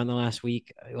that came out in the last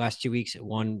 2 weeks.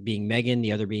 One being Megan,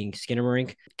 the other being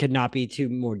Skinamarink. Could not be two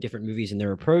more different movies in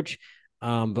their approach.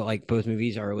 But like both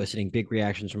movies are eliciting big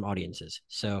reactions from audiences.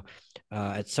 So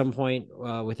at some point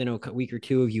within a week or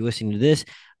two of you listening to this,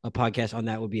 a podcast on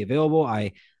that will be available.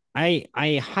 I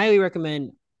highly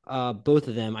recommend both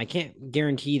of them. I can't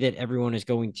guarantee that everyone is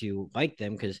going to like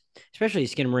them, because especially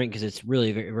Skinamarink, because it's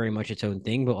really very, very much its own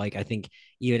thing. But like I think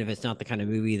even if it's not the kind of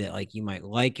movie that like you might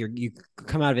like, you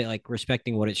come out of it like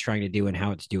respecting what it's trying to do and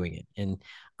how it's doing it. And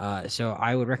so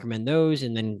I would recommend those,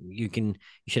 and then you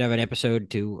should have an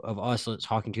episode of us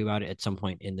talking to you about it at some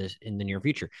point in the near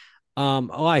future.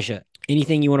 Elijah,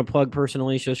 anything you want to plug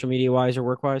personally, social media wise or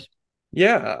work wise?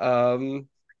 Yeah,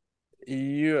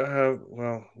 you have,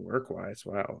 well, work wise,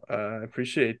 wow. I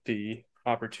appreciate the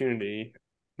opportunity.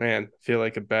 Man, feel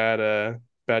like a bad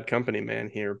company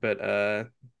man here, but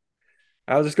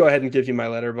I'll just go ahead and give you my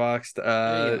letterboxed.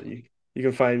 There you go. You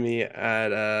can find me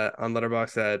at on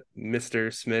letterbox at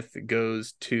Mr. Smith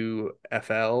goes to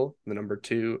FL, the number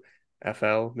two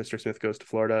FL. Mr. Smith goes to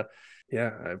Florida.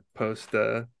 Yeah, I post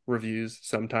reviews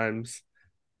sometimes.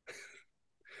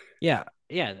 Yeah,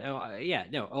 yeah, yeah.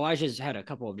 No, Elijah's had a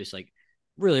couple of just like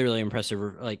really, really impressive,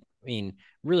 like I mean,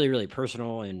 really, really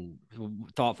personal and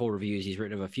thoughtful reviews he's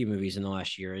written of a few movies in the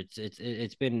last year.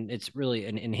 It's really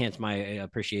enhanced my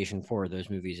appreciation for those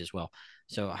movies as well.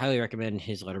 So I highly recommend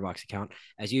his Letterboxd account.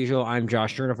 As usual, I'm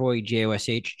Josh Jurnovoy,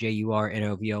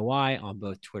 JoshJurnovoy on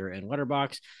both Twitter and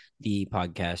Letterboxd. The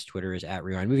podcast Twitter is at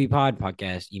Rewind Movie Pod.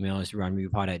 Podcast email is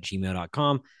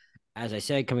rewindmoviepod@gmail.com. As I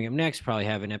said, coming up next, probably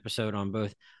have an episode on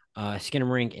both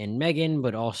Skinamarink and Megan,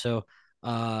 but also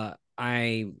I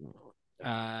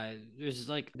there's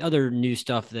like other new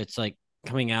stuff that's like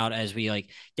coming out as we like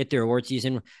get through award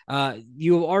season.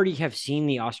 You already have seen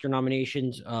the Oscar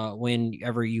nominations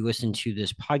whenever you listen to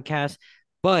this podcast,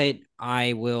 but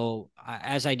I will,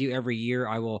 as I do every year,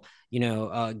 I will,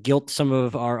 guilt some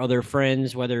of our other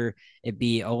friends, whether it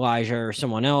be Elijah or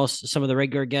someone else, some of the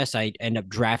regular guests, I end up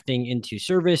drafting into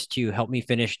service to help me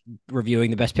finish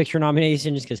reviewing the Best Picture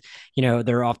nominations, because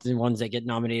there are often ones that get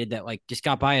nominated that like just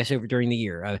got by us over during the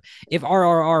year. If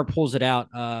RRR pulls it out,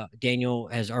 Daniel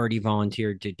has already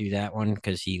volunteered to do that one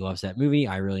because he loves that movie.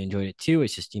 I really enjoyed it too.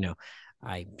 It's just,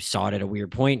 I saw it at a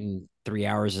weird point, and 3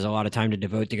 hours is a lot of time to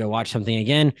devote to go watch something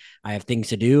again. I have things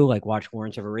to do, like watch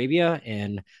Lawrence of Arabia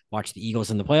and watch the Eagles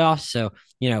in the playoffs. So,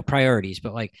 priorities,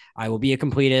 but like I will be a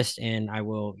completist, and I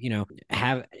will,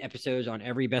 have episodes on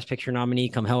every Best Picture nominee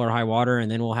come hell or high water. And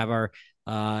then we'll have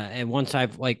and once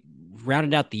I've like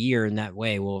rounded out the year in that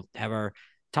way, we'll have our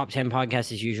top 10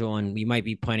 podcasts as usual. And we might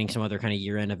be planning some other kind of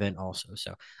year end event also.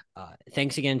 So,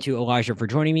 thanks again to Elijah for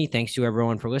joining me. Thanks to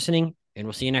everyone for listening, and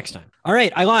we'll see you next time. All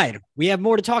right, I lied. We have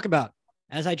more to talk about.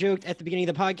 as I joked at the beginning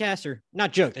of the podcast, or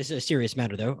not joked, this is a serious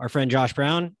matter though. Our friend Josh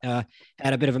Brown had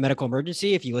a bit of a medical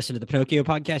emergency. If you listen to the Pinocchio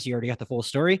podcast, you already got the full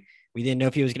story. We didn't know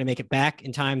if he was going to make it back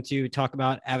in time to talk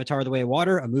about Avatar: The Way of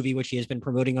Water, a movie which he has been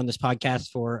promoting on this podcast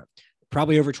for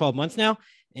probably over 12 months now.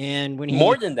 And when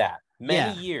more than that,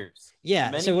 many years.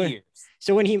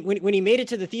 So when he made it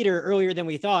to the theater earlier than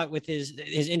we thought, with his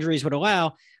injuries would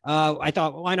allow, I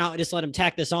thought, why not just let him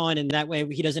tack this on, and that way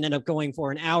he doesn't end up going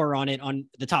for an hour on it on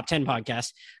the top 10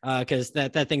 podcast, because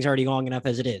that thing's already long enough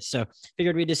as it is. So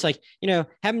figured we'd just have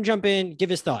him jump in, give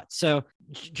his thoughts. So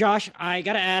Josh, I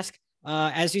gotta ask,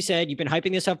 as you said, you've been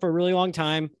hyping this up for a really long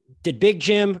time. Did Big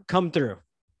Jim come through?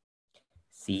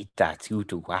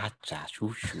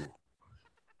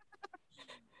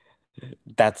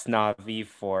 That's Navi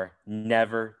for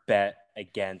never bet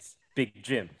against Big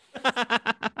Jim.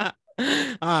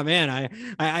 Oh man,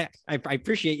 I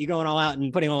appreciate you going all out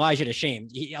and putting Elijah to shame.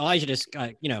 Elijah just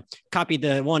copied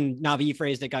the one Navi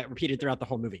phrase that got repeated throughout the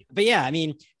whole movie. But yeah, I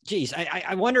mean, geez,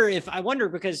 I wonder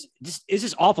because this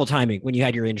is awful timing when you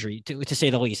had your injury, to say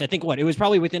the least. I think it was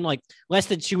probably within like less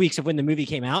than 2 weeks of when the movie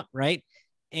came out, right?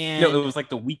 And no, it was like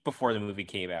the week before the movie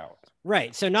came out.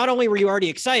 Right. So not only were you already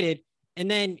excited, and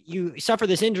then you suffer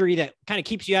this injury that kind of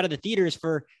keeps you out of the theaters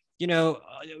for,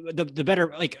 the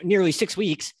better, like nearly 6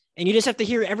 weeks. And you just have to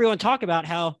hear everyone talk about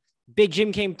how Big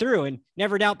Jim came through and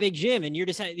never doubt Big Jim. And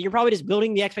you're probably just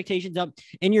building the expectations up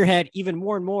in your head even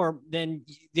more and more than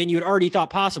you had already thought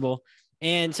possible.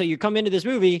 And so you come into this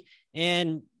movie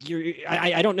and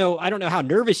I don't know how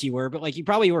nervous you were, but like you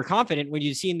probably were confident when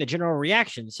you'd seen the general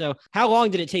reaction. So how long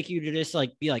did it take you to just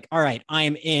like be like, all right, I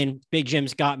am in, Big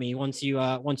Jim's got me, once you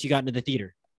got into the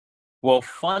theater? Well,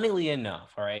 funnily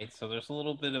enough, all right, so there's a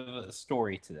little bit of a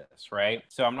story to this, right?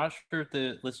 So I'm not sure if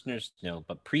the listeners know,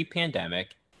 but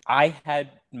pre-pandemic, I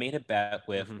had made a bet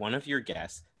with one of your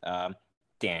guests,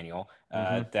 Daniel,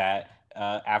 that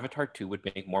Avatar 2 would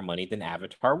make more money than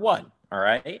Avatar 1, all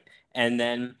right? And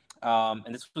then,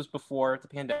 and this was before the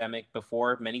pandemic,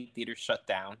 before many theaters shut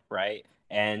down, right?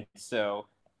 And so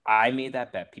I made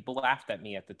that bet. People laughed at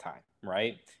me at the time,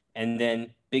 right? And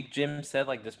then Big Jim said,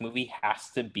 like, this movie has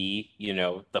to be,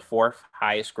 the fourth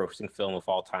highest grossing film of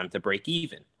all time to break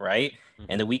even, right?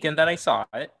 And the weekend that I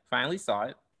finally saw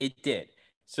it, it did.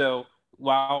 So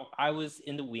while I was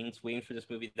in the wings waiting for this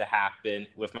movie to happen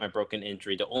with my broken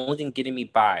injury, the only thing getting me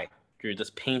by through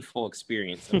this painful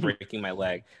experience of breaking my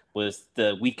leg was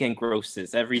the weekend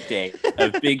grosses every day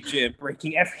of Big Jim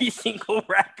breaking every single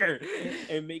record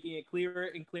and making it clearer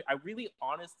and clearer. I really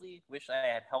honestly wish I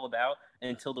had held out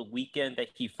until the weekend that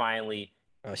he finally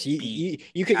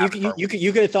you could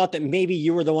have thought that maybe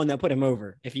you were the one that put him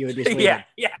over if you had just waited.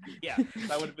 yeah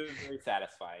that would have been very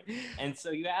satisfying. And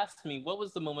so you asked me, what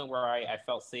was the moment where I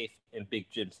felt safe in Big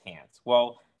Jim's hands?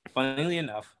 Well, funnily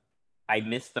enough, I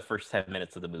missed the first 10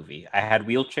 minutes of the movie. I had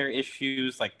wheelchair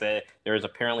issues. Like there was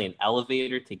apparently an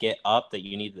elevator to get up that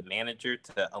you need the manager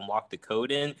to unlock the code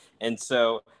in. And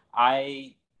so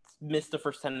I missed the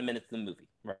first 10 minutes of the movie,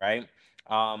 right?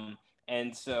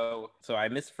 And so I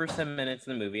missed the first 10 minutes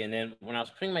of the movie. And then when I was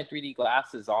putting my 3D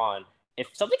glasses on, if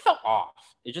something felt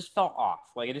off, it just felt off.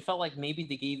 Like it felt like maybe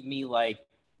they gave me like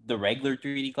the regular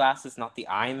 3D glasses, not the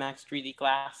IMAX 3D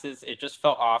glasses. It just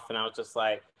felt off. And I was just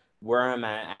like, where am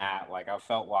I at? Like I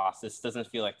felt lost. This doesn't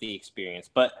feel like the experience,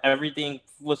 but everything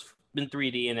was in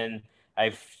 3D, and then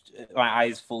my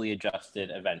eyes fully adjusted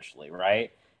eventually,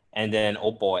 right? And then,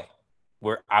 oh boy,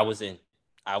 I was in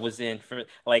for,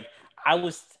 like, I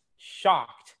was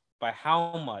shocked by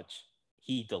how much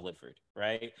he delivered,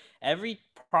 right? Every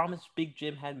promise Big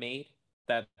Jim had made,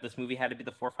 that this movie had to be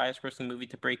the fourth highest grossing movie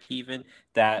to break even,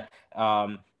 that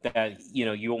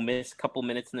you'll miss a couple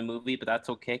minutes in the movie, but that's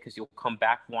okay because you'll come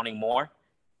back wanting more.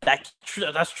 That's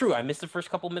true. I missed the first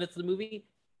couple minutes of the movie,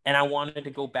 and I wanted to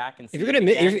go back and see.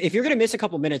 If you're gonna miss a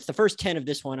couple minutes, the first 10 of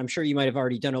this one, I'm sure you might have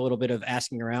already done a little bit of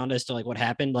asking around as to like what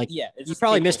happened. Like, yeah, you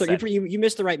probably missed you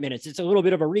missed the right minutes. It's a little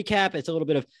bit of a recap. It's a little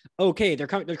bit of, okay, they're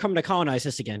coming to colonize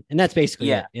us again, and that's basically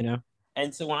it.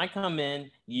 And so when I come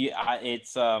in,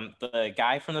 it's the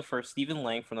guy from the first, Stephen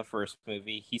Lang from the first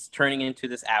movie. He's turning into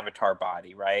this avatar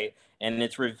body, right? And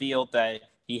it's revealed that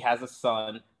he has a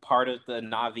son, part of the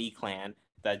Na'vi clan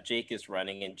that Jake is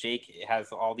running, and Jake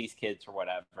has all these kids or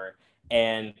whatever.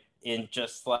 And in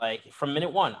just like from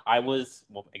minute one, I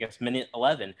guess minute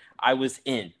 11, I was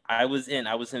in. I was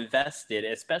invested,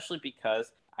 especially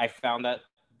because I found that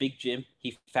Big Jim,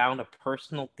 he found a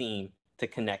personal theme to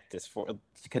connect this.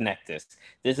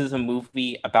 This is a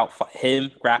movie about him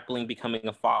grappling becoming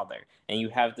a father, and you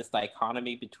have this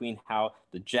dichotomy between how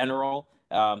the general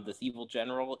this evil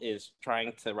general is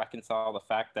trying to reconcile the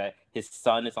fact that his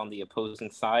son is on the opposing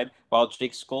side, while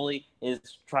Jake Scully is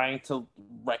trying to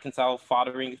reconcile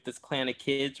fathering this clan of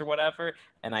kids or whatever.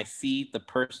 And I see the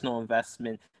personal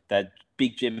investment that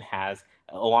Big Jim has,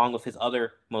 along with his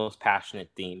other most passionate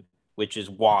theme, which is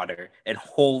water. And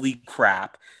holy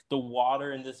crap, the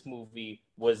water in this movie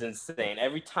was insane.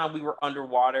 Every time we were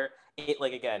underwater, it,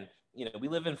 like, again, we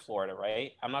live in Florida,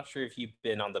 right? I'm not sure if you've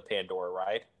been on the Pandora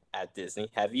ride at Disney.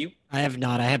 Have you? I have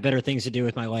not. I have better things to do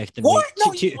with my life than What?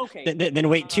 wait No, okay. than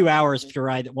wait 2 hours to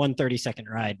ride 1 30-second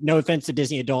ride. No offense to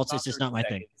Disney adults, it's just not my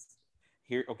thing.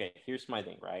 Here's my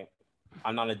thing, right?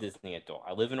 I'm not a Disney adult.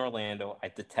 I live in Orlando. I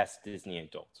detest Disney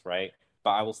adults, right?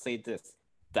 But I will say this: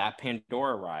 that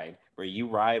Pandora ride where you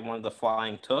ride one of the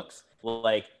flying tooks,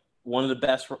 like one of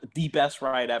the best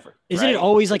ride ever. Isn't it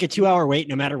always like a 2-hour wait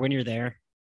no matter when you're there?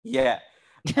 Yeah.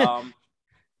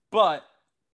 But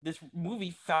this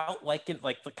movie felt like kind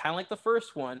of like the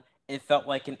first one. It felt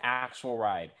like an actual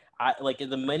ride. I like in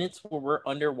the minutes where we're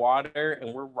underwater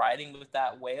and we're riding with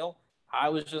that whale, I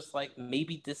was just like,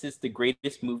 maybe this is the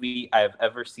greatest movie I've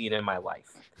ever seen in my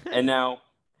life. And now,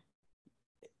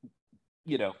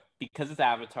 because it's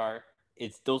Avatar,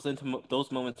 it's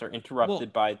those moments are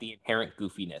interrupted by the inherent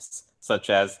goofiness, such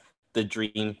as the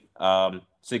dream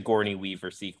Sigourney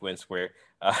Weaver sequence where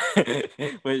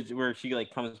where she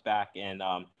like comes back and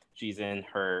she's in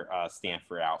her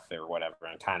Stanford outfit or whatever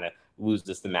and kind of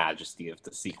loses the majesty of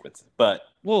the sequence. But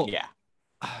yeah.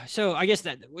 So I guess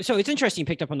so it's interesting you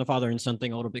picked up on the father and son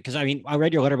thing a little bit, because I mean, I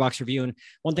read your Letterboxd review, and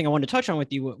one thing I wanted to touch on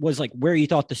with you was like where you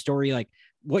thought the story, like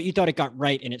what you thought it got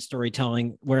right in its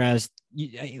storytelling, whereas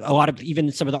a lot of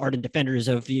even some of the ardent defenders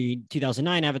of the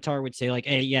 2009 Avatar would say like,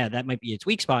 hey, yeah, that might be its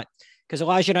weak spot. Because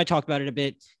Elijah and I talked about it a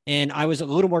bit, and I was a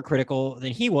little more critical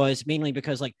than he was, mainly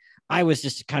because like I was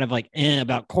just kind of like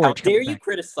about Quaritch. How dare you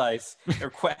criticize or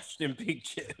question Big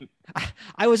Jim?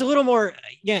 I was a little more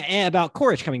about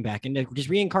Quaritch coming back and just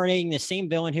reincarnating the same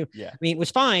villain who, I mean,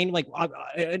 was fine. Like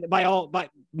by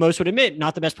most would admit,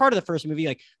 not the best part of the first movie.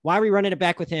 Like, why are we running it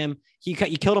back with him? You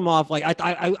killed him off. Like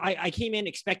I came in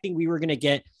expecting we were gonna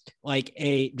get like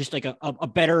a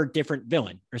better, different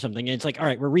villain or something. And it's like, all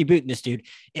right, we're rebooting this dude.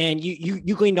 And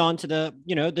you gleaned on to the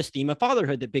this theme of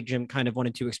fatherhood that Big Jim kind of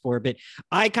wanted to explore. But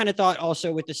I kind of thought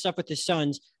also with the stuff with his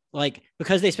sons, like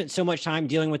because they spent so much time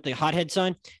dealing with the hothead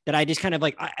son, that I just kind of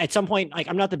like at some point, like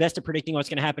I'm not the best at predicting what's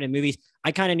going to happen in movies.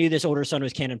 I kind of knew this older son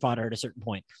was cannon fodder at a certain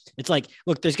point. It's like,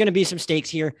 look, there's going to be some stakes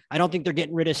here. I don't think they're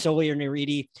getting rid of Sully or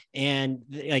Neridi, and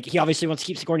like he obviously wants to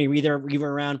keep Sigourney Weaver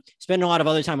around, spending a lot of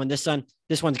other time on this son.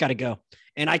 This one's got to go.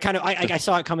 And I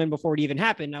saw it come in before it even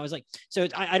happened. And I was like, so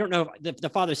I don't know if the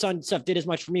father son stuff did as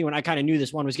much for me when I kind of knew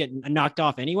this one was getting knocked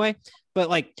off anyway. But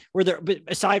like, but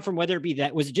aside from whether it be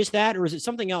that, was it just that, or was it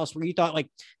something else where you thought like,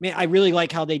 man, I really like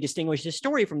how they distinguished this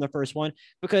story from the first one?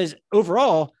 Because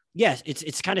overall, yes,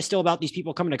 it's kind of still about these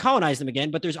people coming to colonize them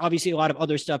again, but there's obviously a lot of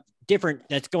other stuff different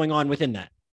that's going on within that.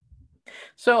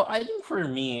 So I think for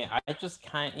me, I just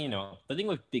kind of, the thing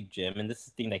with Big Jim, and this is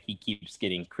the thing that he keeps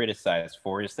getting criticized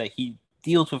for, is that he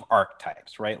deals with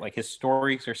archetypes, right? Like his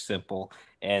stories are simple,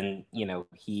 and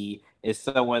he is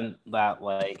someone that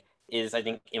like is, I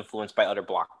think, influenced by other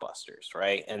blockbusters,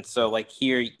 right? And so like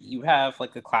here you have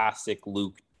like a classic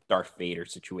Luke Darth Vader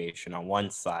situation on one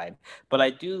side, but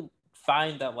I do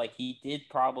find that like he did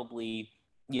probably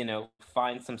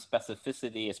find some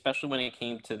specificity, especially when it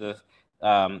came to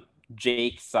the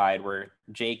Jake side, where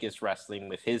Jake is wrestling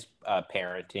with his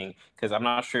parenting. Because I'm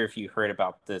not sure if you heard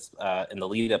about this in the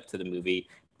lead up to the movie.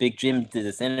 Big Jim did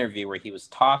this interview where he was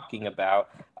talking about,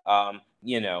 after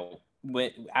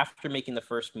making the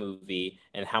first movie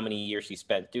and how many years he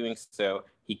spent doing so,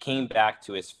 he came back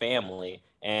to his family,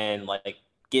 and like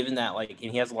given that like,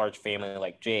 and he has a large family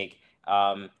like Jake,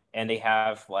 and they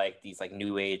have like these like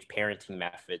new age parenting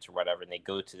methods or whatever, and they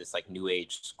go to this like new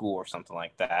age school or something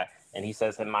like that. And he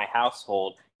says, in my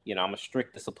household, I'm a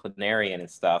strict disciplinarian and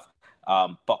stuff,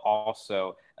 but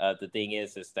also the thing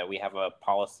is that we have a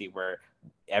policy where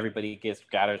everybody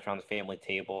gathers around the family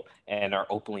table and are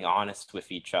openly honest with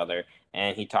each other.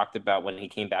 And he talked about when he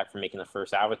came back from making the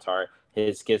first Avatar,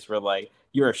 his kids were like,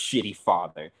 you're a shitty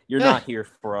father. You're not here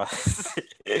for us.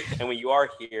 And when you are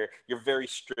here, you're very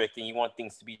strict and you want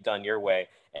things to be done your way.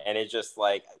 And it's just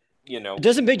like,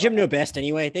 Doesn't Big Jim know best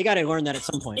anyway? They got to learn that at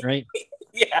some point, right?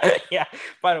 Yeah.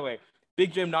 By the way,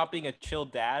 Big Jim not being a chill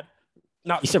dad,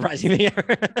 not surprising me.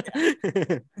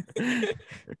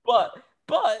 but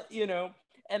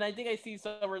and I think I see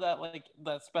some of that, like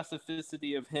that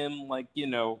specificity of him, like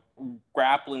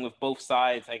grappling with both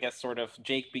sides. I guess sort of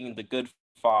Jake being the good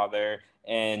father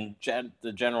and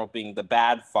the general being the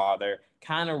bad father.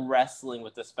 kind of wrestling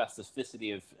with the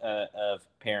specificity of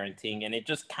parenting, and it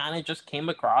just kind of just came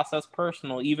across as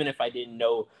personal, even if I didn't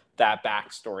know that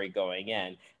backstory going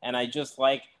in. And I just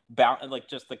like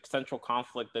just the central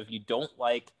conflict of, you don't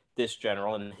like this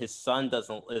general, and his son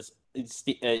is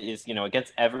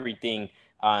against everything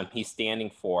he's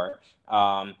standing for.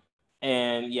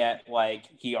 And yet, like,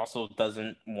 he also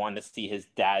doesn't want to see his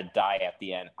dad die at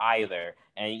the end either.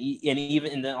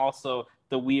 And then also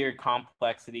the weird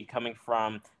complexity coming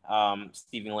from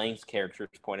Stephen Lang's character's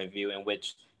point of view, in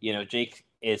which, Jake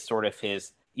is sort of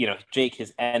his, Jake,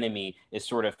 his enemy, is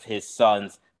sort of his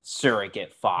son's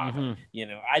surrogate father.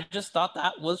 I just thought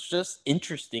that was just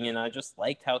interesting, and I just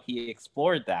liked how he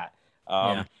explored that.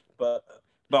 But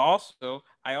also,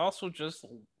 I also just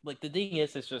like, the thing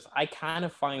is, it's just, I kind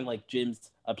of find like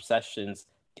Jim's obsessions,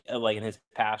 like, in his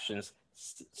passions,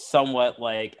 somewhat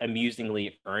like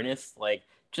amusingly earnest. Like,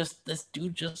 just this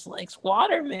dude just likes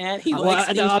water, man. I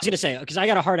was gonna say, because I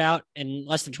got a heart out in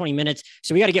less than 20 minutes,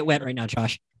 so we got to get wet right now,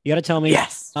 Josh. You got to tell me.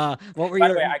 Yes. What were By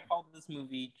the way, I called this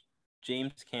movie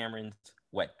James Cameron's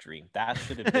Wet Dream. That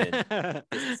should have been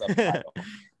his subtitle.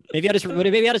 Maybe I'll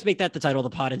just make that the title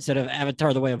of the pod instead of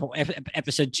Avatar: The Way of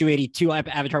episode 282,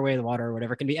 Avatar: Way of the Water, or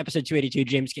whatever. It can be episode 282,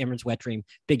 James Cameron's Wet Dream,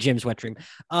 Big Jim's Wet Dream.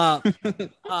 What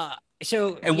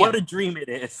a dream it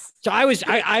is. So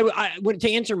I would,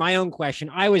 to answer my own question,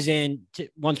 I was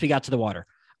once we got to the water.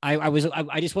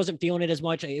 I just wasn't feeling it as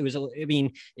much.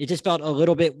 It just felt a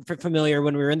little bit familiar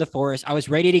when we were in the forest. I was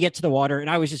ready to get to the water,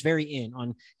 and I was just very in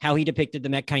on how he depicted the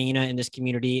Metkayina in this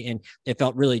community, and it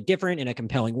felt really different in a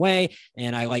compelling way.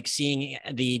 And I like seeing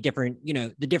the different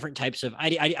types of. I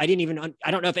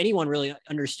don't know if anyone really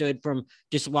understood from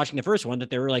just watching the first one that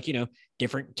there were like,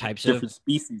 different types of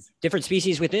different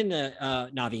species within the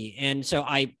Na'vi. And so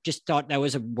I just thought that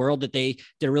was a world that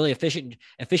they're really efficient.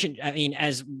 I mean,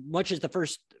 as much as the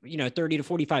first 30 to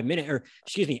 45 minutes, or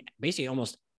excuse me, basically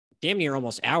almost damn near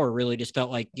almost hour, really just felt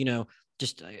like,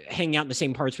 just hanging out in the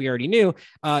same parts we already knew.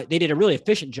 They did a really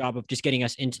efficient job of just getting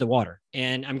us into the water.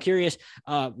 And I'm curious,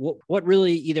 what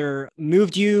really either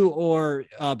moved you or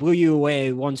blew you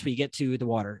away once we get to the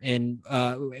water, and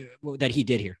that he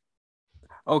did here.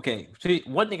 Okay, so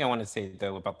one thing I want to say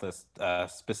though about this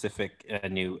specific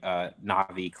new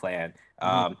Na'vi clan,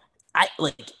 I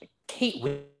like Kate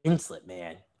Winslet,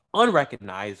 man.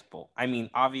 Unrecognizable. I mean,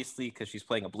 obviously because she's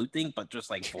playing a blue thing, but just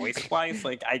like voice wise,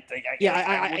 like I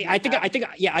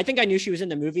think I knew she was in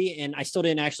the movie, and I still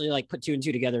didn't actually like put two and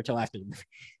two together until after the movie.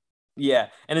 Yeah,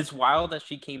 and it's wild that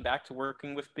she came back to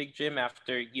working with Big Jim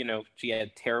after, she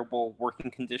had terrible working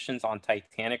conditions on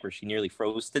Titanic where she nearly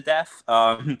froze to death,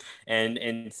 and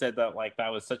said that like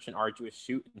that was such an arduous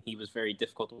shoot and he was very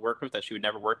difficult to work with, that she would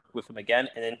never work with him again.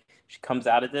 And then she comes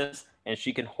out of this and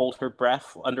she can hold her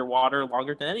breath underwater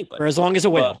longer than anybody. For as long as a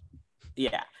whale.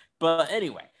 But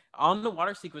anyway, on the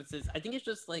water sequences, I think it's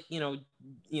just like,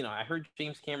 I heard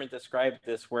James Cameron describe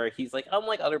this where he's like,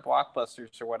 unlike other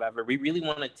blockbusters or whatever, we really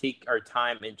want to take our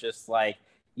time and just like,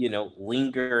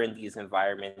 linger in these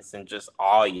environments and just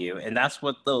awe you. And that's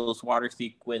what those water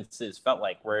sequences felt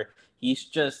like, where he's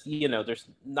just, there's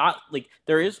not like,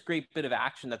 there is a great bit of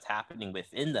action that's happening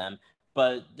within them,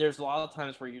 but there's a lot of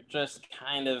times where you're just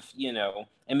kind of,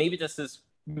 and maybe this is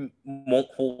won't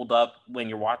hold up when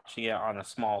you're watching it on a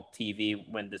small TV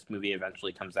when this movie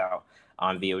eventually comes out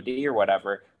on VOD or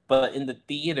whatever, but in the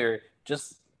theater,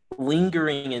 just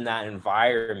lingering in that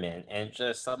environment and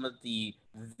just some of the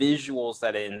visuals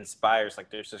that it inspires. Like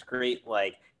there's this great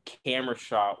like camera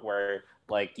shot where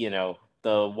like,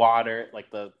 the water,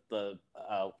 like the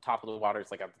top of the water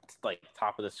is like like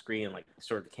top of the screen, like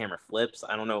sort of the camera flips.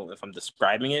 I don't know if I'm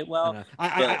describing it well.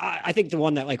 I think the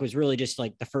one that like was really just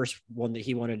like the first one that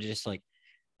he wanted to just like,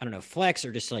 I don't know, flex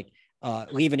or just like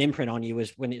leave an imprint on you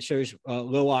was when it shows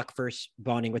Lowak first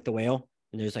bonding with the whale,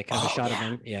 and there's like kind of a shot of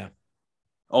him. Yeah.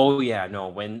 Oh yeah, no.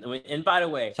 When and by the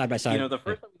way, side by side, the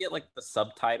first time we get like the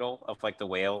subtitle of like the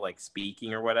whale like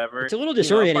speaking or whatever, it's a little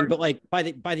disorienting. But like by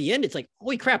the end, it's like,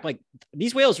 holy crap! Like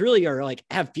these whales really are like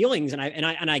have feelings, and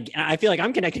I feel like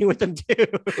I'm connecting with them too.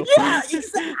 Yeah,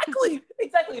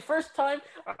 exactly. First time,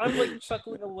 I'm like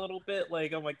chuckling a little bit,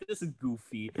 like I'm like, this is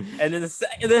goofy, and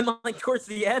then like towards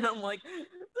the end, I'm like,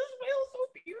 this whale's so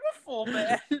beautiful,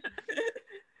 man.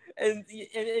 And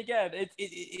again,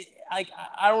 I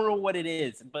don't know what it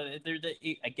is, but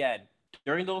again,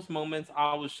 during those moments,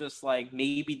 I was just like,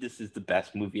 maybe this is the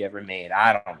best movie ever made.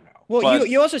 I don't know. Well,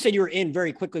 you also said you were in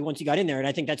very quickly once you got in there, and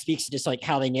I think that speaks to just like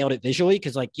how they nailed it visually,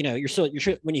 because like you're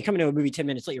when you come into a movie 10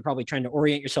 minutes late, you're probably trying to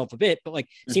orient yourself a bit, but like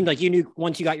it seemed like you knew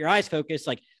once you got your eyes focused,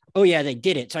 like, oh yeah, they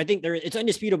did it. So I think it's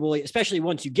undisputable, especially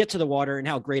once you get to the water and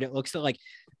how great it looks. So like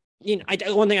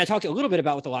one thing I talked a little bit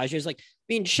about with Elijah is like, I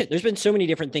mean, shit, there's been so many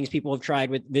different things people have tried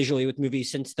with visually with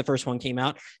movies since the first one came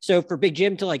out. So for Big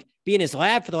Jim to like be in his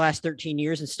lab for the last 13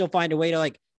 years and still find a way to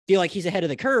like feel like he's ahead of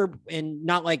the curve and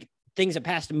not like things that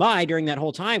passed him by during that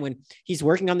whole time when he's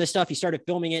working on this stuff. He started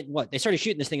filming it. They started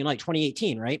shooting this thing in like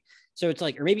 2018, right? So it's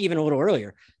like, or maybe even a little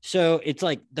earlier. So it's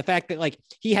like the fact that like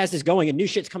he has this going and new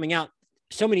shit's coming out.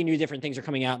 So many new different things are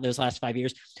coming out in those last 5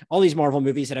 years. All these Marvel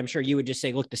movies that I'm sure you would just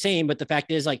say look the same, but the fact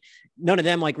is like none of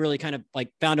them like really kind of like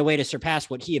found a way to surpass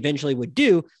what he eventually would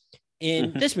do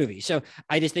in this movie. So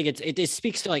I just think it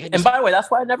speaks to like. And by the way, that's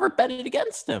why I never betted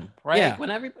against him, right? Yeah. Like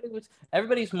when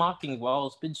everybody's mocking, well,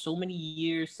 it's been so many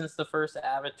years since the first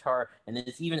Avatar, and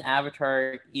is even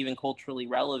Avatar even culturally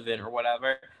relevant or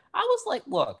whatever? I was like,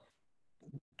 look,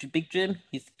 Big Jim,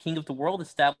 he's the king of the world,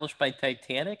 established by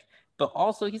Titanic. But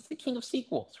also he's the king of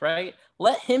sequels, right?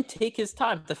 Let him take his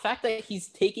time. The fact that he's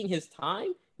taking his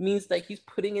time means that he's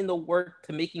putting in the work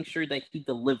to making sure that he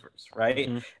delivers, right?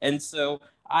 Mm-hmm. And so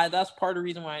that's part of the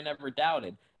reason why I never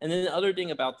doubted. And then the other thing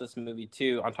about this movie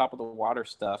too, on top of the water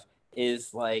stuff,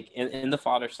 is like in the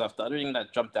fodder stuff, the other thing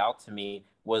that jumped out to me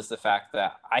was the fact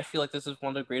that I feel like this is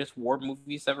one of the greatest war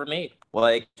movies ever made.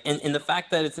 Like, and the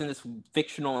fact that it's in this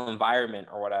fictional environment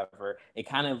or whatever, it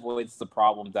kind of avoids the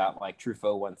problem that like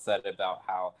Truffaut once said about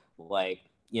how like,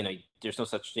 you know, there's no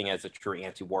such thing as a true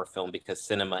anti-war film because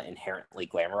cinema inherently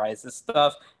glamorizes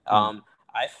stuff.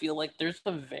 I feel like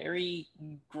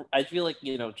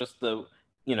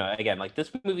again, like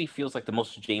this movie feels like the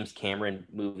most James Cameron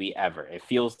movie ever. It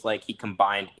feels like he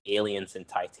combined Aliens and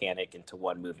Titanic into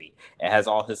one movie. It has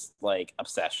all his like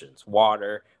obsessions,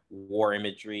 water, war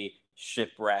imagery,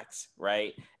 shipwrecks,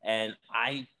 right? And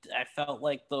I felt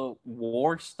like the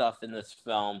war stuff in this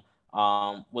film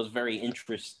was very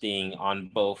interesting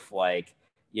on both like,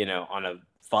 you know, on a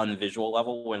fun visual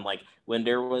level when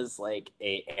there was like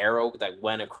a arrow that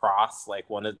went across like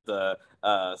one of the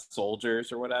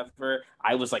soldiers or whatever,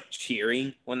 I was like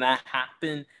cheering when that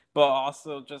happened, but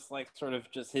also just like sort of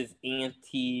just his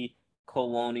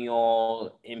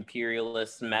anti-colonial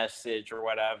imperialist message or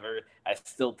whatever I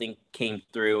still think came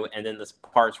through. And then this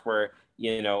parts where,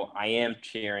 you know, I am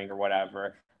cheering or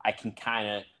whatever, I can kind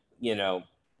of, you know,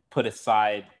 put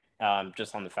aside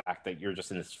just on the fact that you're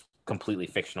just in this completely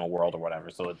fictional world or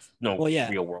whatever, so it's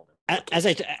real world.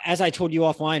 As I told you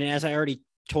offline, and as I already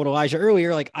told Elijah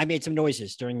earlier, like I made some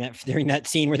noises during that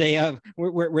scene where they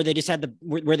where they just had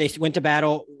where they went to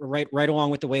battle right along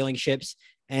with the whaling ships,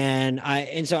 and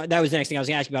so that was the next thing I was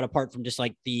gonna ask you about, apart from just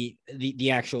like the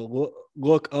actual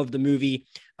look of the movie,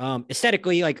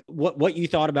 aesthetically, like what you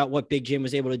thought about what Big Jim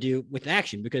was able to do with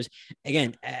action, because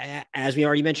again, as we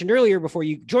already mentioned earlier before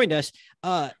you joined us,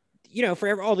 you know,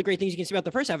 for all the great things you can see about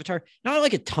the first Avatar, not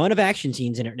like a ton of action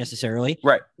scenes in it necessarily.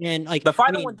 Right. And like the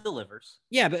final one delivers.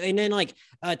 Yeah. But, and then like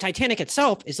Titanic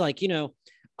itself is like, you know,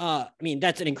 I mean,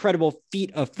 that's an incredible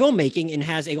feat of filmmaking and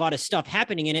has a lot of stuff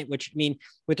happening in it, which I mean,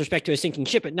 with respect to a sinking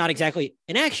ship, but not exactly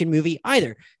an action movie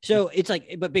either. So it's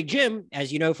like, but Big Jim,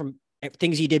 as you know, from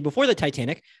things he did before the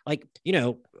Titanic, like, you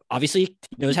know, obviously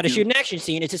knows how to shoot an action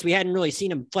scene. It's just, we hadn't really seen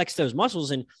him flex those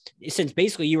muscles. And since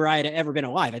basically you or I had ever been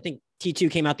alive, I think T2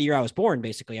 came out the year I was born,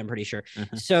 basically, I'm pretty sure.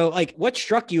 Mm-hmm. So like, what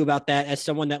struck you about that as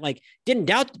someone that like didn't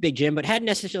doubt Big Jim, but hadn't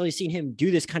necessarily seen him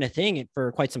do this kind of thing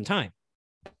for quite some time?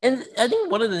 And I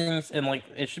think one of the things, and like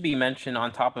it should be mentioned,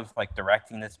 on top of like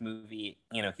directing this movie,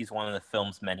 you know, he's one of the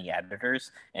film's many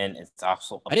editors, and it's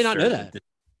also I did not know that.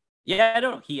 Yeah, I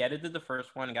don't. He edited the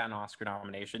first one, got an Oscar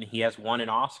nomination. He has won an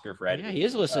Oscar for editing. Yeah, he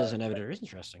is listed as an editor. It's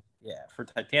interesting. Yeah, for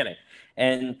Titanic.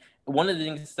 And one of the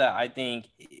things that I think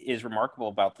is remarkable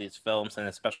about these films, and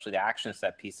especially the action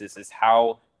set pieces, is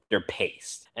how they're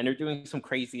paced. And they're doing some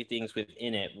crazy things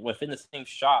within it. Within the same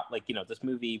shot, like, you know, this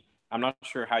movie, I'm not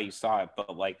sure how you saw it,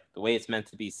 but like the way it's meant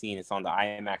to be seen, it's on the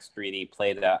IMAX 3D,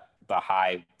 played at the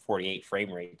high 48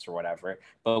 frame rates or whatever.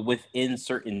 But within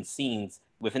certain scenes,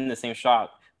 within the same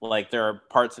shot, like there are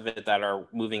parts of it that are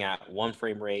moving at one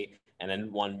frame rate and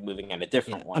then one moving at a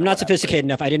different one. I'm not sophisticated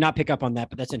enough. I did not pick up on that,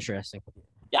 but that's interesting.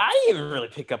 Yeah, I didn't even really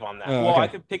pick up on that. Well, okay. I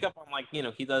could pick up on like, you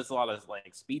know, he does a lot of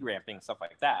like speed ramping, stuff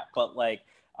like that. But like,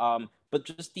 but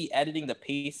just the editing, the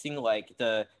pacing, like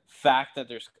the fact that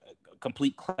there's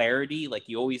complete clarity, like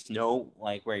you always know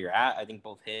like where you're at. I think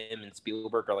both him and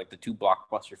Spielberg are like the two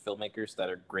blockbuster filmmakers that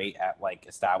are great at like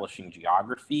establishing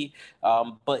geography.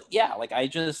 But yeah, like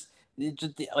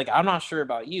like I'm not sure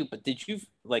about you, but did you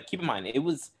like keep in mind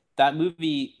that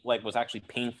movie like was actually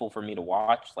painful for me to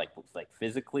watch, like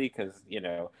physically, because you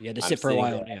know you had to sit for a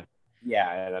while.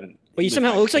 But you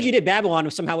somehow, it looks like you did Babylon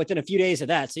somehow within a few days of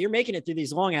that, so you're making it through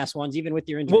these long ass ones even with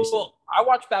your injuries. Well, I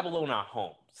watched Babylon at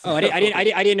home, Oh,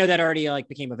 I didn't know that already like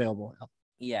became available.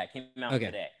 Yeah, it came out Okay.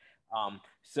 today.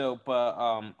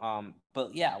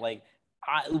 But yeah, like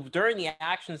during the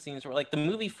action scenes, where like the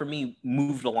movie for me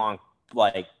moved along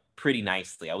like pretty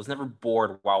nicely. I was never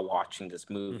bored while watching this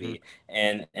movie,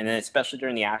 and then especially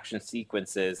during the action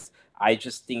sequences, I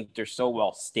just think they're so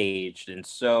well staged and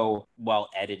so well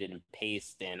edited and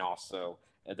paced, and also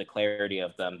the clarity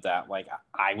of them that like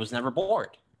I was never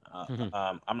bored.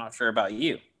 I'm not sure about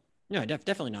you. No,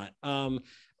 definitely not.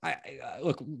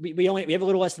 Look, we have a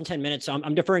little less than 10 minutes, so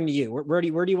I'm deferring to you. Where do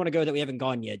you want to go that we haven't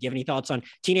gone yet? Do you have any thoughts on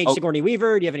Teenage Sigourney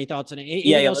Weaver? Do you have any thoughts on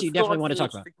anything else you definitely want to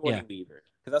talk about? Yeah, Weaver,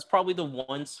 because that's probably the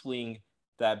one swing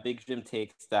that Big Jim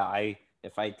takes that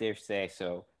if I dare say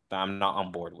so, that I'm not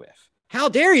on board with. How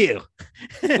dare you?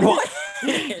 What?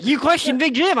 You question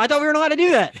Big Jim? I thought we were allowed to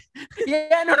do that.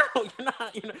 Yeah, no, you're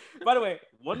not. By the way,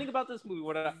 one thing about this movie,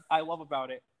 what I love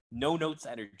about it, no notes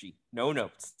energy, no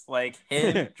notes. Like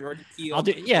him, Jordan Peele.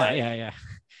 Yeah.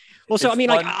 Well, so I mean,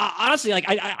 fun. Like honestly, like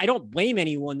I don't blame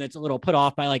anyone that's a little put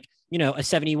off by like a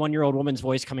 71-year-old woman's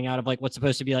voice coming out of like what's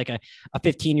supposed to be like a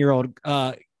 15-year-old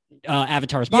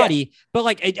Avatar's body, but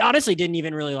like it honestly didn't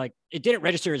even really like it didn't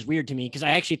register as weird to me because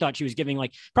I actually thought she was giving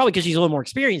like probably because she's a little more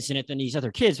experienced in it than these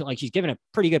other kids, but like she's giving a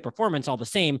pretty good performance all the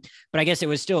same. But I guess it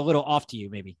was still a little off to you,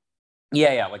 maybe.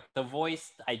 Yeah, like the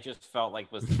voice, I just felt like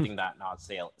was the thing that not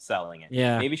selling it.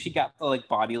 Yeah, maybe she got the like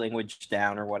body language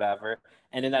down or whatever.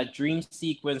 And in that dream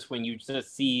sequence, when you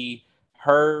just see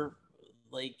her,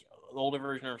 like the older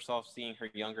version of herself, seeing her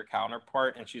younger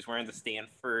counterpart, and she's wearing the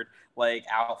Stanford like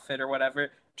outfit or whatever,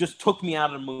 just took me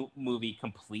out of the movie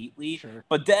completely. Sure.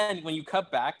 But then when you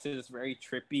cut back to this very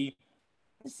trippy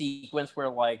sequence where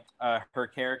like her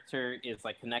character is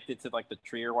like connected to like the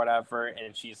tree or whatever,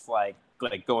 and she's like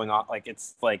going on like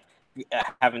it's like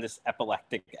having this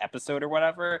epileptic episode or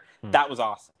whatever, that was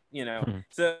awesome,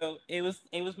 So it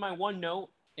was my one note.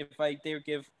 If I dare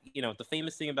give, the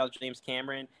famous thing about James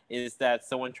Cameron is that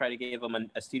someone tried to give him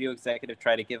a studio executive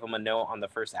tried to give him a note on the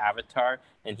first Avatar,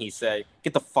 and he said,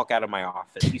 "Get the fuck out of my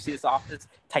office. You see this office?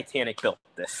 Titanic built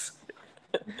this."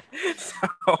 So,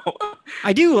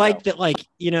 I do like that, like,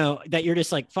 that you're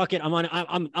just like, fuck it.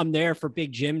 I'm there for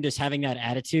Big Jim, just having that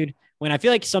attitude, when I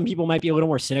feel like some people might be a little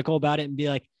more cynical about it and be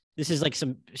like, this is like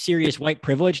some serious white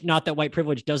privilege. Not that white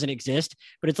privilege doesn't exist,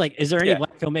 but it's like, is there any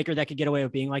black filmmaker that could get away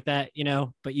with being like that,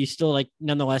 but you still like,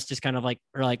 nonetheless, just kind of like,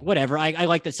 or like, whatever. I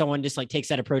like that someone just like takes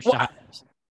that approach to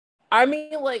I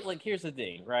mean, like, here's the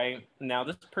thing, right? Now,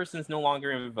 this person is no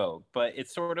longer in vogue, but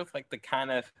it's sort of like the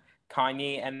kind of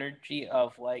Kanye energy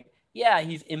of like, yeah,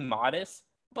 he's immodest,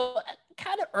 but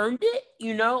kind of earned it,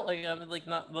 like, I mean, like,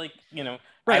 not like,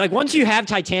 right. Like once you have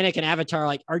Titanic and Avatar,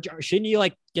 like, shouldn't you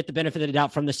like get the benefit of the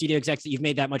doubt from the studio execs that you've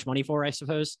made that much money for, I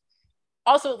suppose?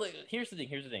 Also, like, here's the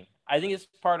thing. I think it's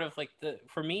part of like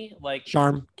for me, like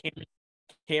charm.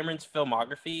 Cameron's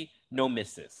filmography, no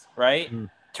misses, right?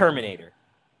 Terminator,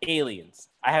 Aliens,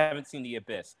 I haven't seen The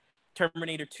Abyss,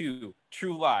 Terminator 2,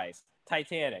 True Lies,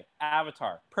 Titanic,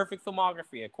 Avatar, perfect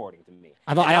filmography according to me.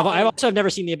 I've also never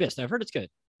seen The Abyss. I've heard it's good.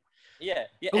 Yeah.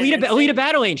 Alita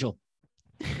Battle Angel.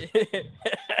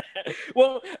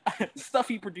 Well, stuff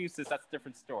he produces, that's a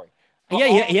different story. But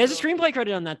yeah, he has a screenplay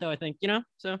credit on that though, I think,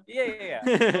 so.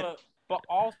 Yeah. but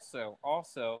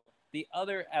also the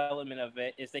other element of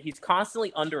it is that he's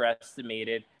constantly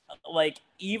underestimated, like,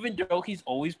 even though he's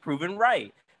always proven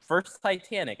right. First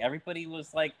Titanic, everybody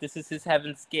was like, this is his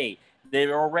Heaven's Gate. They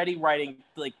were already writing,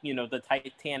 like, the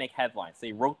Titanic headlines.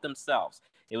 They wrote themselves.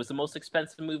 It was the most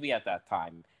expensive movie at that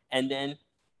time. And then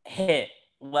hit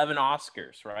 11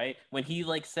 Oscars, right? When he,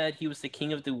 like, said he was the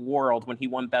king of the world when he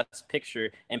won Best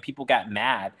Picture and people got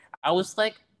mad, I was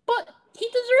like, but he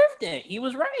deserved it. He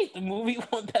was right. The movie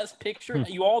won Best Picture.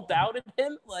 You all doubted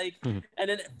him? Like, and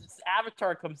then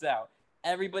Avatar comes out.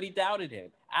 Everybody doubted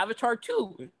him. Avatar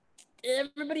 2,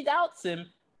 everybody doubts him,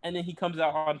 and then he comes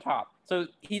out on top. So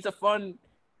he's a fun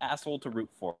asshole to root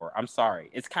for. I'm sorry.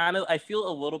 It's kind of, I feel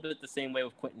a little bit the same way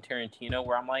with Quentin Tarantino,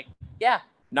 where I'm like, yeah,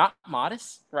 not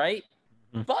modest, right?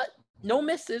 But no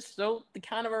misses, so they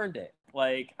kind of earned it.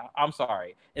 Like, I'm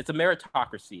sorry. It's a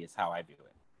meritocracy is how I view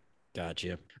it.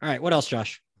 Gotcha. All right, what else,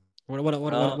 Josh? What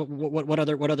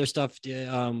other stuff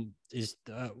is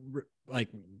like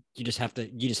you just have to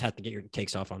get your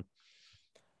takes off on?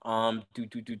 I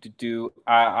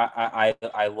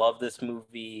love this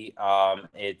movie.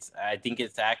 I think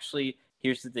it's actually,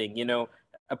 here's the thing,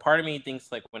 a part of me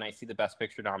thinks, like, when I see the Best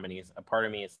Picture nominees, a part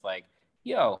of me is like,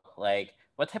 yo, like,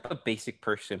 what type of basic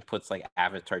person puts like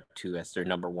Avatar 2 as their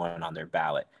number one on their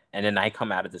ballot? And then I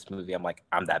come out of this movie, I'm like,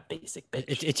 I'm that basic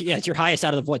bitch. It's your highest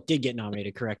out of what did get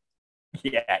nominated, correct?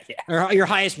 Or your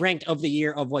highest ranked of the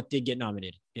year of what did get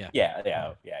nominated. Yeah.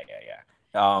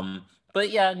 But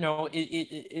yeah, no,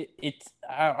 it's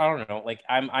I don't know. Like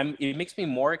I'm it makes me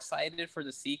more excited for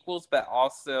the sequels, but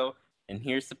also, and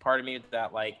here's the part of me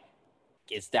that like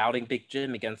is doubting Big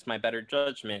Jim against my better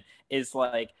judgment, is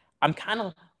like I'm kind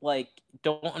of like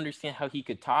don't understand how he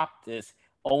could top this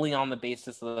only on the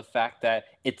basis of the fact that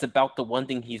it's about the one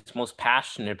thing he's most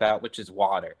passionate about, which is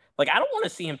water. Like I don't want to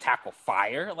see him tackle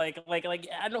fire. Like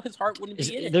I know his heart wouldn't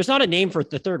be in it. There's not a name for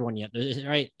the third one yet,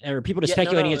 right? Or people are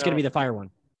speculating it's going to be the fire one.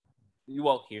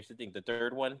 Well, here's the thing: the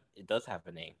third one, it does have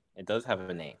a name.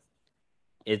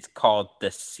 It's called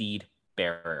the Seed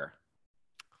Bearer.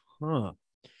 Huh.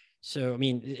 So, I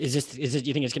mean, is it? Do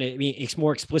you think it's going to be it's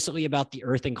more explicitly about the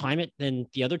Earth and climate than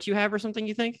the other two have, or something?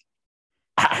 You think?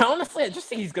 I just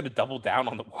think he's going to double down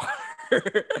on the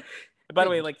water. By the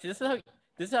way, like this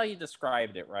is how he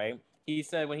described it, right? He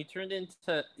said when he turned in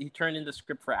the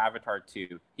script for Avatar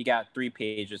 2, he got 3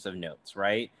 pages of notes,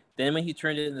 right? Then when he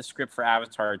turned in the script for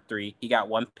Avatar 3, he got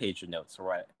 1 page of notes,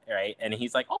 right? And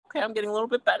he's like, okay, I'm getting a little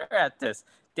bit better at this.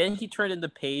 Then he turned in the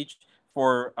page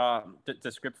for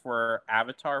the script for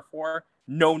Avatar 4,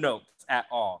 no notes at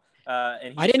all.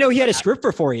 And I didn't know he had a script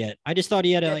for 4 yet. I just thought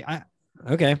he had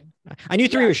okay. I knew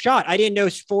 3 was shot. I didn't know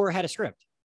 4 had a script.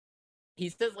 He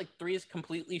says like 3 is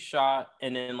completely shot,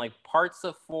 and then like parts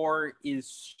of 4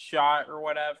 is shot or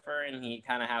whatever, and he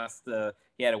kind of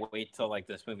he had to wait till like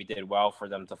this movie did well for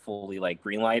them to fully like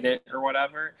greenlight it or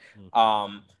whatever.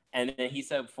 And then he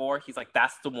said 4, he's like,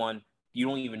 that's the one. You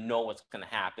don't even know what's gonna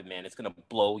happen, man. It's gonna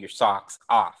blow your socks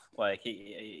off. Like,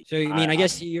 so I mean, I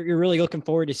guess you're really looking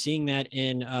forward to seeing that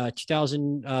in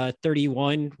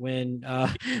 2031 when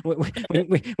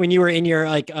you were in your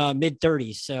like mid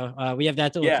 30s. So we have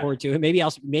that to look forward to.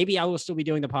 Maybe I will still be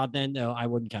doing the pod then. No, I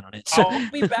wouldn't count on it. So. I'll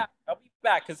be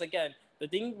back because again, the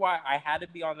thing why I had to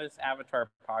be on this Avatar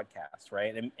podcast,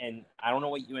 right? And I don't know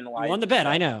what you and Elijah. You won the bet,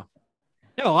 I know.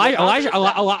 No,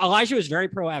 Elijah was very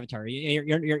pro Avatar.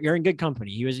 You're in good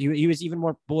company. He was even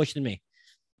more bullish than me.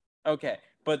 Okay,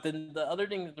 but then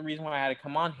the reason why I had to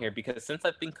come on here, because since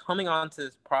I've been coming on to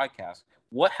this podcast,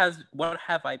 what have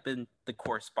I been the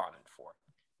correspondent for?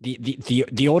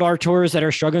 The old auteurs that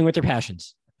are struggling with their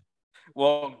passions.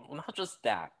 Well, not just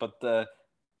that, but the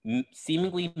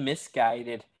seemingly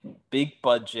misguided, big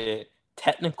budget,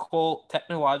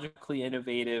 technologically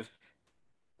innovative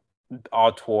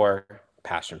auteur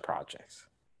passion projects.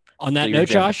 On that note,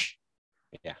 Josh.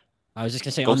 Yeah. I was just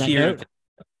gonna say on that note.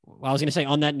 Well, I was gonna say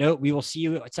on that note, we will see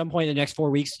you at some point in the next 4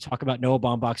 weeks to talk about Noah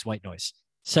Baumbach's White Noise.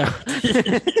 So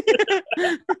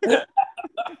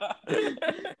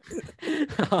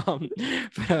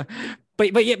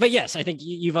but yes, I think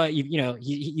you've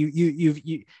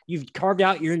carved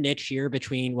out your niche here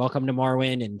between Welcome to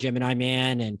Marwin and Gemini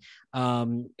Man and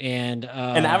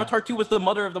Avatar 2 was the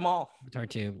mother of them all. Avatar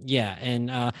 2, yeah, and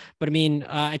but I mean,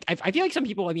 I feel like some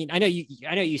people. I mean, I know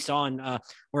you saw on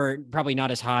we're probably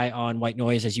not as high on White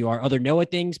Noise as you are other Noah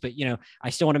things, but I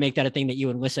still want to make that a thing that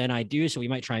you and Lissa and I do, so we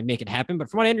might try and make it happen.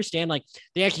 But from what I understand, like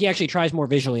he actually tries more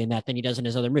visually in that than he does in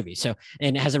his other movies. So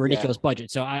and it has a ridiculous budget.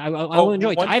 So I will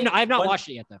enjoy it. I have not watched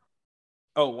it yet though.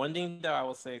 Oh, one thing that I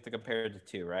will say to compare the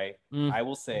two, right? I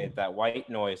will say that White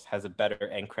Noise has a better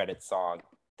end credit song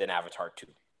than Avatar 2.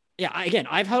 Yeah,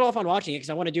 I've held off on watching it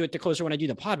because I want to do it closer when I do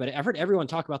the pod, but I've heard everyone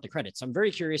talk about the credits. I'm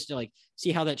very curious to like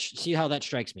see how that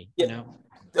strikes me. Yeah.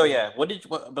 Oh yeah.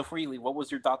 Before you leave, what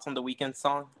was your thoughts on the Weeknd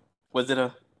song? Was it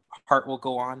a Heart Will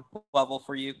Go On level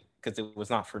for you? Because it was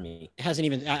not for me. It hasn't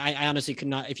even. I honestly could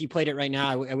not. If you played it right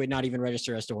now, I would not even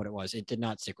register as to what it was. It did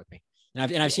not stick with me.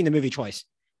 And I've seen the movie twice.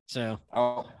 So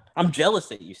I'm jealous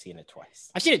that you've seen it twice.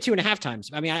 I've seen it 2.5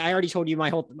 times. I mean, I already told you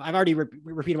I've already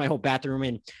repeated my whole bathroom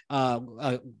and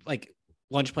like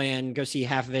lunch plan, go see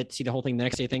half of it, see the whole thing the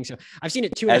next day thing. So I've seen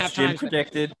it 2.5 times.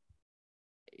 Predicted.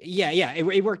 Yeah.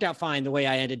 It worked out fine the way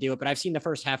I had to do it, but I've seen the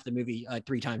first half of the movie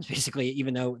 3 times basically,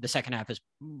 even though the second half is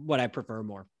what I prefer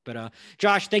more. But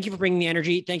Josh, thank you for bringing the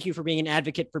energy. Thank you for being an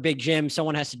advocate for Big Jim.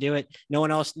 Someone has to do it. No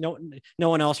one else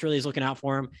really is looking out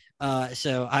for him.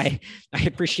 So I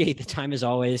appreciate the time as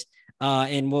always.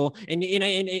 And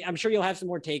I'm sure you'll have some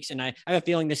more takes, and I have a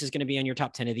feeling this is going to be on your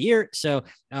top 10 of the year. So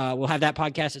we'll have that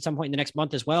podcast at some point in the next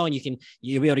month as well. And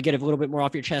you'll be able to get a little bit more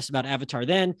off your chest about Avatar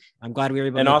then. I'm glad we were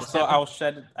able to. And also I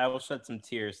will shed some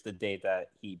tears the day that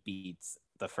he beats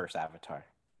the first Avatar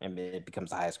and it becomes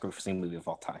the highest grossing movie of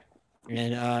all time.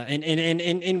 And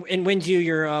wins you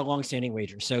your long-standing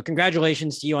wager. So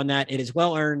congratulations to you on that. It is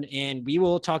well earned, and we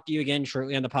will talk to you again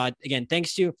shortly on the pod. Again,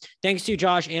 thanks to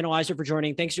Josh and Eliza for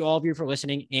joining. Thanks to all of you for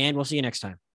listening, and we'll see you next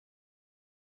time.